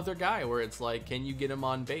 He's another guy where it's like, can you get him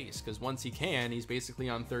on base? Because once he can, he's basically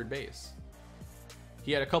on third base.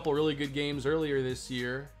 He had a couple really good games earlier this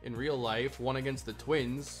year in real life. One against the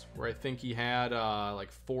Twins, where I think he had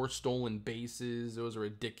like 4 stolen bases. It was a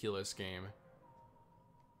ridiculous game.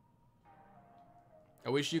 I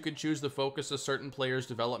wish you could choose to focus a certain player's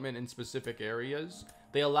development in specific areas.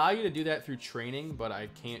 They allow you to do that through training, but I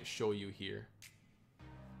can't show you here.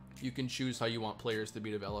 You can choose how you want players to be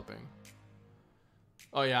developing.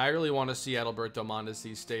 Oh yeah, I really want to see Adalberto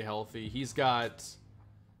Mondesi stay healthy. He's got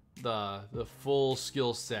the full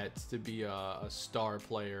skill set to be a star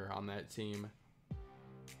player on that team.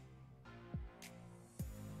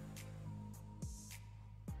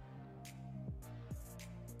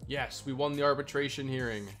 Yes, we won the arbitration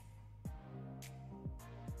hearing.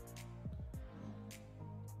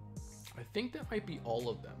 I think that might be all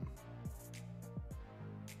of them.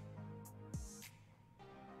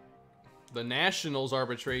 The Nationals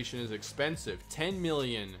arbitration is expensive. $10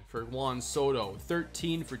 million for Juan Soto, $13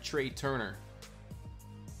 million for Trey Turner.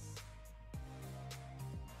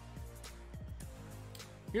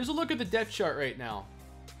 Here's a look at the depth chart right now.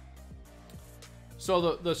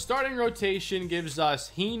 So the starting rotation gives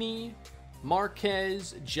us Heaney,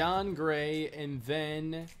 Marquez, John Gray, and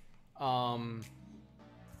then I'm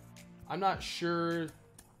not sure.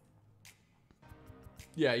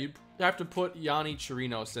 Yeah, you'd have to put Yanni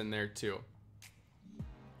Chirinos in there too.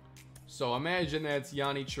 So imagine that's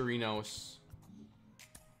Yanni Chirinos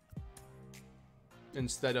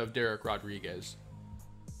instead of Derek Rodriguez.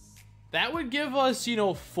 That would give us, you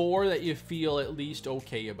know, 4 that you feel at least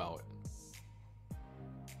okay about.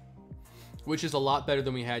 Which is a lot better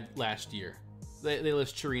than we had last year. They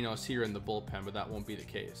list Chirinos here in the bullpen, but that won't be the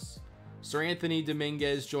case. Sir Anthony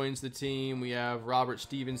Dominguez joins the team. We have Robert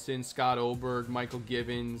Stevenson, Scott Oberg, Michael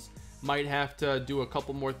Givens. Might have to do a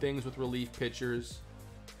couple more things with relief pitchers.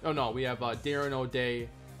 Oh no, we have Darren O'Day.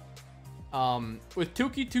 With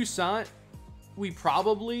Touki Toussaint, we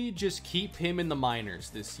probably just keep him in the minors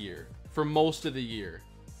this year for most of the year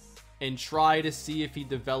and try to see if he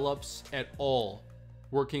develops at all,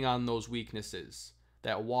 working on those weaknesses.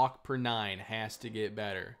 That walk per 9 has to get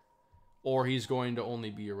better, or he's going to only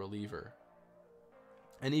be a reliever.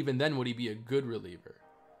 And even then, would he be a good reliever?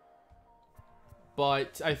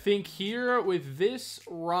 But I think here with this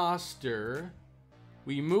roster,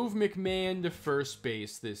 we move McMahon to first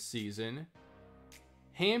base this season.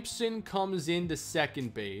 Hampson comes into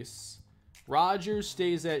second base. Rogers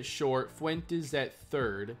stays at short. Fuentes at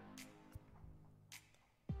third.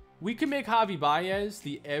 We can make Javi Baez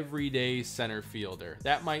the everyday center fielder.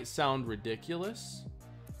 That might sound ridiculous,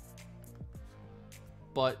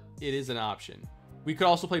 but it is an option. We could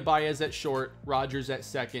also play Baez at short, Rogers at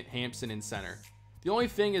second, Hampson in center. The only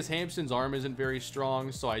thing is Hampson's arm isn't very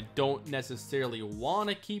strong, so I don't necessarily want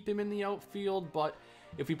to keep him in the outfield, but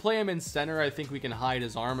if we play him in center, I think we can hide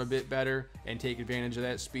his arm a bit better and take advantage of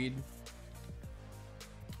that speed.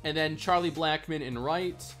 And then Charlie Blackmon in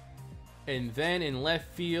right. And then in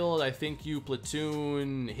left field, I think you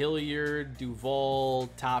platoon Hilliard,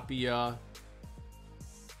 Duvall, Tapia.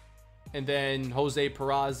 And then Jose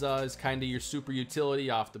Peraza is kind of your super utility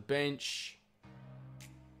off the bench.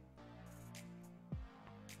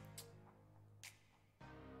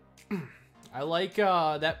 I like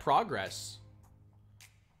that progress.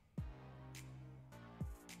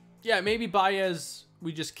 Yeah, maybe Baez,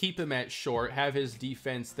 we just keep him at short, have his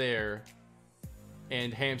defense there,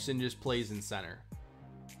 and Hampson just plays in center.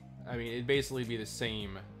 I mean, it'd basically be the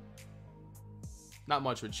same. Not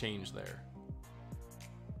much would change there.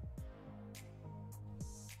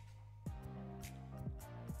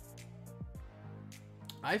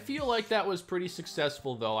 I feel like that was pretty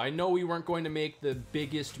successful, though. I know we weren't going to make the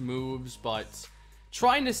biggest moves, but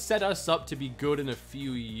trying to set us up to be good in a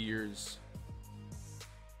few years.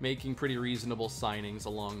 Making pretty reasonable signings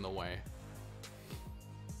along the way.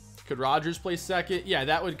 Could Rogers play second? Yeah,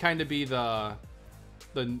 that would kind of be the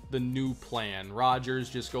new plan. Rogers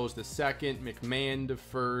just goes to second, McMahon to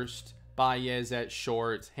first, Baez at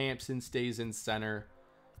short, Hampson stays in center,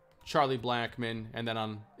 Charlie Blackmon, and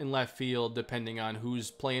then in left field, depending on who's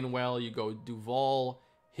playing well, you go Duvall,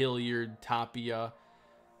 Hilliard, Tapia.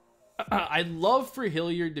 I'd love for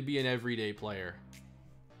Hilliard to be an everyday player.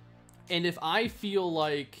 And if I feel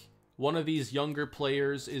like one of these younger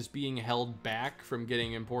players is being held back from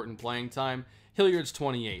getting important playing time, Hilliard's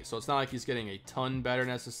 28, so it's not like he's getting a ton better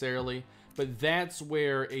necessarily, but that's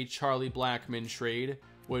where a Charlie Blackmon trade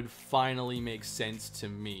would finally make sense to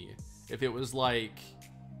me. If it was like,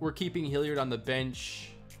 we're keeping Hilliard on the bench,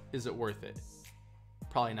 is it worth it?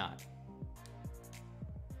 Probably not.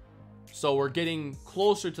 So we're getting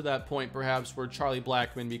closer to that point, perhaps, where Charlie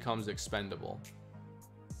Blackmon becomes expendable.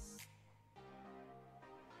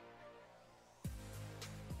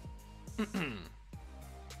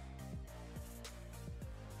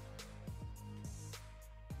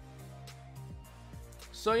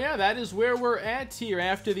 So yeah, that is where we're at here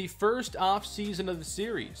after the first offseason of the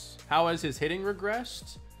series. How has his hitting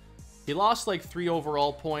regressed? He lost like 3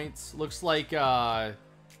 overall points. Looks like,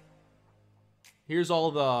 here's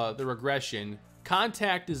all the regression.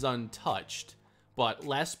 Contact is untouched, but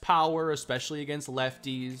less power, especially against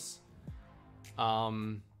lefties.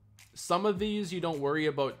 Some of these you don't worry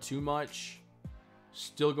about too much.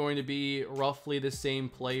 Still going to be roughly the same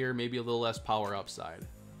player, maybe a little less power upside.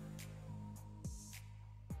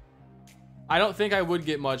 I don't think I would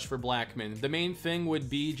get much for Blackmon. The main thing would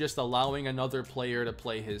be just allowing another player to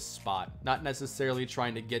play his spot, not necessarily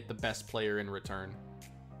trying to get the best player in return.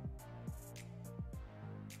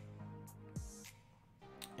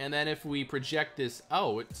 And then if we project this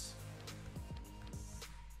out,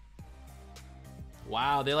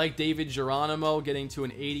 wow, they like David Geronimo getting to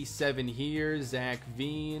an 87 here. Zach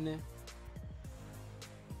Veen.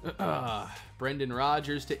 Brendan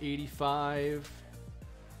Rodgers to 85.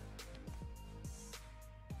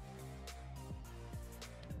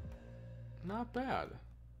 Not bad.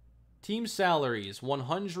 Team salaries,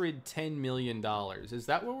 $110 million. Is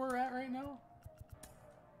that where we're at right now?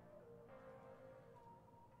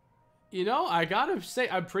 You know, I gotta say,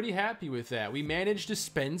 I'm pretty happy with that. We managed to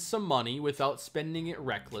spend some money without spending it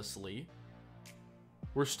recklessly.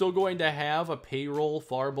 We're still going to have a payroll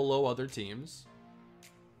far below other teams.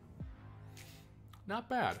 Not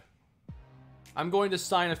bad. I'm going to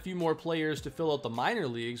sign a few more players to fill out the minor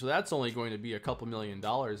leagues, so that's only going to be a couple $1 million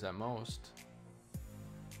at most.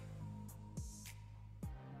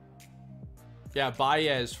 Yeah,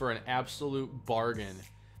 Baez for an absolute bargain.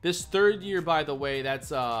 This third year, by the way,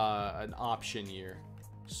 that's an option year.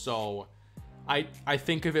 So I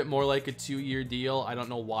think of it more like a 2-year deal. I don't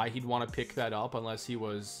know why he'd want to pick that up unless he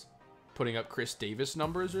was putting up Chris Davis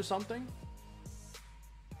numbers or something.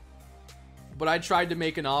 But I tried to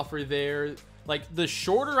make an offer there. Like, the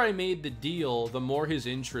shorter I made the deal, the more his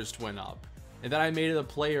interest went up. And then I made it a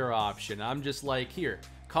player option. I'm just like, here,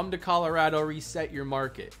 come to Colorado, reset your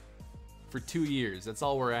market. For 2 years, that's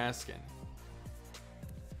all we're asking.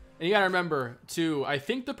 And you gotta remember, too, I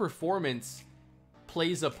think the performance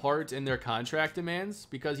plays a part in their contract demands,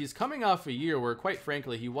 because he's coming off a year where, quite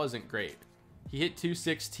frankly, he wasn't great. He hit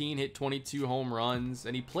 216, hit 22 home runs,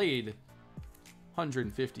 and he played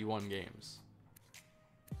 151 games.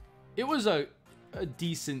 It was a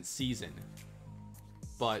decent season,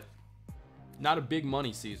 but not a big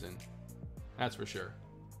money season. That's for sure.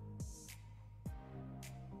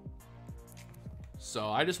 So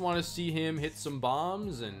I just want to see him hit some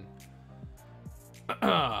bombs and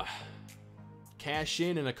cash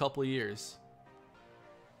in a couple of years.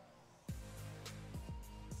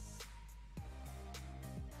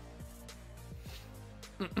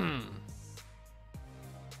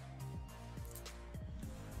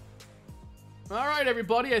 All right,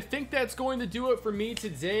 everybody. I think that's going to do it for me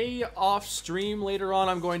today. Off stream later on,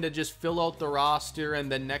 I'm going to just fill out the roster, and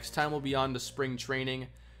then next time we'll be on to spring training.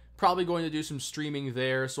 Probably going to do some streaming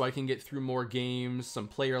there so I can get through more games, some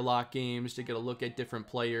player lock games to get a look at different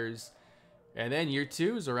players. And then year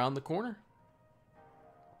 2 is around the corner.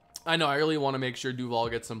 I know, I really want to make sure Duval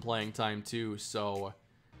gets some playing time too. So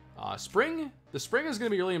the spring is going to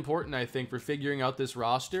be really important, I think, for figuring out this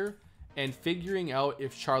roster and figuring out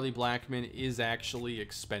if Charlie Blackmon is actually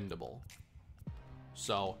expendable.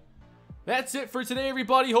 So that's it for today,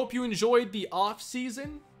 everybody. Hope you enjoyed the off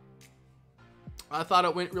season. I thought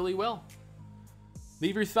it went really well.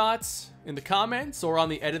 Leave your thoughts in the comments or on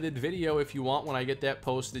the edited video if you want when I get that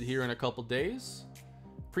posted here in a couple days.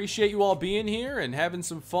 Appreciate you all being here and having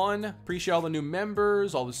some fun. Appreciate all the new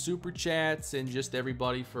members, all the super chats, and just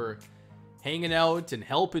everybody for hanging out and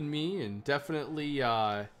helping me, and definitely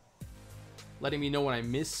letting me know when I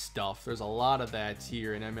miss stuff. There's a lot of that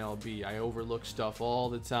here in MLB. I overlook stuff all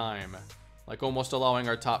the time, like almost allowing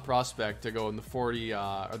our top prospect to go in the 40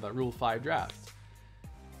 or the Rule 5 draft.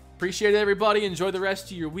 Appreciate it, everybody. Enjoy the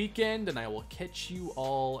rest of your weekend, and I will catch you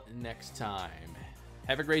all next time.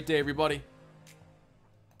 Have a great day, everybody.